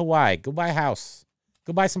go to Hawaii. Go buy a house.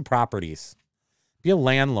 Go buy some properties. Be a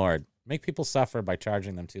landlord. Make people suffer by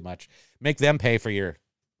charging them too much. Make them pay for your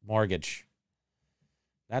mortgage.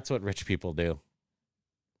 That's what rich people do.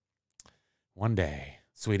 One day,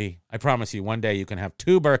 sweetie, I promise you, one day you can have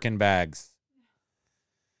 2 Birkin bags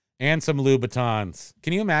and some Louboutins.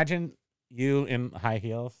 Can you imagine you in high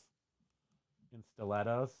heels, in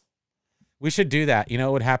stilettos? We should do that. You know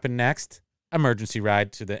what would happen next? Emergency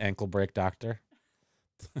ride to the ankle break doctor.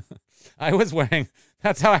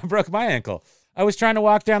 That's how I broke my ankle. I was trying to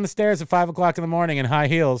walk down the stairs at 5 o'clock in the morning in high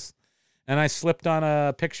heels, and I slipped on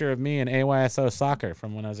a picture of me in AYSO soccer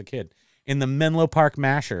from when I was a kid. In the Menlo Park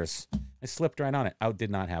Mashers. I slipped right on it. I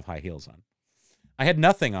did not have high heels on. I had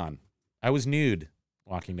nothing on. I was nude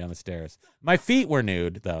walking down the stairs. My feet were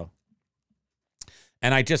nude, though.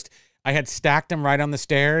 And I had stacked them right on the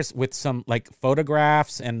stairs with some, like,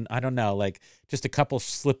 photographs and, I don't know, like, just a couple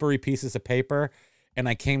slippery pieces of paper. And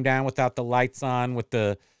I came down without the lights on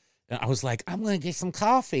I was like, I'm going to get some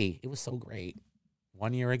coffee. It was so great.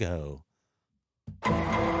 1 year ago,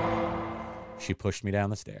 she pushed me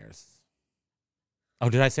down the stairs. Oh,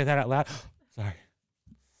 did I say that out loud? Sorry.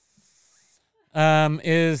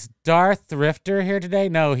 Is Darth Thrifter here today?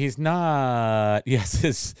 No, he's not.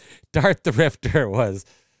 Yes, Darth the Rifter was,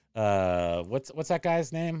 what's that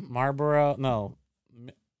guy's name? Marlboro? No,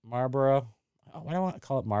 Marlboro. Oh, why do I want to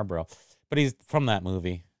call it Marlboro? But he's from that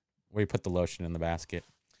movie where you put the lotion in the basket.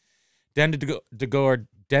 Den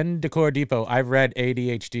Decor Depot. I've read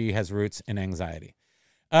ADHD has roots in anxiety.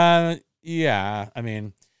 Yeah, I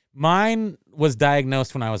mean, mine was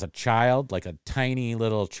diagnosed when I was a child, like a tiny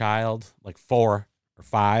little child, like 4 or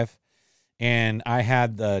 5. And I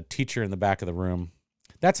had the teacher in the back of the room.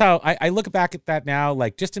 That's how I look back at that now,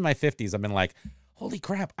 like just in my 50s, I've been like, holy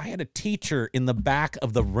crap, I had a teacher in the back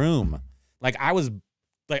of the room. Like I was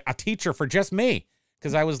like a teacher for just me.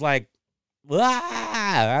 Because I was like,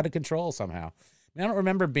 out of control somehow. I mean, I don't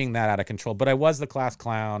remember being that out of control, but I was the class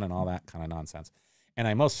clown and all that kind of nonsense. And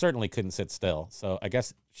I most certainly couldn't sit still. So I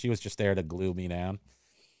guess she was just there to glue me down.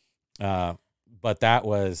 But that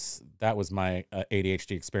was my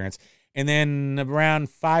ADHD experience. And then around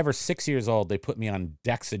 5 or 6 years old, they put me on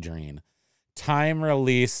Dexedrine,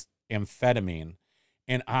 time-release amphetamine.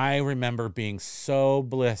 And I remember being so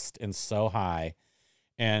blissed and so high.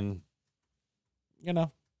 And, you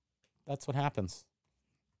know, that's what happens.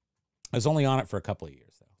 I was only on it for a couple of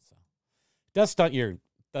years, though. So it does stunt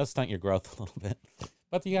your growth a little bit.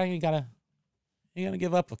 But you gotta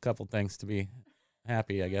give up a couple things to be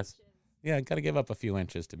happy, I guess. Yeah, gotta give up a few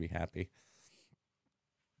inches to be happy.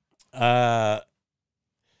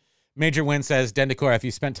 Major Win says, Dendicor, if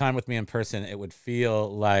you spent time with me in person, it would feel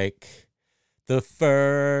like the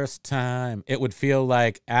first time. It would feel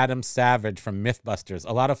like Adam Savage from Mythbusters.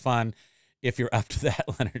 A lot of fun if you're up to that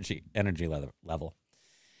energy level.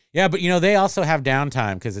 Yeah, but, you know, they also have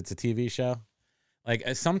downtime because it's a TV show.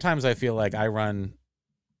 Like, sometimes I feel like I run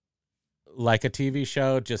like a TV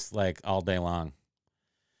show just, like, all day long.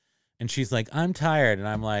 And she's like, I'm tired. And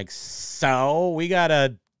I'm like, so we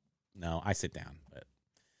gotta... No, I sit down, but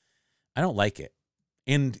I don't like it.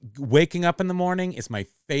 And waking up in the morning is my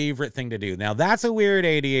favorite thing to do. Now, that's a weird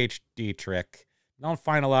ADHD trick. I don't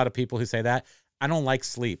find a lot of people who say that. I don't like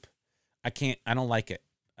sleep. I don't like it.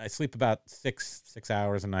 I sleep about six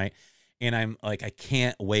hours a night. And I'm like, I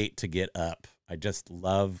can't wait to get up. I just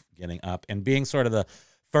love getting up and being sort of the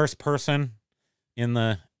first person in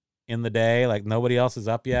the day. Like nobody else is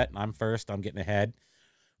up yet. And I'm first. I'm getting ahead.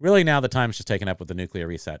 Really now the time's just taken up with the nuclear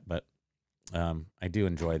reset. But I do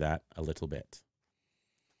enjoy that a little bit.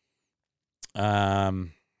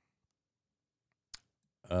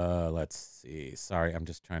 Let's see. Sorry, I'm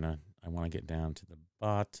just I want to get down to the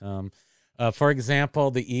bottom. For example,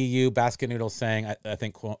 the EU basket noodle saying, I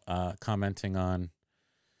think, commenting on,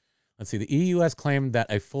 let's see, the EU has claimed that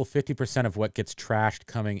a full 50% of what gets trashed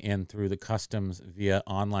coming in through the customs via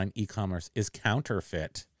online e-commerce is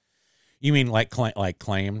counterfeit. You mean like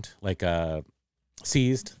claimed, like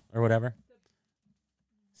seized or whatever.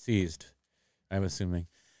 Seized, I'm assuming.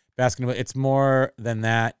 Basketball, it's more than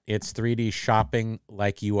that. It's 3D shopping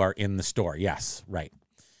like you are in the store. Yes, right.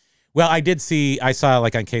 Well, I saw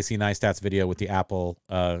like on Casey Neistat's video with the Apple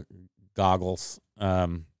goggles.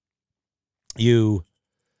 You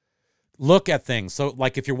look at things. So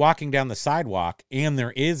like if you're walking down the sidewalk and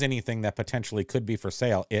there is anything that potentially could be for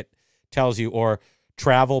sale, it tells you, or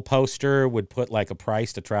travel poster would put like a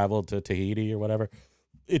price to travel to Tahiti or whatever.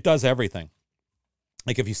 It does everything.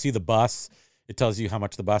 Like if you see the bus, it tells you how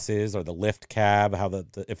much the bus is, or the Lyft cab, how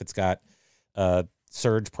if it's got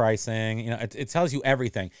surge pricing. You know, it tells you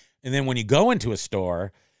everything. And then when you go into a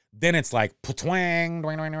store, then it's like twang,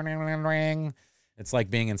 twang, twang, twang, twang, twang. It's like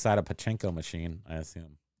being inside a pachinko machine, I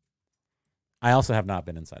assume. I also have not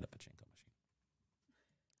been inside a pachinko machine,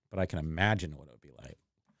 but I can imagine what it would be like.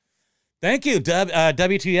 Thank you.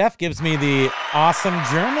 WTF gives me the awesome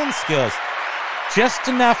German skills. Just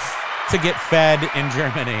enough to get fed in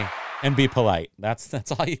Germany and be polite. That's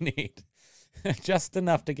all you need. Just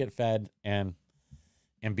enough to get fed and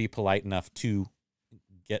be polite enough to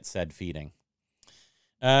get said feeding.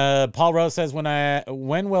 Paul Rose says,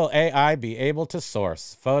 when will AI be able to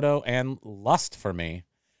source photo and lust for me?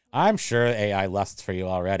 I'm sure AI lusts for you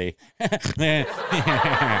already. But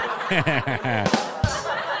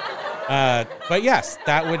yes,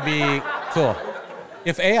 that would be cool.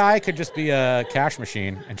 If AI could just be a cash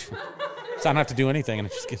machine and so I don't have to do anything and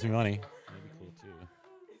it just gives me money, that'd be cool too.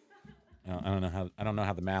 I don't know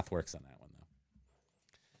how the math works on that one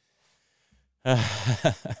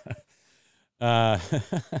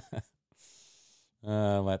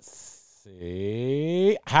though. Let's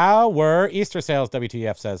see. How were Easter sales?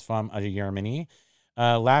 WTF says from Germany.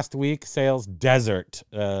 Last week, sales desert.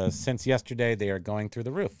 Since yesterday, they are going through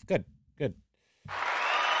the roof. Good.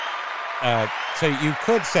 So you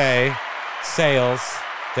could say sales,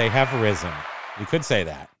 they have risen. You could say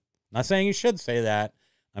that. I'm not saying you should say that.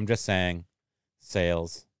 I'm just saying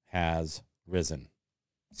sales has risen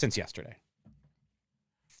since yesterday.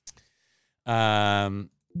 Oh,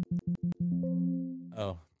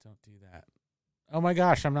 don't do that. Oh my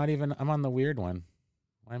gosh, I'm on the weird one.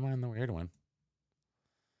 Why am I on the weird one?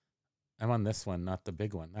 I'm on this one, not the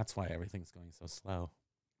big one. That's why everything's going so slow.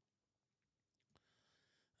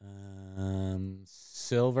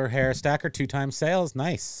 Silver hair stacker, 2x sales.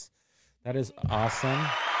 Nice. That is awesome.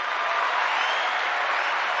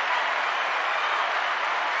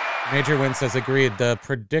 Major Win says, agreed. The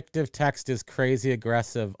predictive text is crazy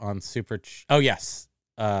aggressive on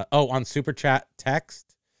on super chat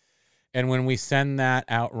text. And when we send that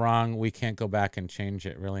out wrong, we can't go back and change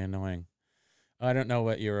it. Really annoying. I don't know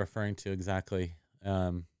what you're referring to exactly.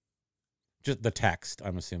 Just the text,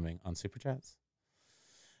 I'm assuming, on super chats.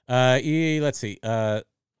 Let's see. Do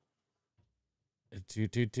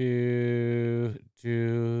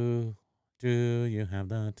you have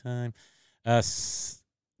the time?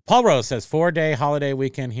 Paul Rose says 4-day holiday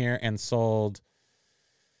weekend here and sold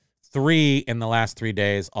 3 in the last 3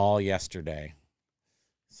 days, all yesterday.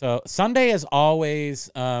 So Sunday has always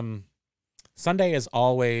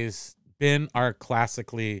been our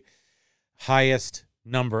classically highest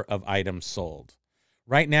number of items sold.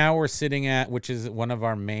 Right now we're sitting at, which is one of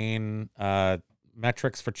our main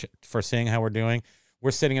metrics for seeing how we're doing.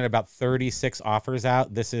 We're sitting at about 36 offers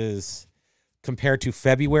out. This is compared to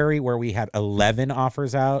February, where we had 11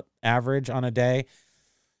 offers out average on a day.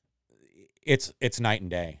 It's night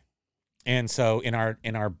and day. And so in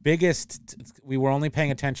our biggest, we were only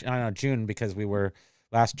paying attention on June because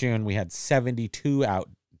last June we had 72 out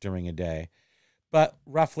during a day, but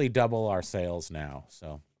roughly double our sales now.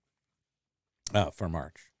 So for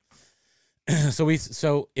March.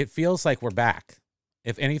 So it feels like we're back.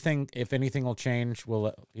 If anything will change,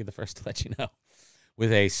 we'll be the first to let you know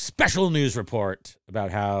with a special news report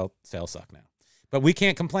about how sales suck now. But we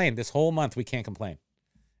can't complain. This whole month we can't complain.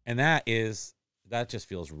 And that just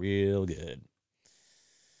feels real good.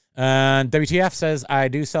 WTF says, I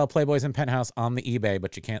do sell Playboys and Penthouse on the eBay,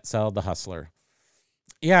 but you can't sell the Hustler.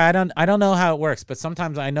 Yeah, I don't know how it works, but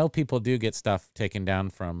sometimes I know people do get stuff taken down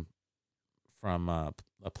from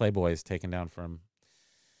Playboys taken down from.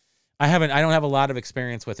 I don't have a lot of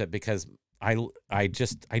experience with it because I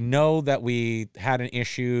know that we had an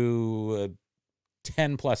issue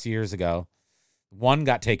 10 plus years ago. One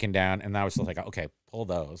got taken down, and I was like, okay, pull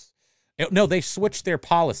those. No, they switched their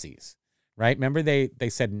policies, right? Remember they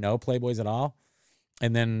said no Playboys at all,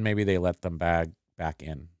 and then maybe they let them back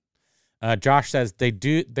in. Josh says they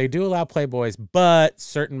do allow Playboys, but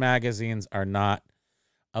certain magazines are not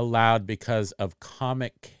allowed because of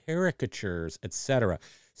comic caricatures, etc.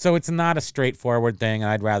 So it's not a straightforward thing.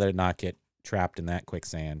 I'd rather not get trapped in that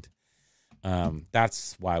quicksand.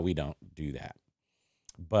 That's why we don't do that.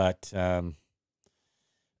 But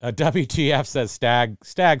WTF says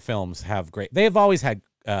stag films have great. They've always had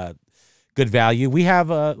good value. We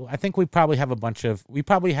have I think we probably have a bunch of. We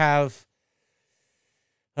probably have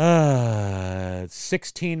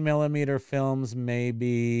 16 millimeter films,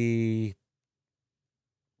 maybe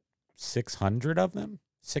 600 of them.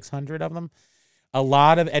 600 of them. A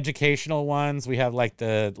lot of educational ones. We have like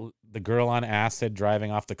the girl on acid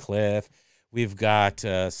driving off the cliff. We've got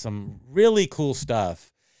some really cool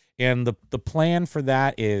stuff. And the plan for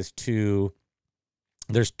that is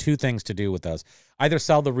there's two things to do with those. Either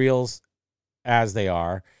sell the reels as they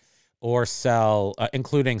are, or sell,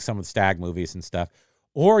 including some of the stag movies and stuff,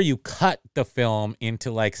 or you cut the film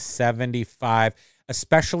into like 75,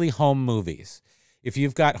 especially home movies. If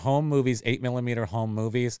you've got home movies, 8 millimeter home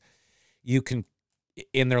movies, you can,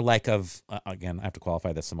 and they're like again, I have to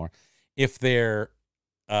qualify this some more. If they're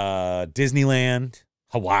Disneyland,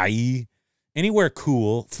 Hawaii, anywhere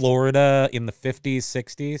cool, Florida in the 50s,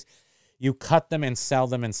 60s, you cut them and sell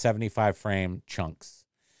them in 75 frame chunks,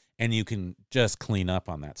 and you can just clean up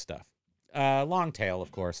on that stuff. Long tail,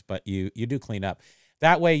 of course, but you do clean up.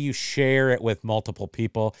 That way you share it with multiple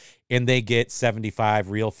people, and they get 75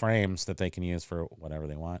 real frames that they can use for whatever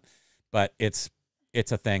they want. But it's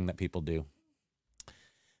a thing that people do.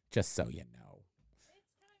 Just so you know.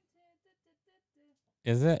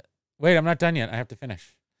 Is it? Wait, I'm not done yet. I have to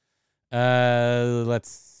finish. Let's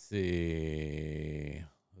see.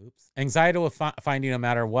 Oops. Anxiety will find you no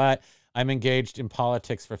matter what. I'm engaged in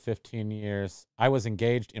politics for 15 years. I was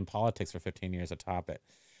engaged in politics for 15 years atop it.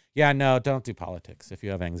 Yeah, no, don't do politics if you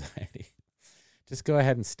have anxiety. Just go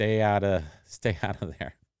ahead and stay out of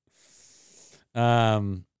there.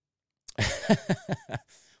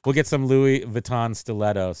 We'll get some Louis Vuitton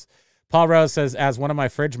stilettos. Paul Rose says, as one of my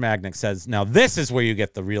fridge magnets says, now this is where you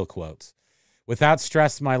get the real quotes. Without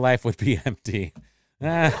stress, my life would be empty.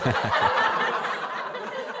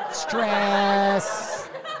 Stress.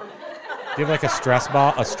 Do you have like a stress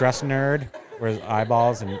nerd where his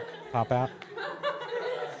eyeballs and pop out?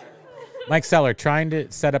 Mike Seller, trying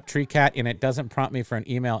to set up TreeCat, and it doesn't prompt me for an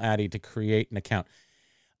email addy to create an account.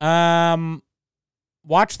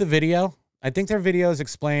 Watch the video. I think their videos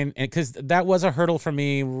explain, because that was a hurdle for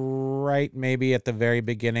me right maybe at the very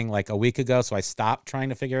beginning, like a week ago, so I stopped trying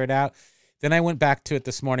to figure it out. Then I went back to it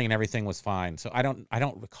this morning, and everything was fine. So I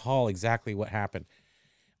don't recall exactly what happened.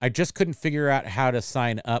 I just couldn't figure out how to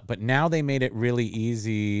sign up, but now they made it really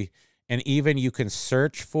easy. And even you can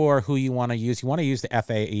search for who you want to use. You want to use the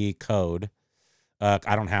FAE code.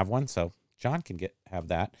 I don't have one, so John can have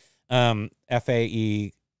that.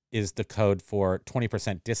 FAE is the code for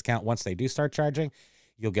 20% discount. Once they do start charging,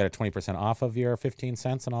 you'll get a 20% off of your 15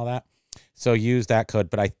 cents and all that. So use that code.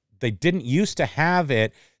 But they didn't used to have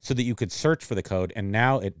it so that you could search for the code, and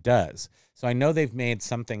now it does. So I know they've made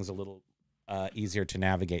some things a little easier to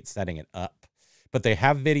navigate setting it up. But they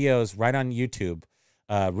have videos right on YouTube.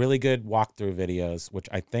 Really good walkthrough videos, which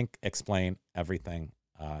I think explain everything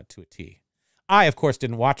to a T. I, of course,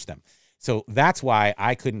 didn't watch them. So that's why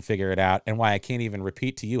I couldn't figure it out, and why I can't even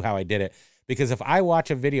repeat to you how I did it. Because if I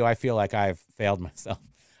watch a video, I feel like I've failed myself.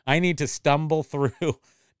 I need to stumble through,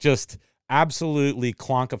 just absolutely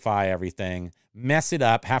clonkify everything, mess it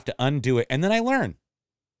up, have to undo it, and then I learn.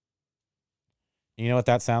 You know what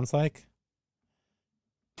that sounds like?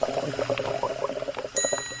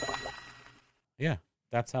 Yeah.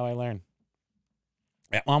 That's how I learn.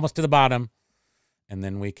 Almost to the bottom, and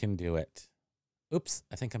then we can do it. Oops,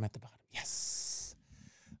 I think I'm at the bottom. Yes.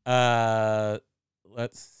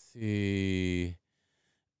 Let's see.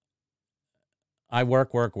 I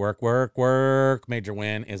work. Major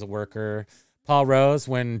Win is a worker. Paul Rose,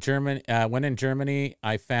 when in Germany,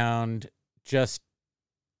 I found just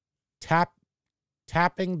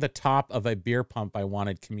tapping the top of a beer pump I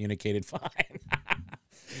wanted communicated fine.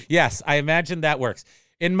 Yes, I imagine that works.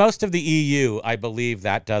 In most of the EU, I believe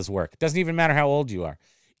that does work. It doesn't even matter how old you are.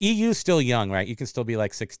 EU's still young, right? You can still be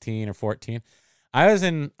like 16 or 14. I was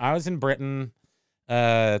in Britain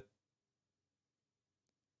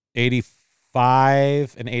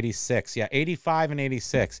 85 and 86. Yeah, 85 and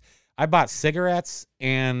 86. I bought cigarettes,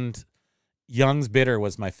 and Young's Bitter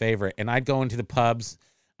was my favorite. And I'd go into the pubs.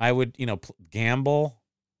 I would, gamble.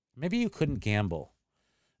 Maybe you couldn't gamble.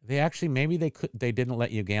 Maybe they didn't let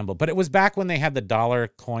you gamble, but it was back when they had the dollar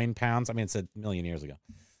coin pounds. I mean, it's a million years ago.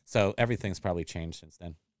 So everything's probably changed since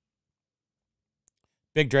then.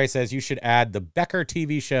 Big Dre says you should add the Becker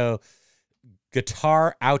TV show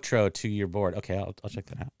guitar outro to your board. Okay, I'll check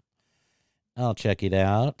that out. I'll check it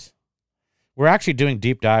out. We're actually doing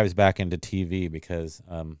deep dives back into TV because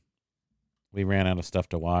We ran out of stuff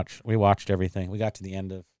to watch. We watched everything. We got to the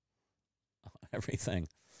end of everything.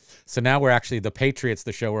 So now we're actually The Patriots,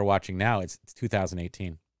 the show we're watching now. It's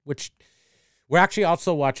 2018, which we're actually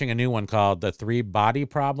also watching a new one called The Three Body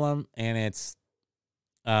Problem, and it's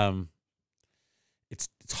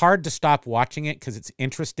hard to stop watching it because it's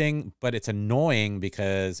interesting, but it's annoying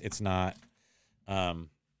because it's kind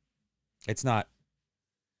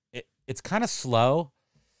of slow,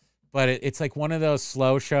 but it's like one of those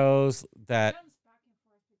slow shows that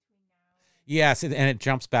yes, and it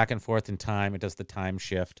jumps back and forth in time. It does the time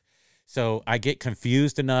shift. So I get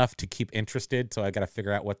confused enough to keep interested, so I got to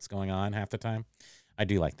figure out what's going on half the time. I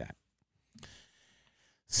do like that.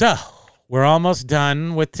 So we're almost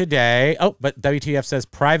done with today. Oh, but WTF says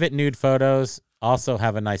private nude photos also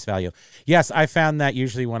have a nice value. Yes, I found that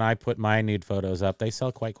usually when I put my nude photos up, they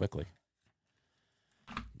sell quite quickly.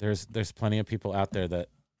 There's plenty of people out there that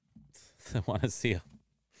want to see them.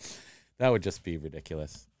 That would just be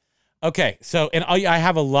ridiculous. Okay, so and I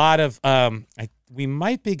have a lot of we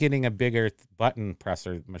might be getting a bigger button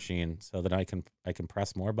presser machine so that I can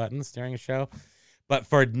press more buttons during a show. But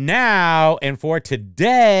for now and for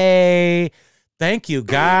today, thank you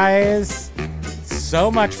guys so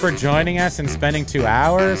much for joining us and spending 2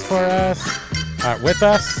 hours with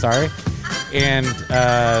us. Sorry. And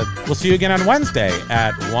we'll see you again on Wednesday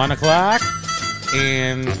at 1 o'clock.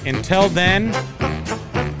 And until then,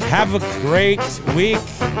 have a great week.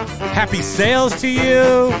 Happy sales to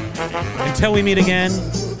you. Until we meet again.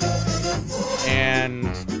 And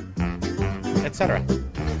etc.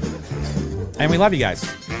 And we love you guys.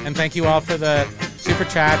 And thank you all for the super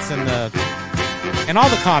chats and all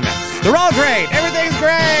the comments. They're all great. Everything's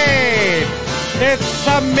great. It's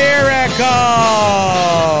a miracle.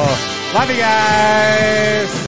 Love you guys.